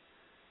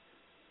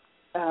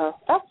 Oh,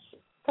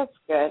 that's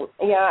good.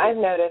 Yeah, I've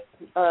noticed.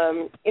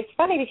 It's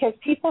funny because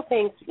people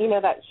think,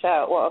 that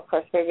show. Well, of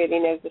course, everybody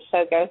knows the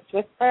show Ghost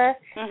Whisperer,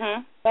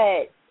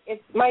 but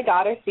it's my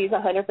daughter sees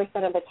 100%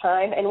 of the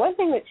time, and one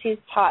thing that she's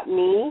taught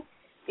me,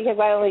 because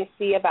I only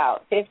see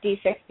about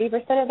 50,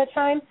 60% of the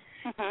time,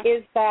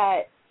 is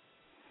that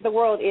the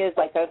world is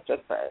like Ghost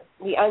Whisperer.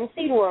 The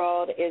unseen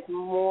world is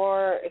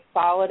more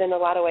solid in a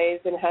lot of ways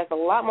and has a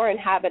lot more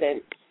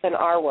inhabitants than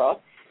our world.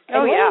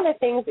 And one of the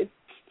things is,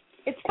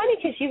 it's funny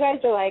because you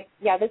guys are like,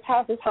 yeah, this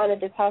house is haunted,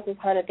 this house is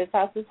haunted, this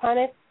house is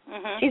haunted.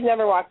 She's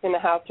never walked in a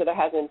house where there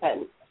hasn't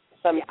been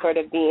some sort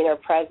of being or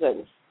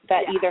presence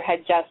that either had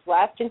just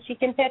left and she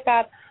can pick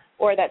up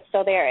or that's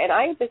still there. And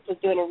I just was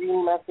doing a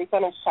reading last week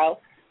on a show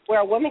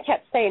where a woman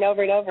kept saying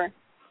over and over,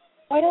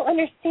 I don't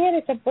understand.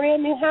 It's a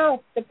brand new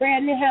house. It's a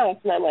brand new house.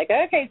 And I'm like,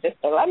 okay,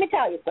 sister, let me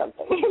tell you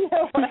something.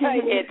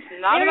 It's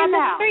not they're about in the the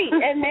house. street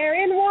and they're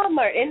in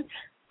Walmart. And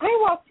I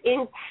walked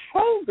in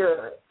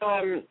Kroger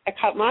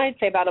I'd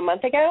say about a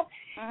month ago,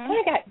 and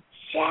I got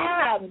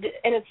jabbed.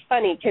 And it's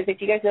funny because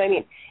if you guys know what I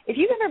mean, if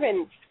you've ever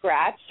been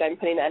scratched, I'm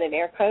putting that in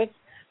air quotes,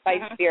 by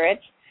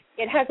spirits,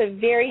 it has a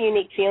very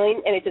unique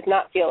feeling, and it does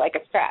not feel like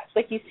a scratch.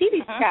 Like you see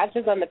these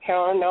scratches on the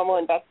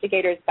paranormal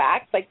investigators'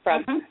 backs, like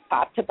from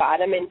top to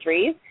bottom in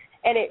trees.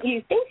 And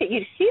you think that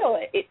you'd feel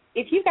it.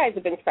 If you guys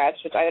have been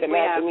scratched, which I would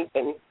imagine you've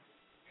been,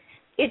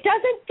 it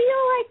doesn't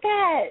feel like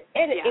that.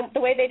 And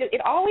the way they do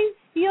it always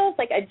feels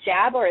like a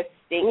jab or a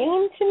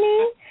stinging to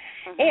me.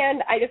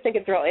 And I just think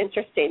it's real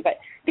interesting. But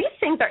these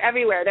things are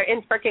everywhere. They're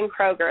in frickin'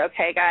 Kroger,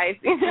 okay, guys?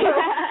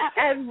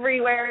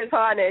 Everywhere is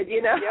haunted,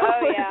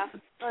 Oh, yeah.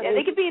 Yeah,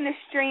 they could be in the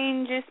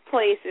strangest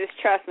places.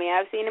 Trust me,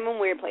 I've seen them in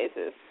weird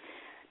places.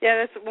 Yeah,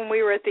 that's when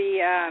we were at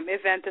the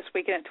event this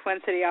weekend at Twin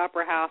City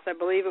Opera House. I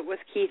believe it was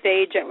Keith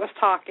Age that was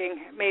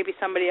talking. Maybe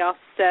somebody else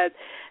said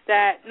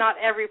that not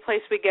every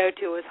place we go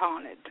to is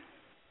haunted,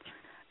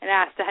 and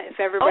asked if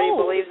everybody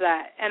believes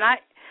that. And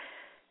I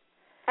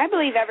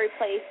believe every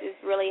place is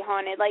really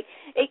haunted. Like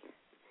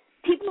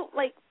people,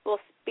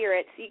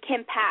 spirits you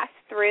can pass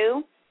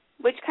through,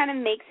 which kind of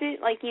makes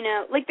it like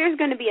there's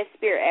going to be a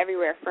spirit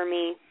everywhere for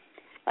me.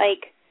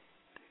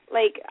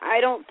 Like, I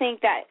don't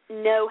think that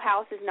no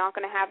house is not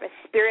going to have a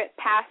spirit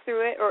pass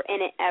through it or in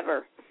it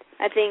ever.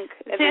 I think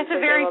it's a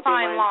very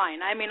fine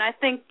line. I mean, I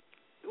think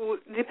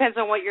it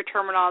depends on what your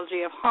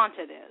terminology of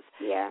haunted is.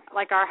 Yeah.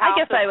 Like our house.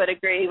 I guess I would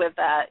agree with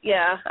that.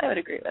 Yeah, I would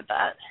agree with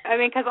that. I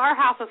mean, because our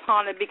house is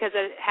haunted because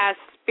it has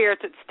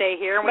spirits that stay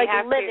here. And we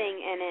have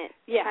living in it.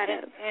 Yeah.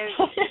 Kind of. And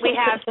we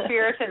have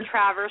spirits that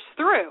traverse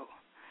through.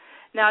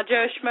 Now,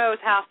 Joe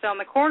Schmo's house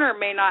down the corner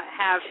may not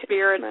have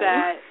spirits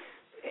that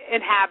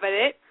inhabit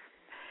it,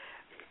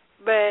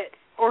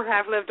 or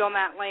have lived on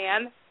that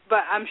land, but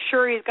I'm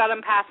sure he's got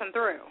them passing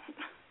through.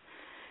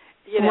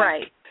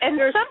 Right. And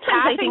there's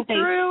sometimes I think they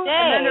through, stay.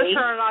 And then there's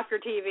turning off your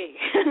TV.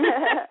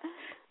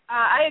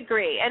 I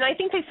agree. And I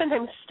think they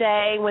sometimes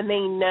stay when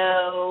they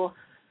know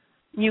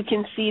you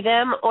can see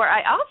them. Or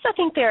I also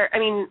think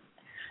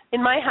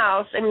in my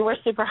house, we're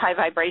super high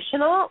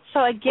vibrational.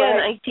 So, again,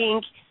 I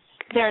think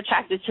they're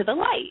attracted to the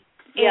light.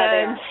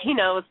 Yeah,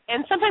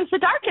 and sometimes the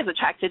dark is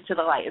attracted to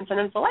the light, and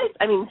sometimes the light.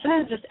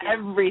 Sometimes just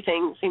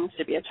everything seems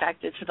to be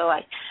attracted to the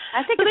light.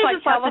 I think it's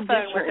like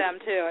telephone with them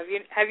too.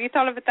 Have you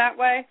thought of it that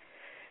way?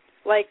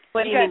 Like,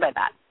 what do you mean by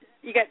that?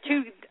 You got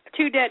two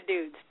dead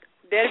dudes.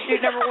 Dead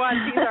dude number one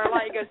sees our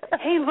light. He goes,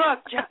 "Hey,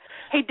 look,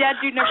 hey,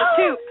 dead dude number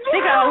two, they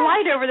got a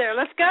light over there.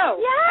 Let's go."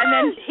 Yes, and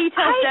then he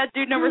tells dead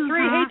dude number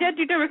three, "Hey, dead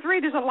dude number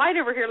three, there's a light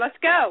over here. Let's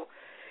go."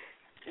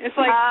 It's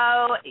like,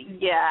 oh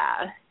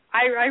yeah,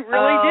 I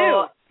really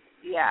do.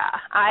 Yeah,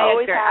 I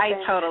agree.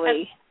 I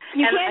totally.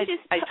 You can't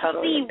just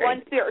totally see agree.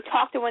 one spirit or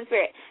talk to one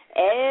spirit.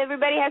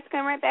 Everybody has to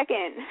come right back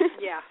in.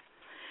 Yeah.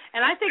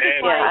 And I think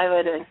it's like, I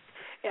would.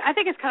 I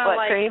think it's kind of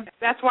like, Cream?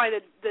 that's why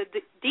the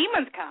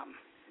demons come,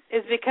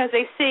 is because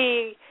they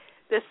see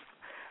this,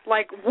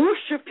 like,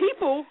 whoosh of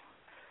people.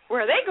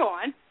 Where are they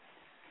going?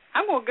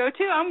 I'm going to go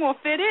too. I'm going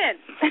to fit in.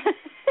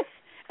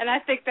 And I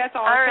think that's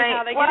all right.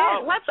 How they get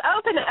in. Let's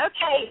open it.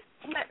 Okay,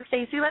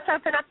 Stacy, let's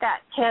open up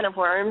that can of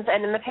worms.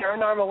 And in the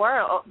paranormal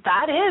world,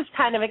 that is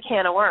kind of a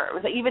can of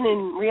worms. Even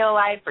in real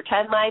life,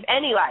 pretend life,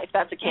 any life,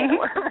 that's a can of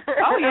worms.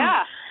 Oh,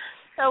 yeah.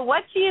 So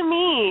what do you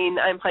mean?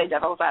 I'm playing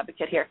devil's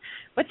advocate here.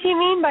 What do you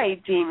mean by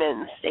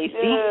demons, Stacy?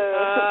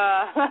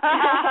 Now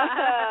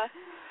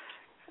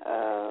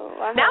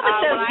the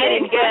show's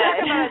getting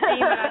good. When I talk about a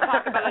demon, I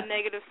talk about a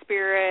negative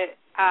spirit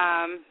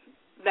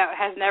that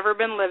has never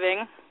been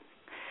living,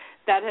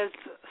 that has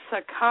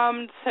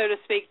succumbed, so to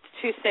speak,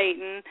 to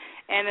Satan,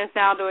 and is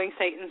now doing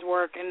Satan's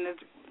work and is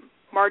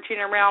marching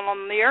around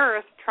on the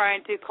earth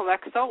trying to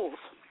collect souls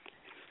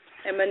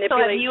and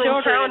manipulate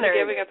children into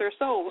giving up their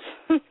souls.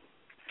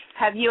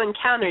 Have you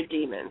encountered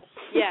demons?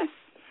 Yes.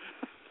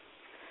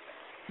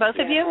 Both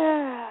of you?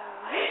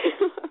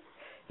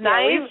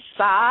 Nice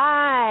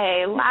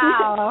sigh.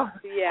 Wow.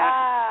 Yeah.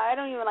 I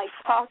don't even like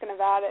talking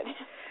about it.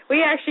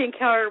 We actually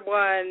encountered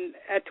one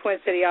at Twin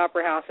City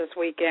Opera House this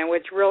weekend,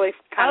 which really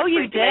kind of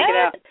freaked you me did?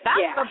 out.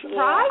 That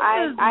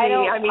surprises me.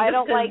 I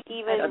don't like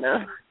even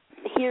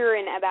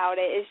hearing about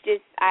it. It's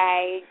just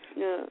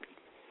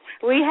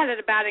We had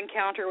a bad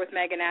encounter with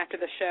Megan after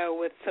the show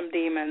with some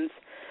demons.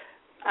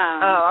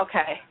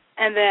 Okay.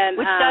 And then,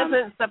 which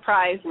doesn't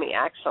surprise me,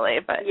 actually,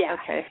 but yeah.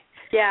 Okay.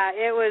 Yeah,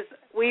 it was.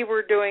 We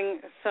were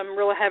doing some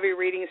real heavy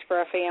readings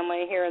for a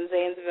family here in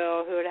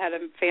Zanesville who had a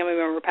family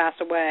member pass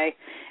away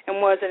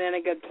and wasn't in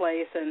a good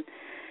place. And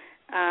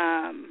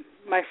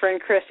my friend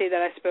Christy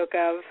that I spoke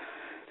of,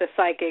 the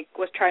psychic,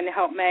 was trying to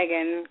help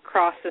Megan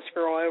cross this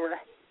girl over,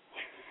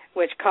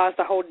 which caused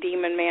a whole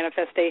demon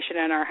manifestation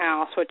in our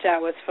house, which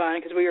that was fun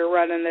because we were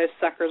running those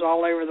suckers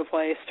all over the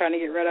place trying to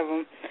get rid of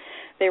them.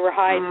 They were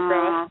hiding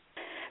from us.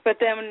 But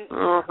then,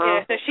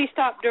 so she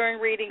stopped doing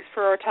readings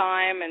for a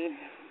time, and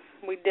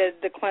we did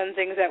the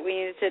cleansings that we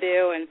needed to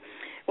do. And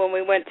when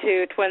we went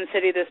to Twin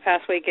City this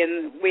past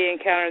weekend, we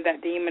encountered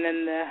that demon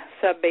in the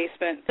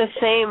sub-basement. The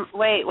same,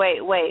 wait.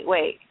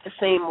 The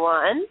same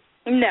one?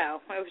 No,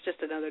 it was just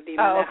another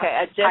demon. Oh,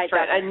 okay, a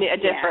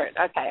different,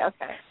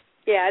 okay.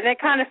 Yeah, and it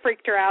kind of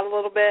freaked her out a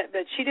little bit,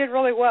 but she did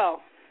really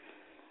well.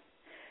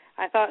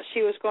 I thought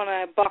she was going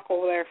to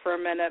buckle there for a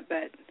minute,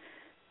 but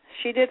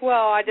she did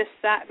well. I just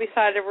sat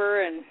beside of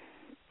her and,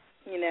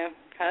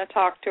 kind of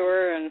talked to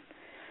her and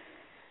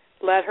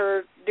let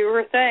her do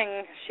her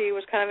thing. She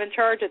was kind of in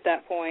charge at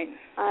that point.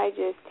 I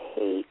just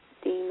hate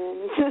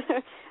demons.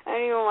 I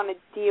don't even want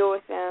to deal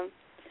with them.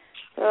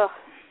 Ugh.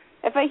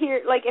 If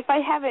I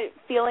have a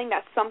feeling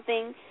that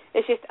something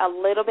is just a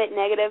little bit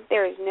negative,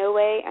 there is no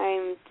way.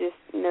 I'm just,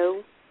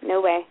 no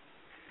way.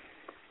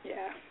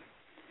 Yeah.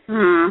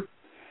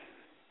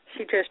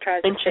 She just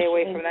tries to stay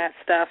away from that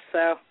stuff,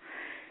 so.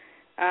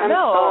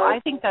 I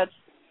think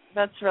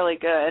that's really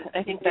good.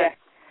 I think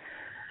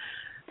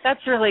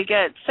that's really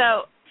good.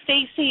 So,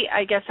 Stacy,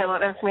 I guess I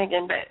won't ask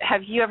Megan, but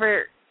have you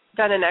ever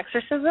done an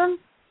exorcism?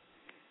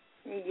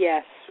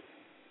 Yes.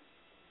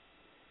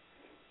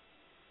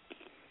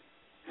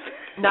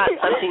 Not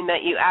something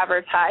that you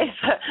advertise.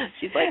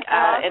 She's like,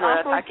 and we're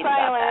not talking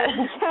about that.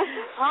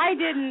 I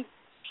didn't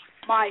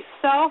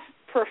myself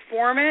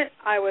perform it.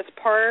 I was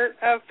part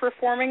of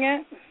performing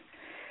it.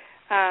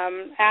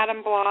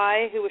 Adam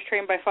Bly, who was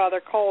trained by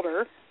Father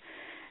Calder,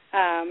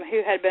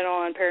 who had been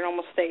on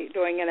Paranormal State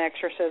doing an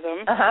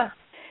exorcism.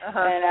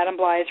 And Adam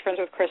Bly is friends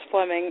with Chris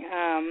Fleming.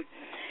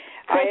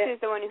 Chris is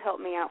the one who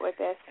helped me out with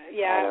this.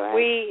 Yeah,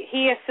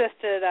 he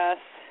assisted us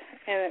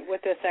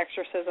with this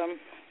exorcism.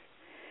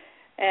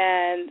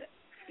 And,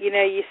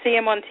 you see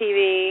him on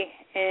TV,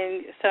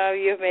 and some of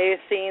you may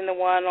have seen the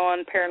one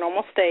on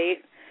Paranormal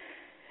State.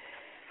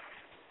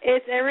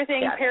 It's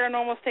everything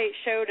Paranormal State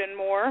showed and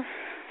more.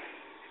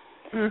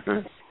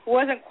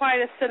 Wasn't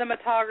quite as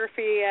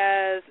cinematography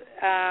as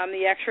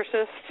The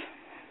Exorcist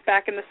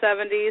back in the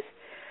 70s,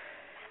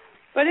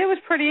 but it was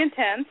pretty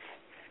intense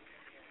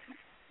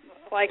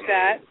like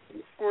that.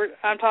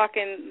 I'm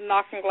talking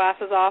knocking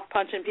glasses off,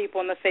 punching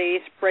people in the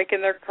face,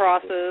 breaking their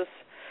crosses,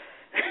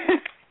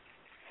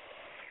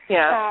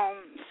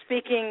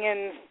 speaking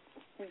in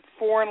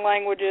foreign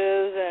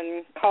languages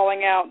and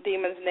calling out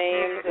demons'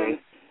 names, and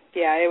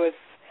it was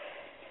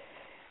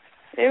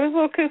a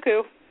little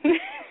cuckoo.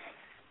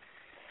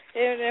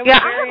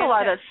 I have a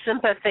lot of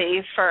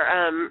sympathy for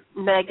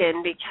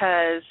Megan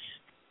because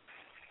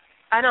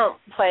I don't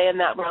play in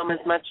that realm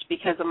as much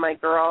because of my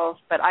girls,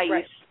 but I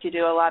used to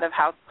do a lot of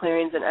house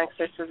clearings and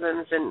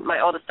exorcisms, and my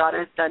oldest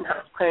daughter's done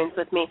house clearings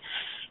with me.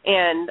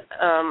 And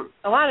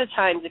a lot of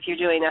times if you're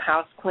doing a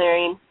house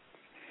clearing,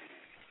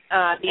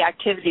 the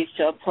activity's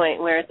to a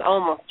point where it's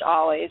almost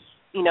always,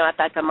 at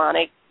that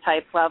demonic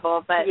type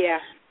level. But,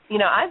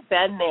 I've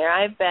been there.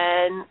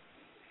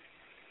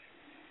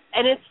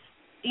 And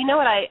you know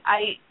what,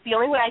 the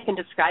only way I can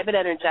describe it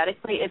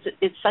energetically is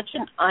it's such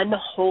an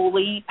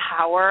unholy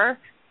power.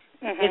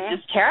 It's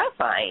just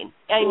terrifying.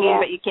 I mean,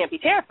 but you can't be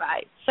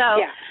terrified. So,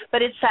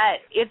 but it's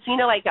you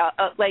know,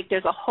 like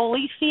there's a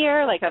holy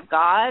fear, like of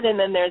God, and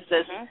then there's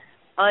this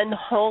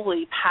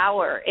unholy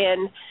power.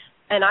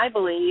 And I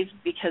believe,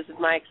 because of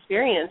my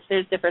experience,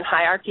 there's different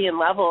hierarchy and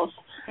levels.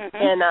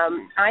 And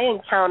I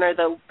encounter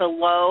the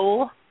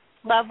low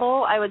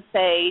level, I would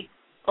say,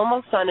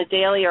 almost on a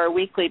daily or a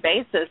weekly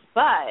basis,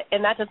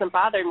 and that doesn't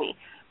bother me.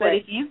 But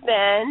if you've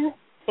been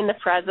in the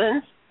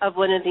presence of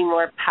one of the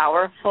more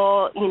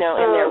powerful, you know,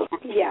 in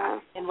their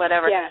and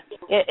whatever,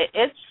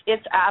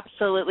 it's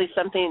absolutely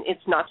something.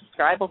 It's not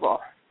describable.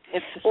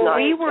 It's just not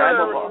describable. We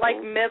were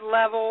like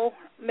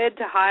mid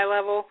to high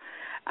level.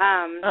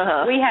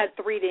 We had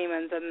 3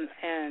 demons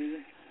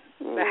in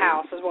the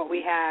house is what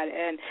we had,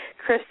 and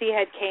Christy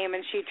had came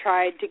and she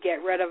tried to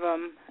get rid of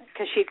them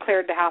because she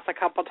cleared the house a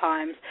couple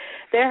times.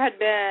 There had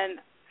been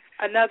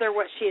another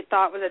what she had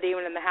thought was a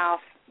demon in the house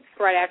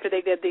right after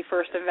they did the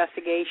first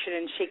investigation,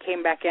 and she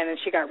came back in and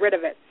she got rid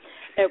of it.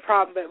 No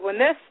problem. But when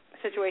this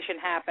situation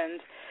happened,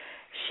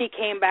 she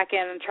came back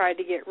in and tried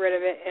to get rid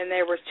of it, and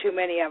there was too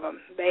many of them.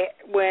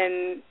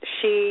 When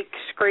she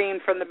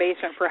screamed from the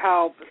basement for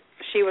help,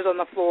 she was on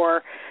the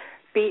floor,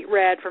 beat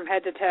red from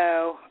head to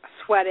toe,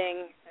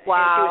 sweating, and she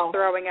was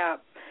throwing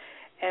up.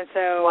 And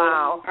so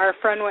our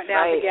friend went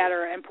down to get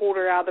her and pulled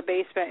her out of the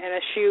basement, and a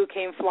shoe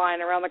came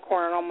flying around the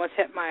corner and almost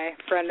hit my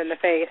friend in the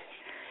face,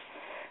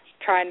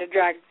 trying to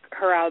drag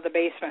her out of the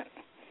basement.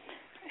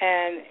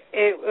 And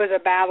it was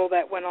a battle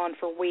that went on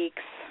for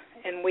weeks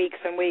and weeks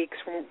and weeks,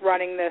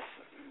 running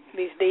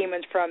these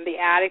demons from the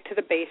attic to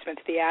the basement,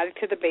 to the attic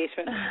to the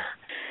basement.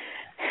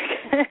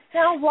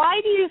 Now,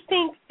 why do you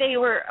think they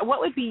were, what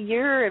would be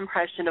your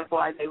impression of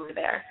why they were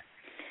there?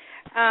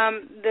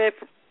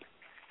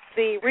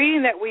 The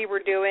reading that we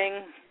were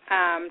doing,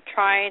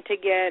 trying to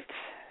get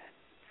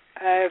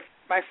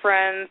my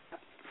friend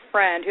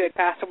who had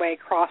passed away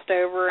crossed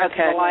over into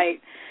the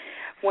light,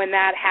 when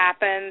that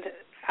happened,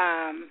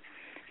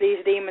 these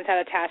demons had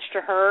attached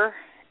to her,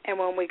 and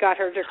when we got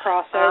her to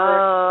cross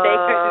over, they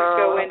couldn't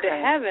go into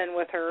heaven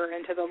with her,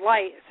 into the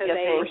light, so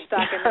they were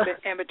stuck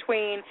in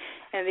between,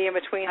 and the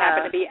in-between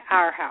happened to be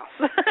our house.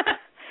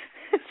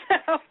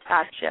 So,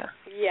 gotcha.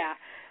 Yeah.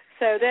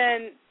 So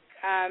then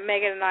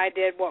Megan and I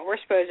did what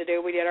we're supposed to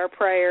do. We did our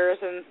prayers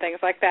and things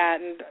like that,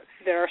 and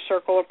did our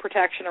circle of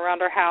protection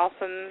around our house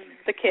and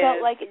the kids.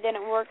 Felt like it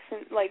didn't work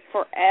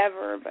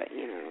forever, but,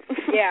 you know.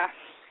 Yeah.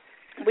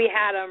 We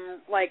had them,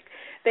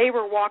 they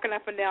were walking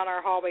up and down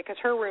our hallway, because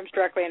her room's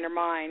directly under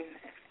mine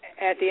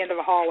at the end of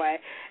a hallway,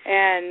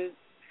 and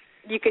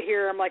you could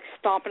hear them,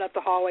 stomping up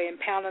the hallway and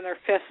pounding their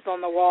fists on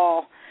the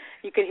wall.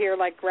 You could hear,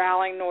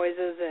 growling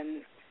noises.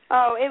 And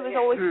oh, it was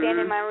always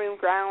standing in my room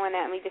growling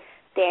at me, just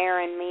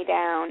staring me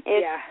down.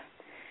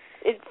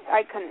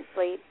 I couldn't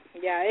sleep.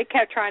 Yeah, it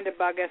kept trying to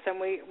bug us,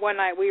 and one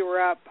night we were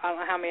up, I don't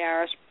know how many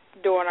hours,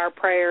 doing our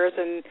prayers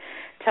and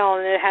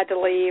telling it had to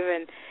leave,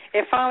 and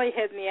it finally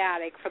hid in the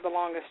attic for the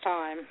longest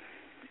time,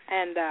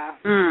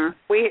 and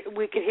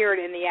we could hear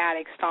it in the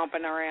attic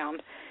stomping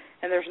around,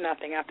 and there's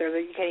nothing up there.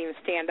 You can't even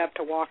stand up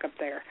to walk up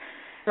there.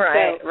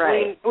 Right,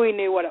 so we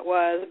knew what it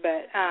was,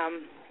 but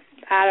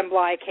Adam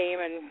Bly came,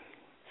 and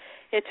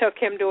it took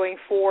him doing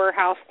 4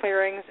 house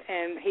clearings,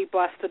 and he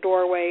blessed the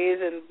doorways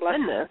and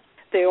blessed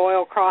the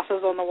oil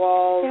crosses on the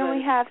walls. Didn't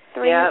we have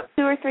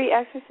 2 or 3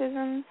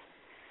 exorcisms?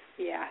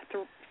 Yeah,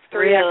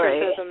 3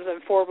 exorcisms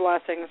and 4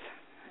 blessings.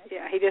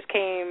 Yeah, he just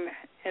came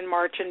in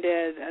March and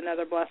did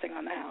another blessing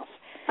on the house.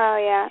 Oh,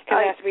 yeah.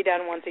 Because it has to be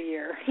done once a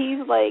year. He's,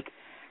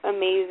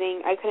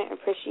 amazing. I couldn't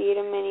appreciate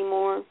him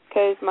anymore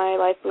because my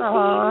life would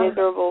be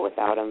miserable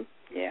without him.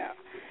 Yeah.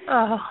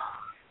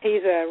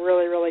 He's a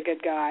really, really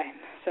good guy.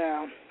 So,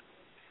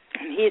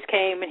 and he's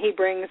came and he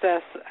brings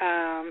us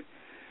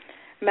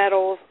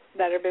medals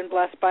that have been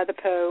blessed by the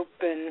Pope.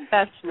 And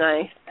that's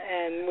nice.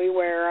 And we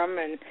wear them,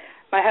 and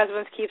my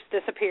husband keeps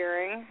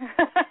disappearing.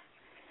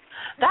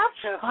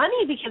 That's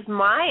funny because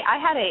I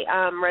had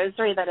a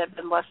rosary that had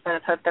been blessed by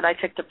the Pope that I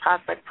took to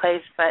Prospect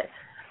Place, but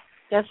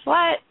guess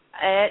what?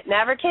 It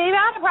never came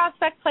out of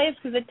Prospect Place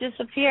because it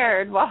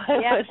disappeared while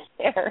I was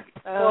there.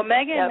 Well,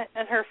 Megan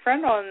and her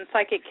friend on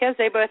Psychic Kids,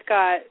 they both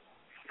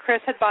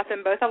Chris had bought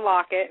them both a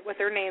locket with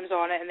their names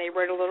on it, and they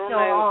wrote a little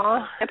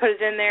note and put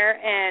it in there,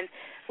 and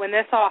when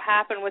this all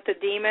happened with the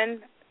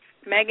demon,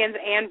 Megan's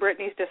and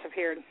Brittany's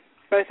disappeared,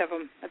 both of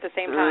them at the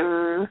same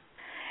time.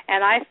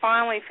 And I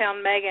finally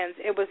found Megan's.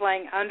 It was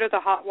laying under the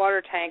hot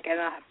water tank in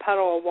a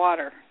puddle of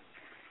water.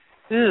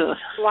 Ooh,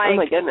 oh,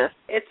 my goodness.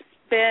 It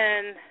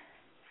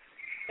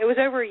was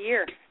over a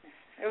year.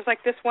 It was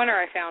this winter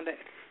I found it.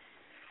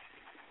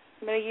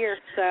 It's been a year,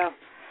 so.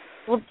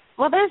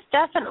 Well, there's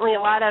definitely a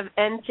lot of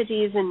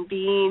entities and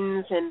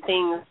beings and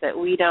things that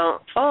we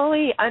don't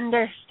fully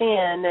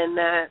understand, and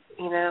that,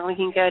 we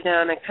can go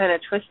down a kind of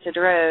twisted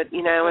road,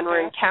 when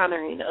we're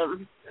encountering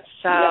them.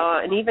 So,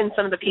 and even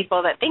some of the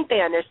people that think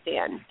they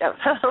understand don't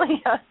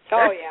fully understand.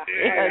 Oh,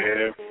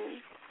 yeah.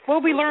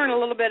 Well, we learn a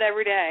little bit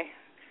every day.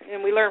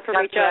 and we learn from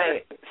That's each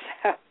right. other.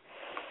 So.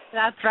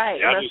 That's right.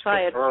 Yeah, I That's just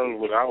why confirmed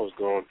what I was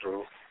going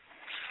through.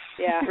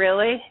 Yeah.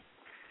 Really?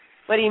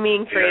 What do you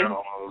mean, Cream?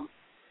 Yeah,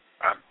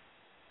 I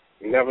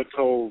never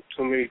told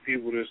too many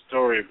people this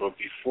story, but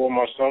before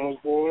my son was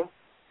born,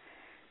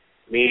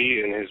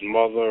 me and his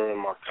mother and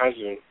my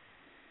cousin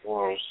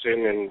were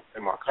sitting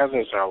in my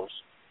cousin's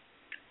house,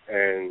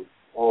 and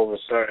all of a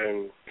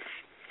sudden,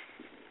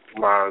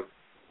 my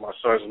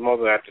son's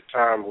mother at the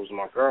time was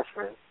my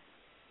girlfriend.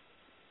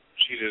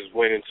 She just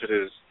went into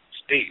this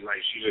state,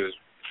 like she just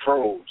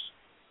froze.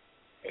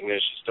 And then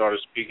she started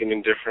speaking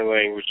in different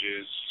languages.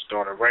 She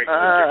started writing in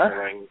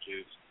different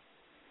languages.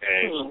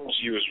 And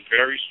she was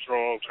very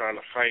strong trying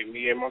to fight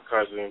me and my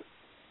cousin.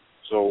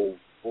 So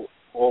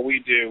all we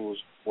did was,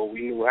 what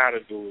we knew how to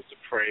do was to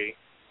pray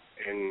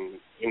and,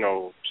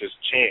 just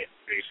chant,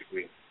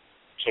 basically.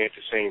 Chant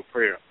the same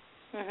prayer.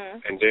 Mm-hmm.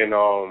 And then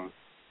I'll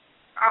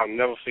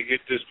never forget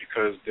this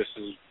because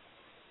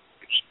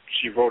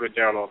she wrote it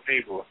down on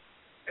paper.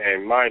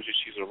 And mind you,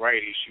 she's a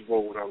righty. She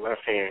wrote with her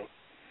left hand.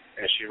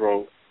 And she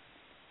wrote,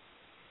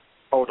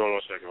 hold on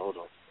 1 second, hold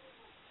on.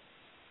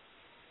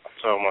 I'll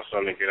tell my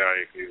son to get out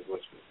of here if he's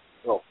listening.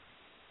 No.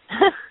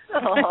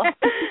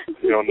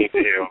 You don't need to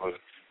hear all of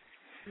it.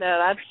 No,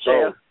 that's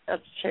true.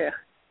 That's true.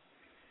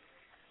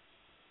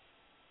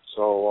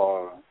 So,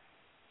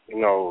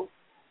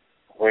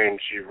 when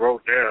she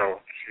wrote down,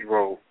 she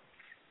wrote,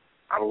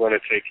 I'm going to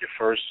take your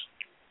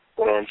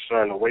firstborn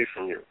son away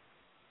from you.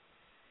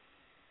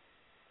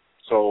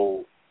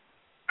 So,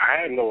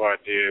 I had no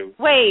idea.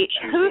 Wait,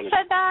 who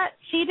said that?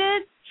 She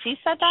did? She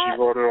said that? She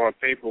wrote it on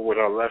paper with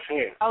her left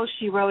hand. Oh,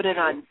 she wrote it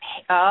on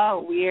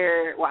oh,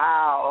 weird.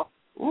 Wow.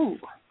 Ooh,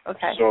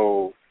 okay.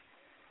 So,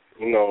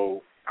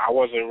 I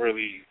wasn't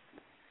really,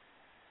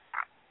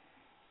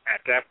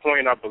 at that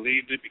point I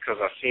believed it because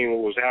I seen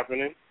what was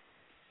happening,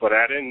 but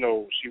I didn't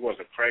know she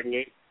wasn't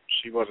pregnant.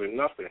 She wasn't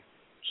nothing.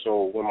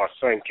 So when my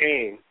son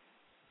came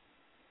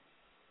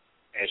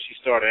and she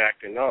started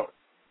acting up,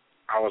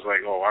 I was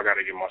like, oh, I got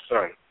to get my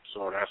son.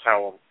 So that's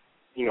how,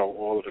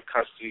 all of the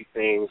custody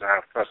things, I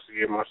have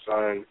custody of my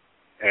son.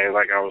 And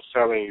like I was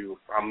telling you,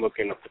 I'm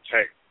looking to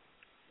protect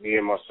me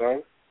and my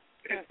son.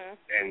 Mm-hmm.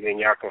 And then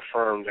y'all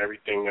confirmed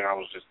everything that I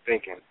was just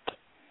thinking.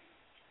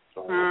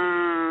 So,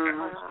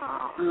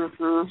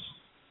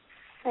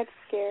 That's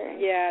scary.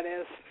 Yeah, it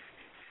is.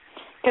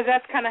 Because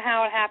that's kind of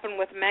how it happened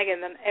with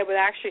Megan. It was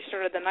actually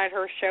started the night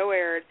her show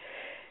aired.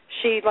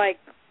 She,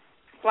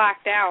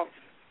 blacked out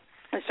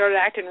and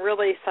started acting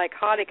really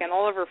psychotic, and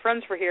all of her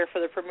friends were here for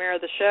the premiere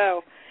of the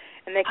show.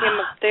 And they came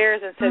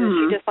upstairs and said that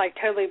she just,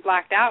 totally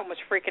blacked out and was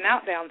freaking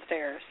out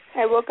downstairs.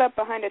 I woke up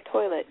behind a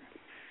toilet.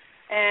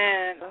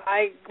 And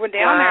I went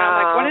down there, and I'm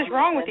like, what is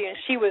wrong with you? And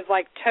she was,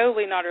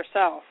 totally not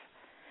herself.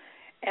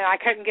 And I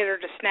couldn't get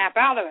her to snap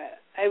out of it.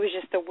 It was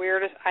just the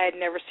weirdest. I had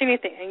never seen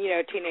anything. And,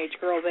 teenage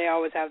girls, they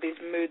always have these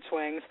mood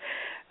swings.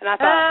 And I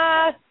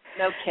thought...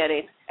 no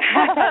kidding.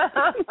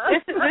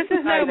 this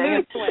is no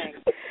mood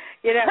swing.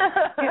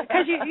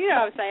 Because you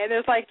know what I'm saying.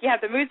 There's you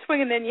have the mood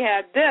swing, and then you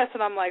had this,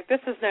 and I'm like,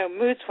 this is no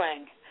mood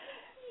swing.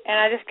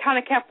 And I just kind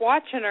of kept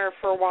watching her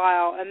for a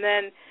while, and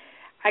then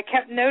I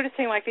kept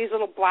noticing, these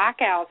little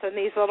blackouts and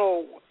these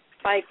little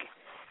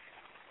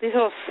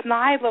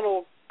snide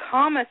little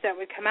comments that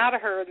would come out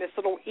of her, and this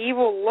little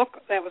evil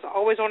look that was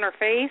always on her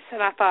face,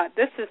 and I thought,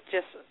 this is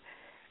just,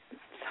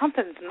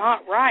 something's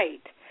not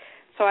right.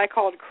 So I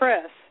called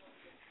Chris,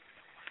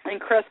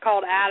 and Chris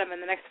called Adam,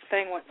 and the next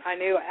thing I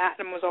knew,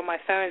 Adam was on my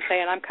phone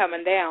saying, I'm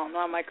coming down. And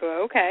I'm like,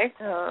 oh, okay.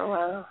 Oh,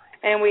 wow.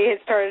 And we had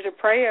started to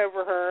pray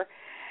over her,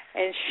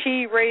 and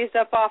she raised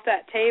up off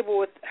that table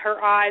with her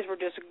eyes were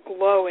just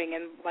glowing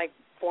and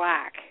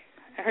black.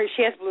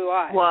 She has blue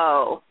eyes.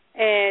 Whoa.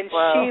 And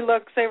she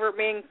looks over at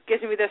me and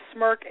gives me this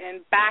smirk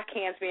and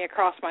backhands me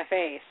across my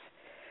face.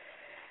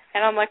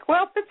 And I'm like,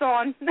 well, it's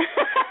on.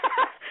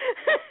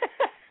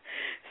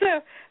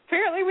 So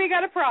apparently we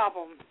got a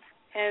problem.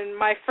 And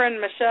my friend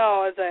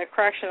Michelle is a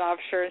correction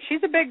officer, and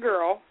she's a big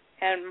girl,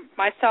 and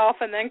myself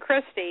and then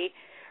Christy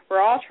were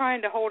all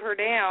trying to hold her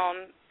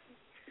down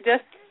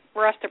just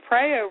for us to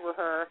pray over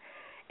her,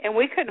 and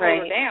we couldn't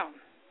hold her down.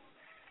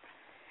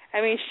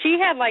 I mean, she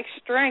had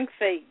strength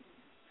that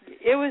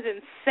it was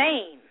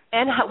insane.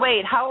 And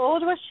wait, how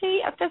old was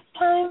she at this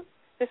time?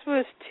 This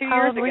was 2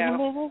 years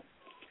ago.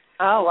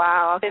 Oh,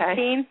 wow, okay.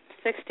 15,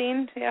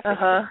 16, yeah. 15.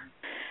 Uh-huh.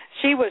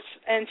 She was,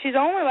 and she's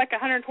only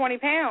 120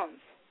 pounds.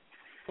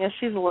 Yeah,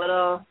 she's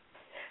little.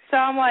 So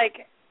I'm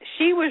like,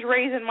 she was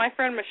raising my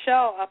friend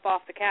Michelle up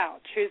off the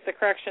couch, who's the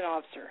correction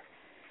officer.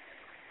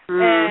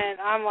 And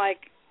I'm like,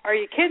 are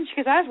you kidding?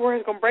 Because I was worried I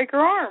was going to break her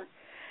arm.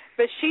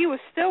 But she was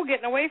still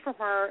getting away from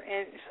her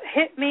and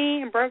hit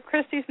me and broke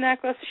Christy's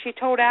necklace. She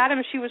told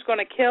Adam she was going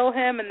to kill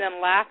him and then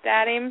laughed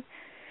at him.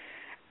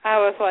 I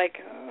was like,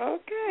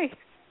 okay.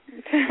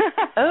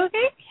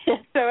 Okay.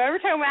 So every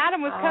time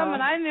Adam was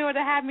coming, I knew it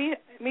had me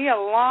a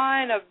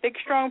line of big,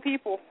 strong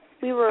people.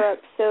 We were up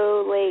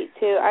so late,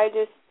 too. I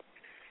just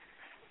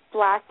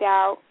blacked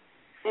out.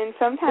 And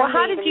sometimes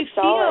how did you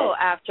feel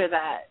after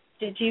that?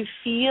 Did you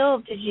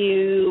feel?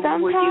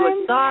 Sometimes were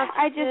you exhausted?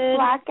 I just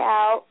black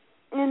out,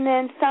 and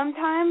then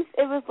sometimes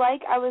it was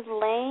like I was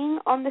laying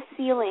on the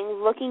ceiling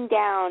looking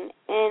down,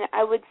 and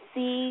I would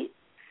see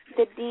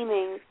the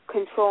demon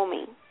control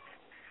me.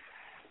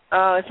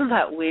 Oh, isn't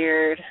that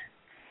weird?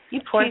 You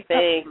poor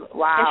thing.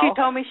 Wow. And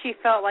she told me she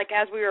felt like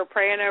as we were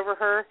praying over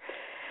her,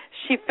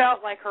 she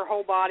felt like her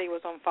whole body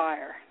was on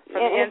fire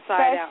from the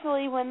inside out.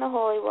 Especially when the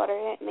holy water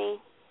hit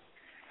me.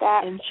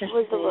 That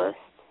was the worst.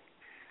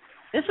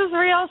 This is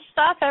real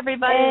stuff,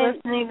 everybody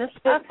listening. This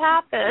stuff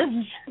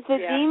happens. The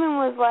demon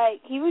was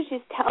like, he was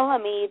just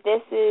telling me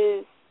this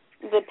is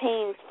the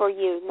pain's for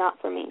you, not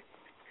for me.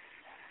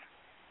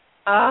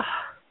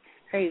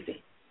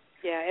 Crazy.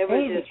 Yeah, it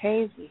was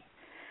crazy.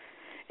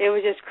 It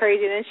was just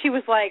crazy. And then she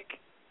was like,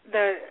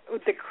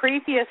 the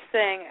creepiest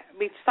thing,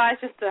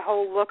 besides just the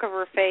whole look of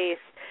her face,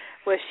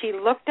 was she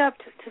looked up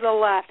to the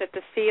left at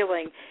the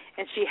ceiling,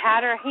 and she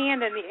had her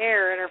hand in the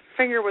air, and her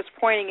finger was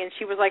pointing, and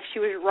she was like she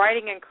was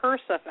writing in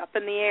cursive up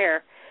in the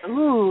air.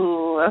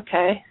 Ooh,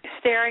 okay.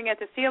 Staring at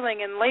the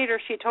ceiling, and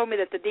later she told me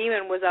that the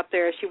demon was up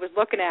there. She was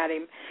looking at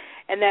him,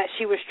 and that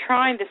she was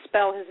trying to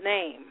spell his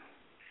name.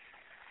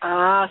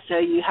 So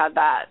you had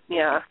that,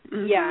 yeah.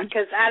 Mm-hmm. Yeah,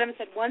 because Adam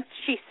said once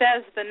she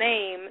says the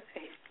name,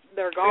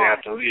 they're gone. They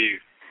have to leave.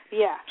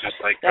 Yeah.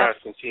 Just like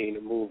Constantine,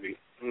 the movie.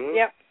 Mm-hmm.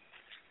 Yep.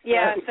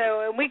 Yeah,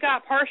 so we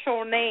got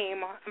partial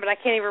name, but I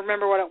can't even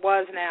remember what it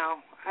was now.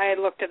 I had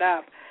looked it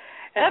up.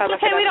 That's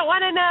okay, we don't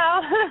want to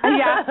know.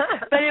 Yeah,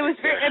 but it was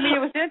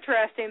it was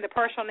interesting, the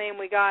partial name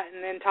we got,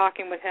 and then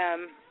talking with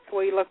him,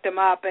 we looked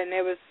him up, and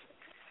there were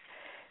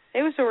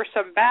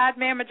some bad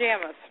mamma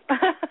jammas.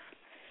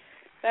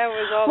 That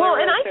was all.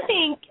 Well, and I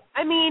think,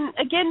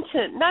 again,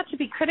 not to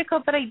be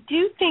critical, but I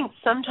do think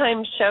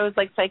sometimes shows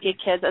like Psychic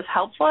Kids, as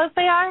helpful as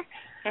they are,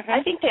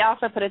 I think they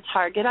also put a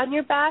target on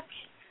your back.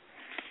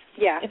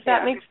 Yeah. If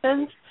that makes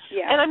sense.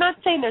 Yeah. And I'm not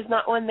saying there's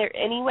not one there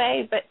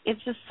anyway, but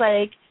it's just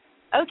like,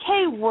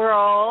 okay,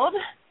 world,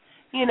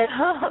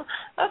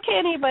 okay,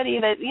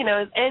 anybody that,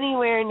 is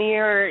anywhere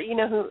near,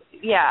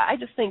 I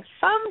just think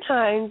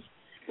sometimes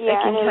it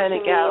can kind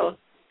of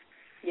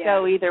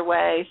go either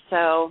way,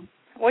 so.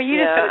 Well, you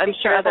just got to be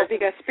careful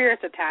because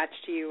spirits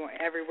attached to you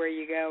everywhere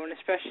you go, and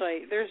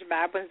especially there's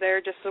bad ones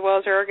there just as well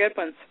as there are good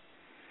ones.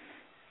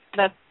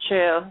 That's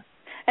true.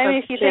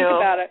 If you think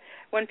about it,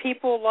 when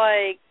people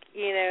like,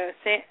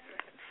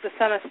 the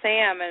son of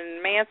Sam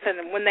and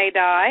Manson, when they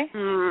die,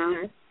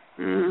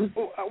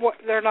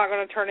 they're not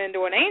going to turn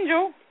into an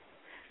angel,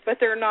 but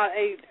they're not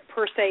a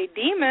per se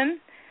demon.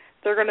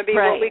 They're going to be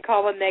what we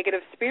call a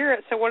negative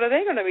spirit. So what are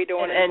they going to be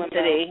doing in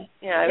entity. limbo?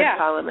 Yeah, I would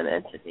call them an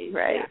entity,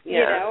 right?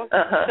 Yeah.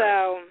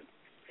 So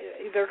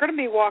they're going to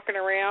be walking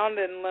around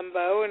in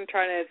limbo and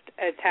trying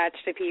to attach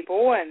to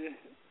people and,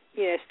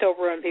 still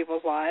ruin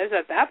people's lives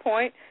at that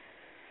point.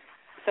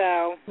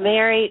 So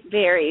very,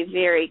 very,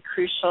 very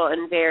crucial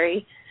and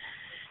very,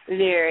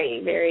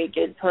 very, very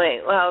good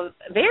point. Well,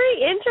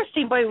 very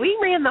interesting. Boy, we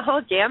ran the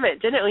whole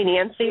gamut, didn't we,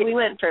 Nancy? We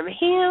went from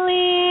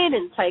healing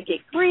and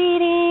psychic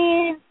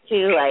reading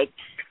to,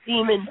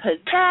 demon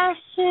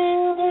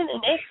possession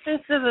and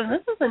exorcism.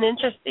 This is an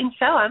interesting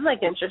show. I'm,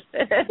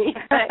 interested.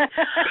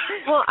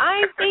 Well,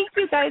 I thank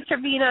you guys for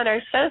being on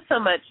our show so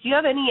much. Do you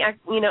have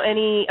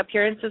any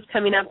appearances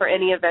coming up or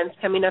any events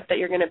coming up that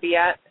you're going to be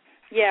at?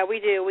 Yeah, we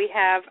do. We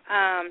have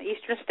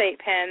Eastern State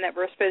Pen that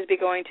we're supposed to be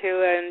going to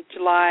in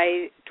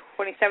July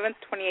 27th,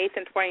 28th,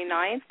 and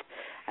 29th,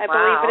 I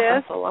believe it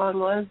is. That's a long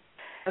one.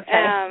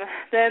 Okay.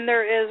 Then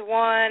there is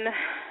one,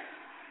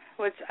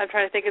 which I'm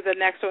trying to think of the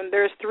next one.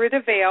 There's Through the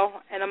Veil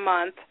in a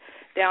month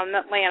down in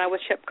Atlanta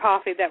with Chip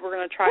Coffee that we're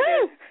going to try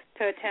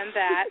to attend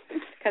that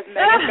because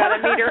Megan's got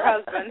to meet her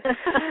husband.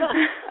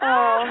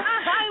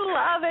 I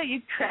love it. You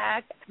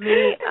crack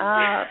me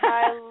up.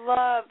 I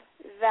love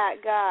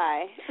that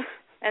guy.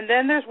 And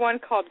then there's one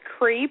called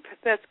Creep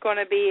that's going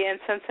to be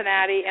in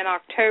Cincinnati in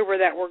October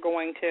that we're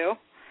going to.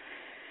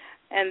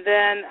 And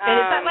then... and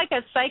is that like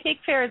a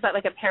psychic fair? Is that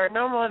like a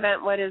paranormal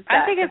event? What is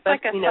that? I think it's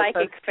like a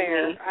psychic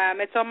fair.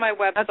 It's on my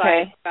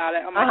website about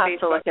it, on my Facebook. I'll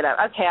have to look it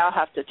up. Okay, I'll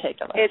have to take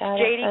a look at it. It's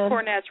J.D.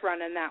 Cornett's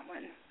running that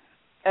one.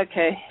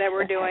 Okay. That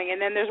we're doing. And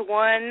then there's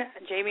one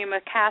Jamie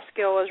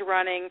McCaskill is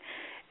running.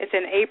 It's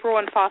in April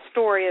in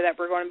Fostoria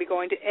that we're going to be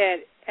going to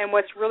it. And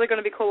what's really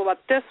going to be cool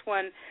about this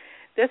one's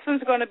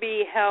going to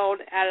be held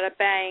at a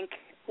bank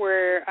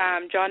where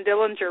John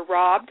Dillinger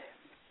robbed,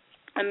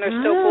 and there's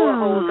still bullet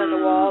holes in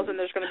the walls, and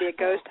there's going to be a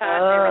ghost hunt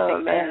and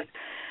everything there.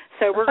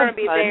 So we're going to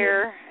be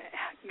there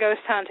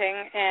ghost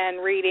hunting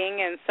and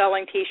reading and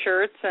selling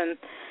T-shirts and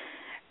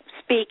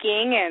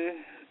speaking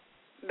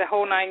and the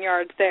whole 9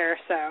 yards there.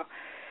 So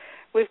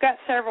we've got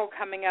several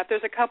coming up.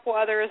 There's a couple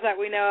others that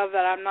we know of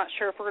that I'm not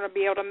sure if we're going to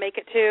be able to make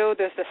it to.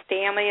 There's the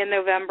Stanley in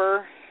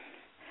November.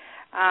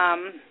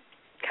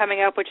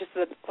 Coming up, which is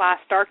the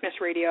Last Darkness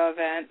radio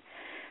event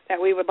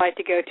that we would like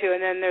to go to.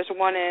 And then there's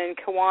one in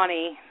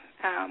Kewanee,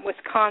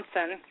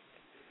 Wisconsin,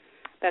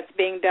 that's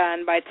being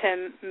done by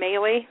Tim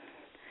Maley.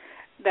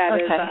 That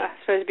is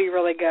supposed to be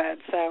really good.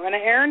 So, and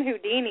Aaron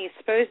Houdini is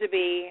supposed to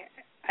be,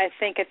 I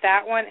think, at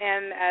that one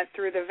and at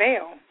Through the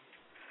Veil.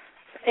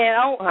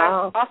 And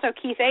wow. Also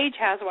Keith Age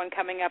has one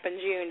coming up in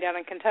June down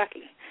in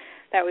Kentucky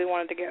that we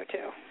wanted to go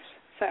to.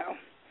 So.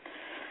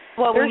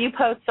 Well, will you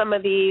post some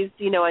of these,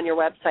 on your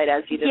website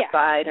as you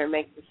decide or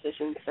make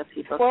decisions so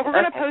people? Well, we're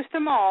going to post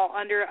them all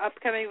under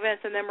upcoming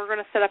events, and then we're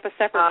going to set up a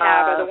separate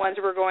tab of the ones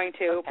we're going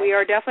to. Okay. We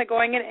are definitely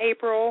going in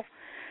April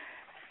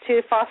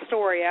to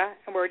Fostoria,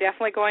 and we're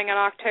definitely going in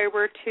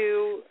October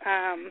to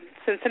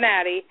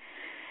Cincinnati,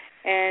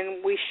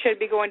 and we should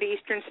be going to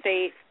Eastern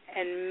State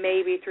and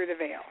maybe through the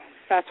Vale.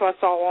 That's what's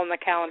all on the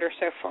calendar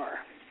so far.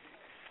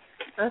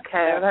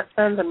 Okay, well, that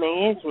sounds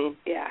amazing.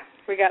 Yeah.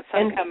 We got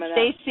some coming up.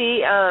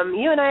 Stacy,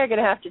 you and I are going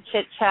to have to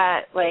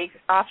chit-chat,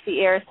 off the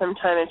air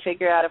sometime and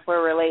figure out if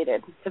we're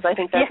related, because I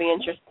think that'd be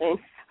interesting.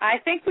 I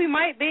think we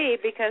might be,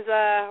 because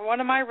one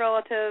of my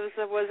relatives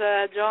was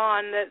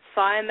John that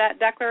signed that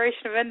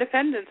Declaration of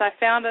Independence. I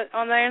found it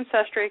on the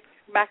Ancestry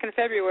back in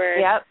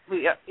February. Yep.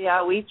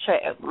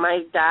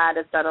 My dad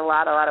has done a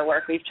lot of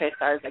work. We've traced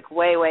ours,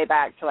 way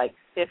back to,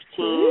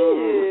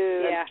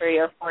 15th century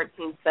or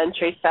 14th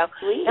century. So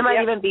it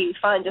might even be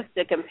fun just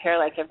to compare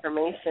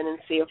information and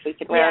see if we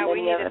can round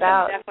any of it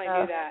out. Yeah, we need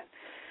to definitely do that.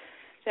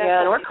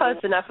 And we're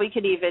close enough. We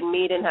could even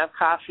meet and have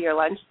coffee or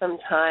lunch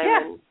sometime.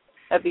 Yeah. And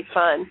that'd be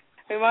fun.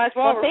 We might as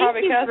well. We're thank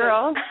probably you, cousins.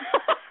 Girl.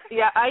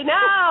 Yeah, I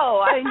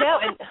know.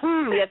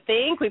 And you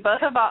think we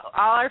both have all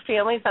our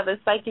families have this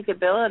psychic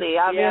ability.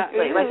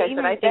 Obviously, like I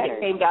said, I think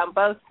it came down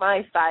both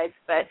my sides,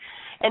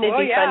 and it'd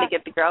be fun to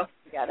get the girls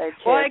together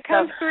too. Well, it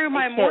comes through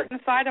my Morton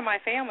side of my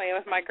family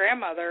with my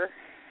grandmother.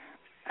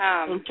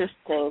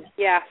 Interesting.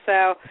 Yeah,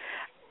 so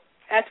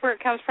that's where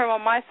it comes from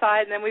on my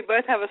side, and then we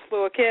both have a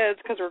slew of kids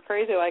because we're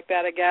crazy like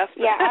that, I guess.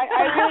 Yeah,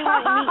 I really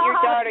want to meet your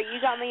daughter.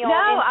 You got me all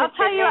interested. No, I'll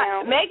tell you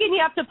now. what, Megan,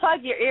 you have to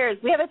plug your ears.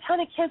 We have a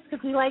ton of kids because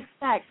we like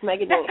sex.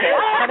 Megan didn't hear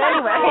that. But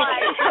anyway.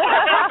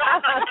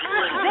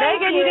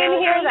 Megan, you didn't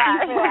hear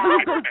that.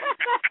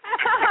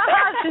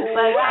 She's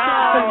like,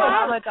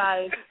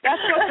 traumatized.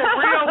 That's what the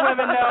real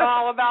women know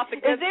all about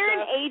the good Is there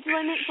stuff. an age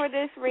limit for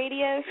this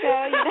radio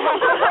show?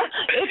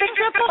 It's a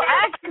triple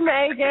X,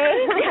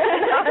 Megan.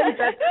 I'm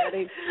just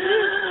kidding.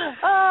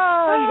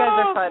 Oh, you guys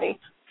are funny.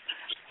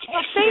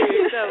 Well, thank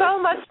you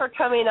so much for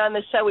coming on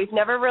the show. We've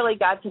never really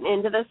gotten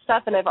into this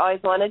stuff, and I've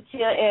always wanted to,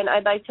 and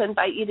I'd like to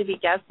invite you to be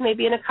guests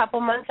maybe in a couple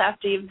months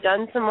after you've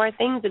done some more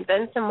things and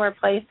been some more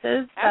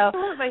places. So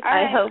absolutely.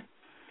 I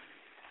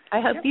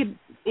hope you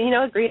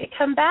agree to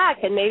come back,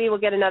 and maybe we'll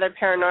get another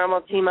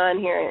paranormal team on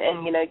here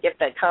and get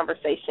that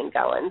conversation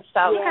going.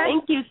 So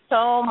thank you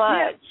so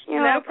much.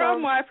 Yeah. No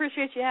problem. Well, I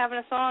appreciate you having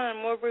us on,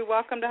 and we'll be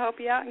welcome to help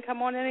you out and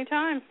come on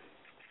anytime.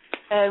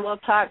 And we'll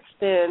talk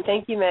soon.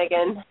 Thank you,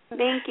 Megan.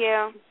 Thank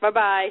you.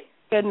 Bye-bye.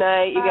 Good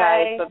night, you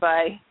guys.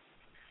 Bye-bye.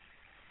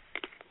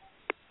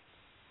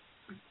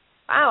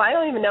 Wow, I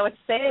don't even know what to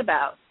say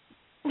about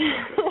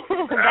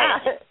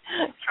that.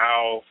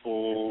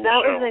 Powerful.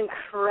 That was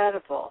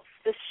incredible.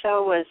 This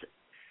show was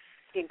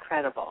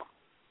incredible.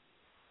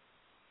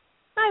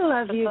 I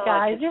love you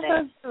guys. You're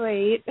so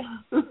sweet.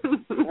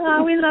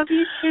 Oh, we love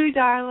you too,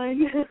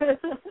 darling.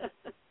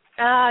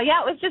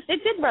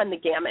 It did run the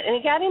gamut,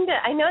 and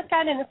I know it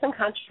got into some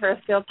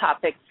controversial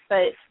topics,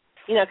 but,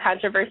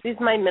 controversy is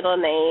my middle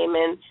name,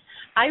 and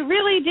I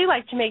really do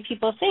like to make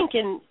people think,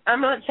 and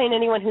I'm not saying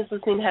anyone who's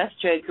listening has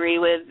to agree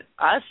with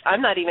us.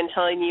 I'm not even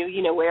telling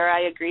you, where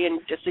I agree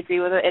and disagree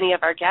with any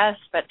of our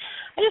guests, but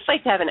I just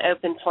like to have an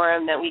open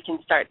forum that we can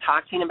start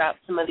talking about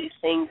some of these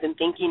things and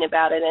thinking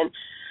about it, and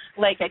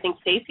like I think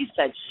Stacy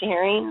said,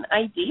 sharing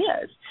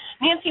ideas.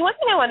 Nancy, one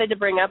thing I wanted to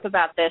bring up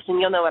about this,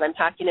 and you'll know what I'm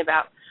talking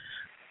about,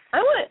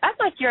 I'd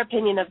like your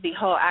opinion of the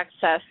whole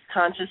access,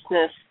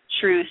 consciousness,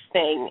 truth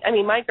thing. I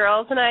mean, my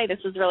girls and I, this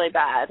is really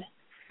bad.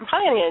 I'm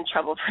probably going to get in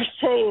trouble for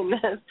saying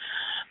this.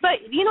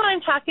 But you know what I'm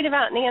talking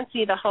about,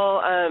 Nancy, the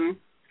whole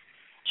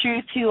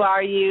truth, who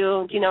are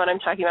you? Do you know what I'm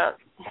talking about?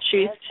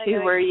 Truth,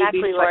 who were you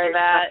before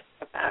that?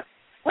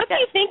 What do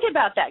you think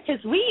about that?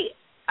 Because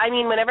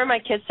whenever my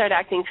kids start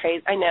acting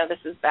crazy, I know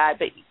this is bad,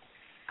 but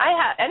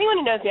anyone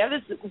who knows me, I have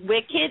this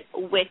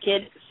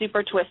wicked,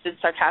 super twisted,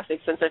 sarcastic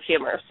sense of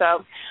humor.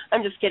 So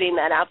I'm just getting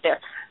that out there.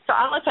 So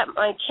I'll look at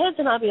my kids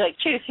and I'll be like,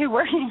 Truth, who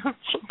were you?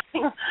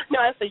 No,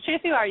 I'll say,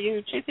 Truth, who are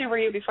you? Truth, who were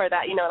you before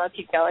that? And I'll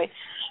keep going.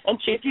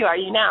 And Truth, who are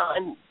you now?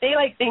 And they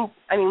think,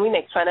 we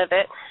make fun of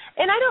it.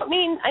 And I don't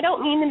mean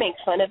to make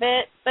fun of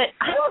it, but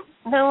I don't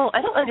know.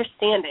 I don't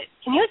understand it.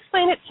 Can you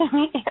explain it to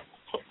me?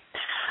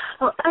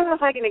 Well, I don't know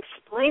if I can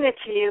explain it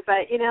to you,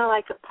 but,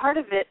 a part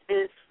of it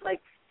is,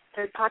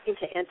 they're talking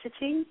to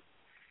entities.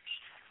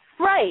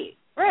 Right.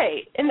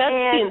 And that's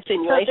the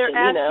insinuation,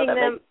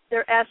 so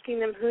they're asking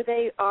them who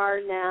they are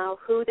now,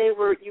 who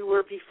you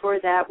were before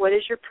that, what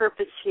is your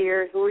purpose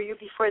here, who were you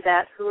before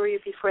that, who were you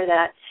before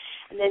that,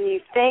 and then you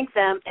thank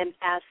them and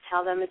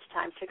tell them it's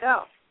time to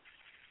go.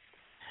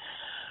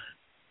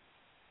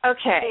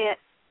 Okay.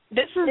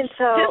 This is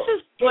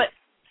what,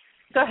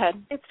 go ahead.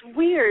 It's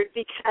weird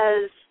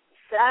because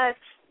there's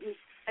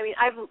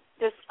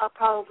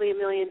probably a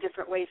million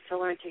different ways to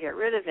learn to get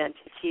rid of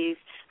entities,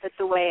 but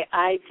the way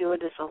I do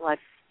it is a lot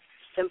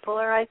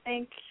simpler, I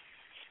think.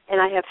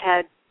 And I have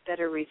had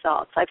better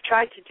results. I've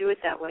tried to do it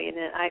that way, and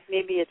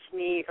maybe it's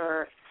me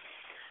or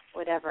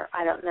whatever.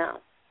 I don't know.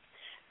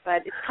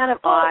 But it's kind of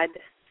odd.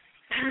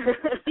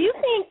 Do you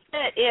think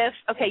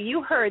that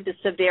you heard the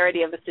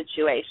severity of the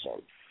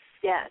situation?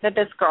 Yes. That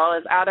this girl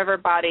is out of her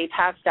body,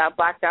 passed out,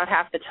 blacked out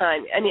half the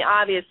time. I mean,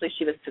 obviously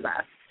she was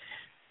possessed.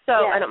 So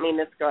yes. I don't mean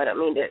this girl. I don't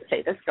mean to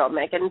say this girl,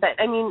 Megan.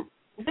 But, I mean,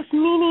 this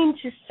meaning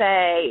to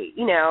say,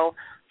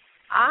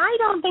 I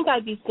don't think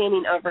I'd be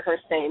standing over her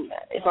saying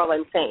that, is all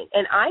I'm saying.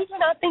 And I do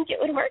not think it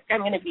would work. I'm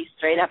going to be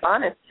straight up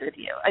honest with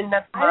you. And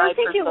that's I don't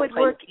think it would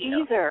work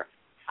either.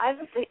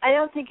 I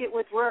don't think it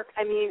would work.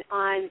 I mean,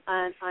 on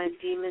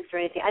demons or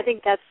anything. I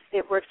think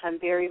it works on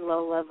very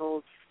low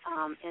level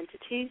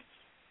entities.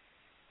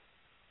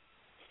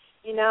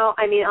 On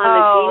the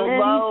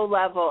demons. Low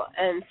level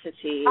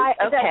entities.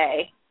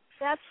 Okay.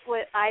 That's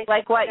what I.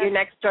 Like what? Your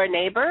next door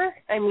neighbor?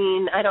 I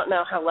mean, I don't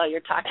know how low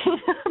you're talking.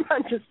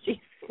 I'm just teasing.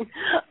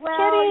 Well,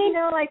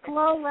 kidding. Like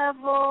low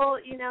level.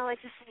 Like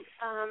just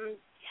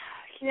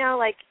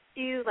like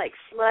you like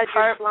sludge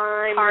or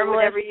slime or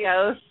whatever you.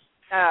 Ghosts.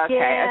 Oh, okay.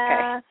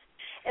 Yeah,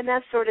 okay. And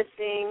that sort of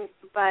thing.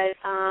 But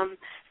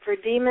for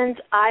demons,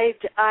 I've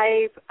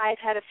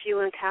had a few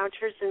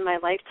encounters in my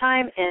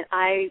lifetime, and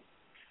I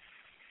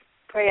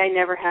pray I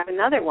never have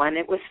another one.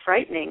 It was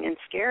frightening and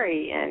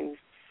scary, and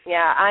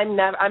yeah, I'm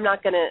not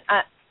gonna.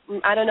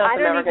 I don't know if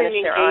I'm ever gonna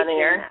share on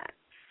air.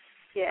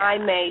 Yeah. I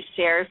may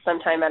share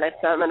sometime at a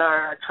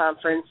seminar or a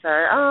conference,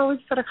 or we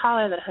just got a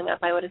caller that hung up.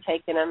 I would have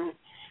taken him.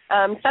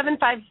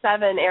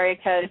 757 area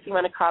code. If you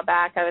want to call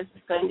back, I was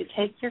just going to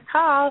take your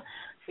call.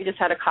 We just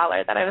had a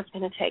caller that I was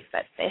going to take,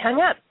 but they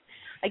hung up.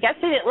 I guess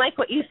they didn't like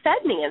what you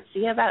said,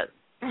 Nancy, about.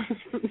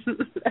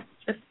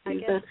 I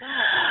guess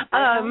not.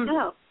 I don't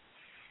know.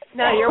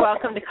 No, you're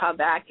welcome to call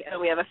back.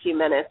 We have a few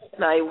minutes,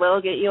 and I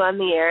will get you on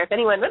the air. If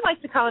anyone would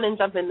like to call in and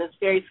jump in this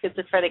very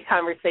schizophrenic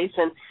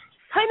conversation,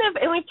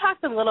 and we've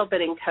talked a little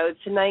bit in code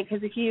tonight,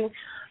 because if you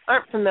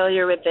aren't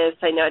familiar with this,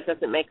 I know it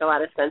doesn't make a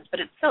lot of sense,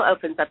 but it still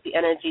opens up the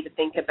energy to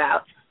think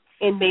about.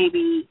 And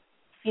maybe,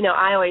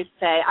 I always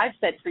say, I've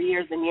said for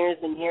years and years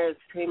and years,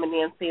 Kareem and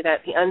Nancy,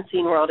 that the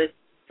unseen world is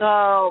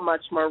so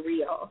much more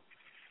real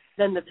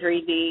than the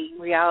 3D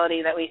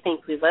reality that we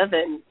think we live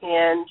in.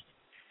 And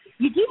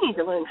you do need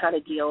to learn how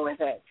to deal with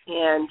it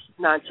and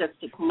not just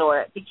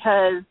ignore it,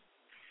 because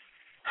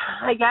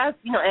I guess,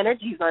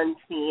 energy is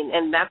unseen,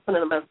 and that's one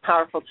of the most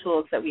powerful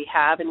tools that we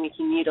have and we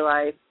can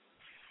utilize,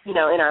 in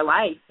our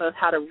life, both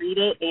how to read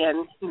it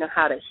and,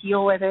 how to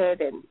heal with it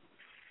and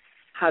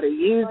how to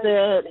use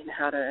it and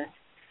how to,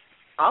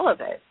 all of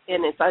it.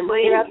 And it's unseen.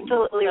 Well, you're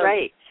absolutely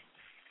right.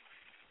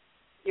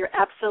 You're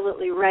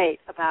absolutely right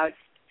about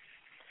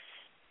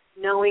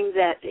knowing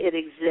that it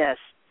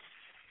exists,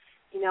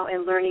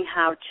 and learning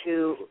how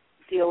to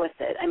deal with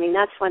it. I mean,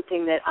 that's one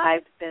thing that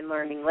I've been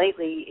learning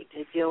lately,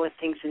 to deal with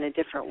things in a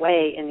different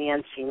way in the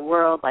unseen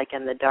world, like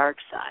in the dark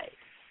side.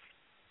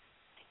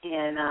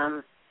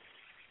 And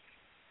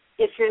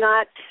if you're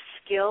not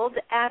skilled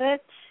at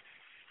it,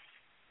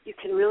 you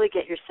can really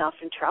get yourself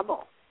in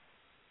trouble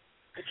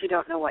if you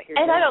don't know what you're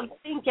doing. And I don't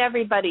think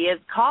everybody is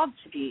called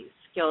to be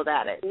skilled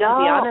at it, no,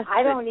 to be honest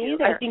I don't with you.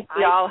 either. I think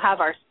we all have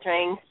our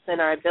strengths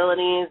and our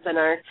abilities,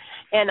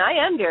 and I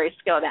am very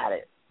skilled at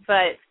it,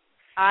 but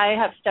I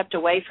have stepped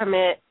away from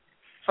it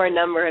for a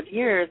number of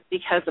years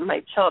because of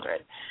my children,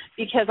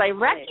 because I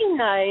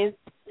recognized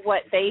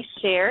what they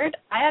shared.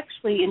 I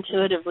actually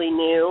intuitively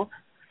knew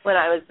when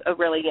I was a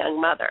really young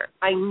mother.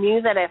 I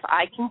knew that if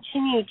I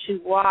continued to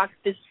walk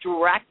this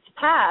direct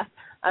path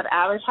of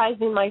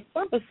advertising my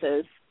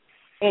services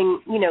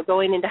and,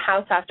 going into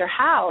house after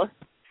house,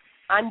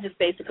 I'm just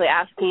basically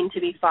asking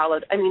to be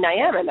followed. I mean,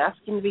 I'm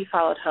asking to be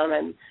followed home,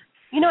 and,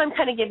 I'm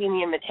kind of giving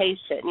the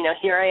invitation.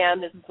 Here I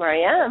am, this is where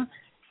I am.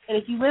 And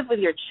if you live with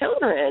your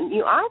children,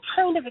 you are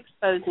kind of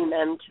exposing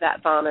them to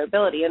that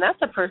vulnerability, and that's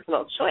a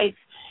personal choice.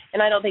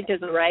 And I don't think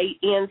there's a right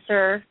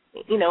answer,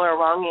 or a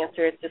wrong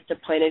answer. It's just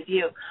a point of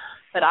view.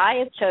 But I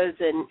have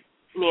chosen,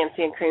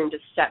 Nancy and Kareem, to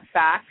step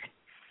back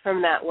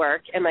from that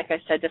work and, like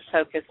I said, to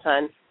focus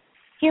on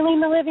healing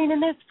the living,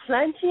 and there's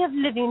plenty of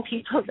living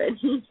people that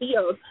need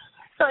healed.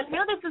 So I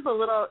know this is a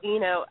little,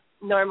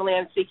 normally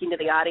I'm speaking to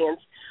the audience.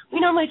 We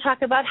normally talk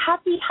about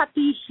happy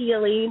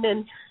healing,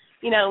 and,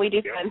 we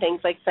do fun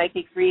things like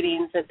psychic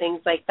readings and things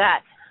like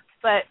that.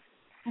 But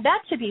that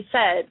to be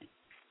said,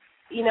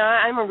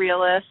 I'm a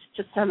realist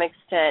to some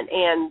extent,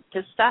 and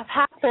this stuff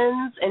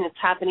happens, and it's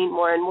happening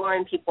more and more,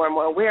 and people are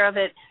more aware of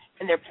it,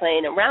 and they're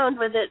playing around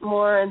with it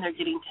more, and they're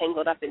getting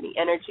tangled up in the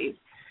energies.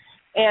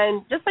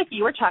 And just like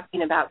you were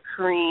talking about,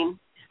 Kareem,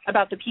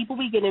 about the people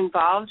we get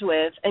involved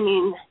with, I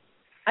mean,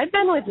 I've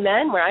been with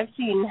men where I've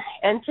seen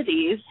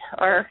entities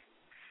or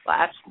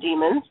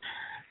demons,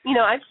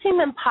 I've seen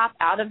them pop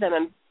out of them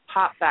and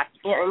pop back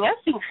in. And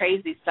I've seen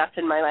crazy stuff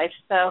in my life,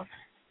 so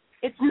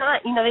it's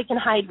not, they can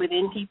hide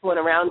within people and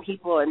around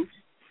people and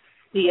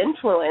be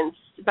influenced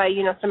by,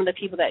 some of the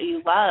people that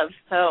you love.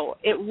 So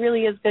it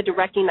really is good to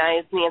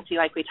recognize, Nancy,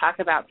 like we talk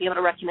about, be able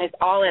to recognize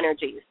all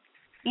energies,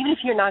 even if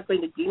you're not going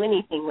to do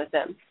anything with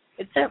them.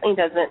 It certainly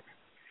doesn't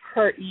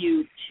hurt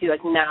you to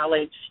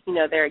acknowledge,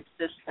 their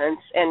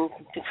existence and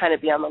to kind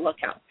of be on the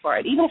lookout for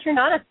it, even if you're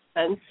not a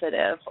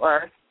sensitive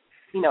or,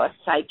 a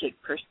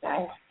psychic per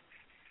se.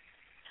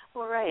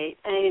 Well, right,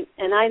 and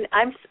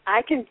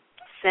I can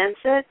sense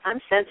it.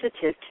 I'm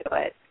sensitive to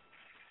it,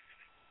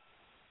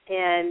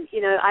 and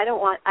I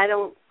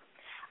don't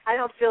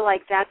feel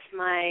like that's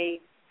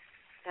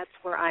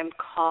where I'm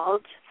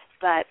called,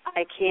 but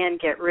I can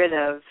get rid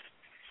of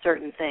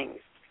certain things,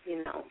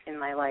 in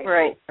my life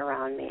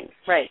around me.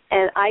 Right.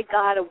 And I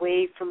got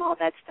away from all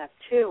that stuff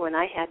too when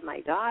I had my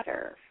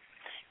daughter,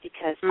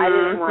 because I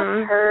didn't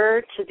want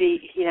her to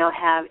be,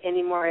 have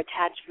any more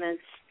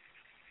attachments,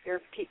 or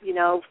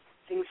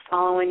things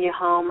following you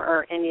home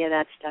or any of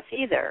that stuff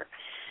either.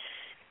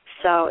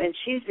 So, and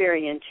she's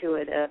very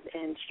intuitive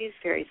and she's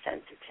very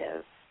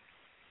sensitive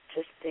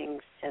to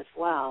things as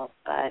well.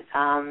 But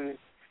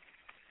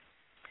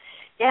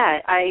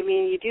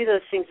you do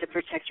those things to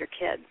protect your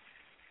kids.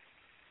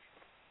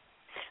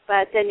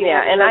 But then you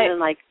have something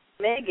like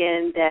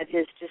Megan that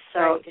is just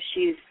so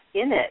she's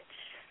in it.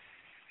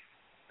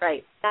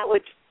 Right. That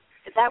would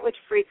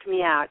freak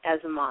me out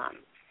as a mom,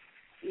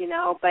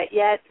 But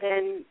yet,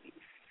 then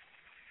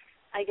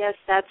I guess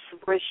that's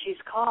where she's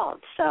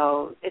called.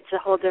 So it's a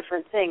whole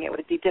different thing. It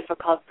would be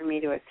difficult for me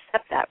to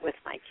accept that with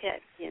my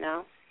kid,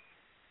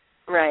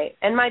 Right.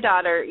 And my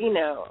daughter,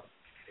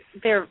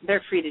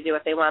 they're free to do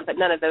what they want, but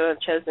none of them have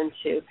chosen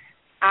to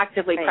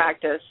actively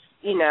practice,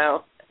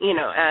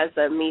 as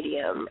a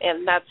medium,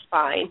 and that's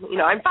fine.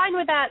 I'm fine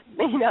with that,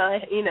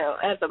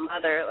 as a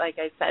mother, like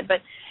I said.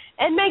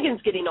 And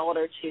Megan's getting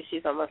older, too.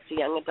 She's almost a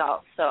young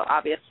adult, so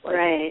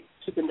obviously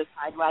she can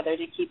decide whether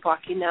to keep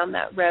walking down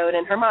that road.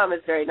 And her mom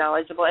is very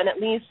knowledgeable, and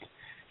at least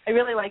I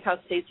really like how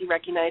Stacy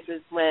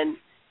recognizes when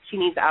she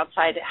needs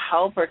outside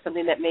help or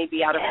something that may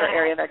be out of her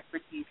area of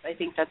expertise. I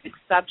think that's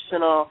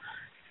exceptional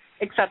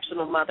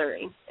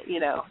mothering,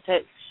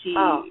 that she,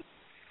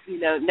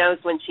 knows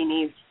when she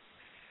needs,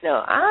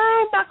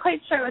 I'm not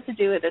quite sure what to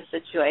do with this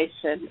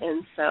situation,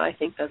 and so I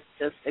think that's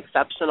just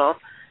exceptional.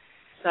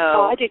 So,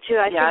 I do too.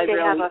 I think they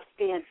have a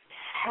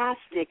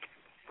fantastic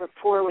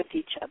rapport with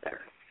each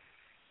other.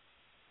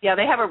 Yeah,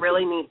 they have a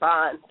really neat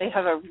bond. They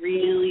have a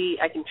really,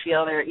 I can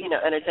feel their,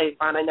 energetic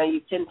bond. I know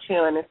you can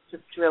too, and it's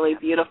just really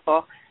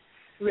beautiful.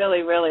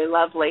 Really, really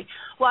lovely.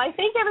 Well, I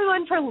thank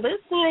everyone for listening.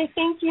 I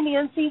thank you,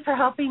 Nancy, for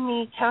helping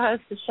me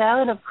co-host the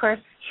show, and, of course,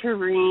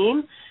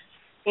 Kareen.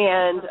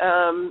 And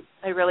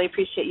I really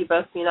appreciate you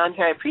both being on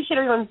here. I appreciate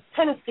everyone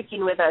kind of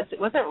sticking with us.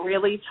 It wasn't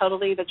really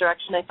totally the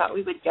direction I thought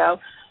we would go.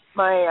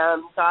 My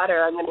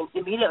daughter, I'm going to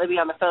immediately be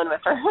on the phone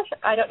with her.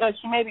 I don't know,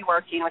 she may be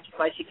working, which is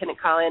why she couldn't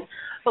call in.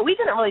 But we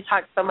didn't really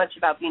talk so much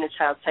about being a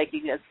child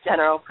psychic as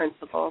general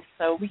principles,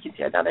 so we could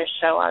do another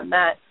show on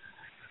that.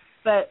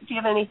 But do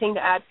you have anything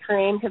to add,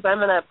 Kareen? Because I'm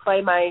going to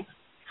play my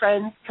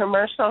friend's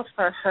commercial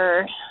for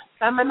her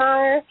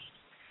seminar,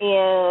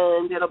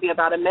 and it'll be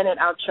about a minute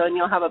outro, and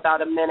you'll have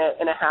about a minute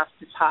and a half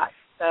to talk.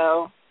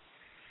 So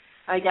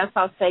I guess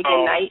I'll say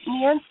good night,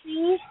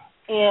 Nancy.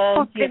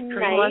 And good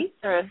night.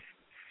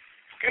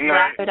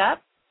 Wrap it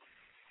up.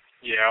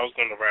 Yeah, I was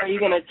going to wrap it up. Are you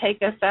going to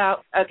take us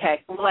out?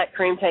 Okay, we'll let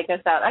Kareem take us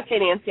out. Okay,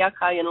 Nancy, I'll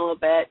call you in a little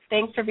bit.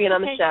 Thanks for being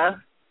on the show.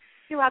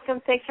 You're welcome.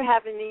 Thanks for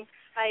having me.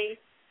 Bye.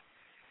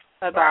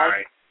 Bye-bye.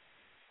 Bye.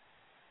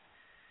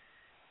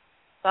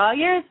 It's all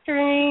yours,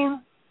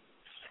 Kareem.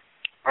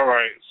 All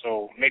right,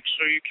 so make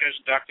sure you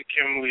catch Dr.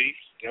 Kimberly.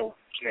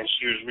 And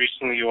she was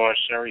recently on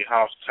Sherry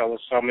House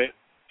Telesummit,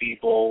 Be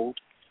Bold,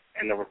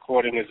 and the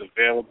recording is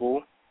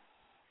available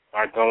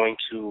by going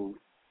to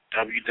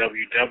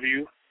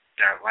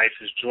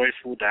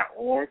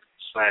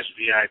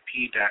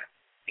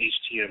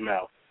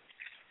www.lifeisjoyful.org/vip.html.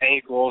 And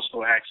you can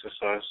also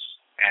access us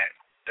at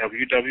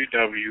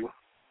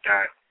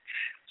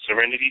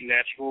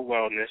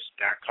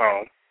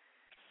www.serenitynaturalwellness.com.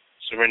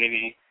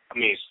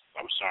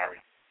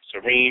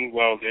 Serene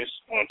Wellness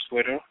on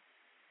Twitter,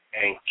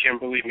 and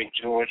Kimberly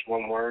McGeorge,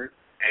 one word,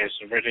 and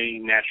Serenity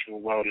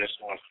Natural Wellness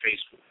on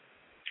Facebook.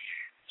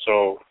 So,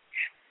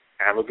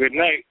 have a good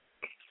night.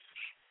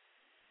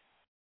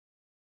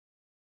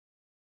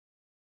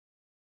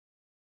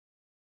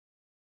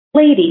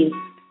 Ladies,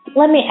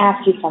 let me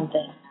ask you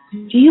something.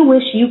 Do you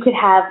wish you could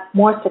have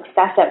more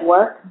success at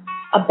work,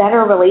 a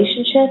better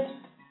relationship,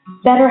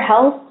 better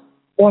health,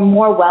 or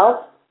more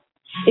wealth?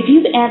 If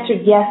you've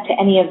answered yes to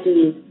any of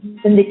these,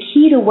 then the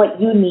key to what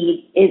you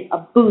need is a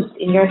boost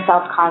in your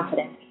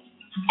self-confidence.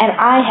 And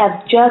I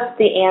have just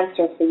the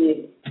answer for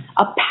you,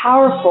 a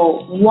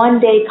powerful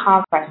one-day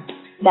conference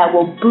that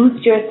will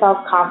boost your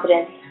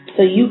self-confidence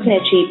so you can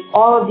achieve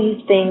all of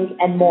these things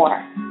and more.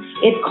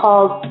 It's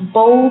called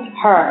Bold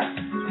Her.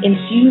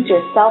 Infuse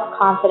your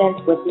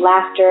self-confidence with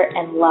laughter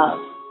and love.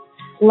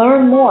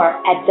 Learn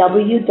more at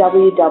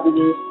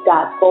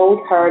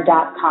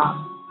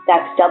www.boldher.com.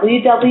 That's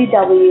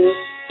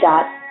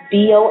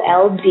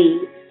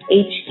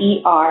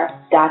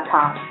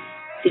www.boldher.com.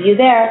 See you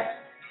there.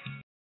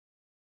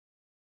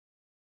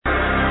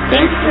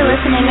 Thanks for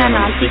listening on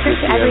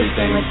Secret to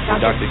Everything with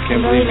Dr.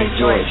 Kimberly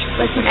McGeorge.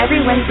 Listen every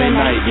Wednesday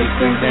night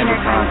Eastern Standard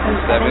Time from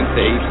 7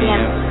 to 8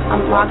 p.m. on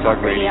Blog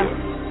Talk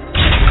Radio.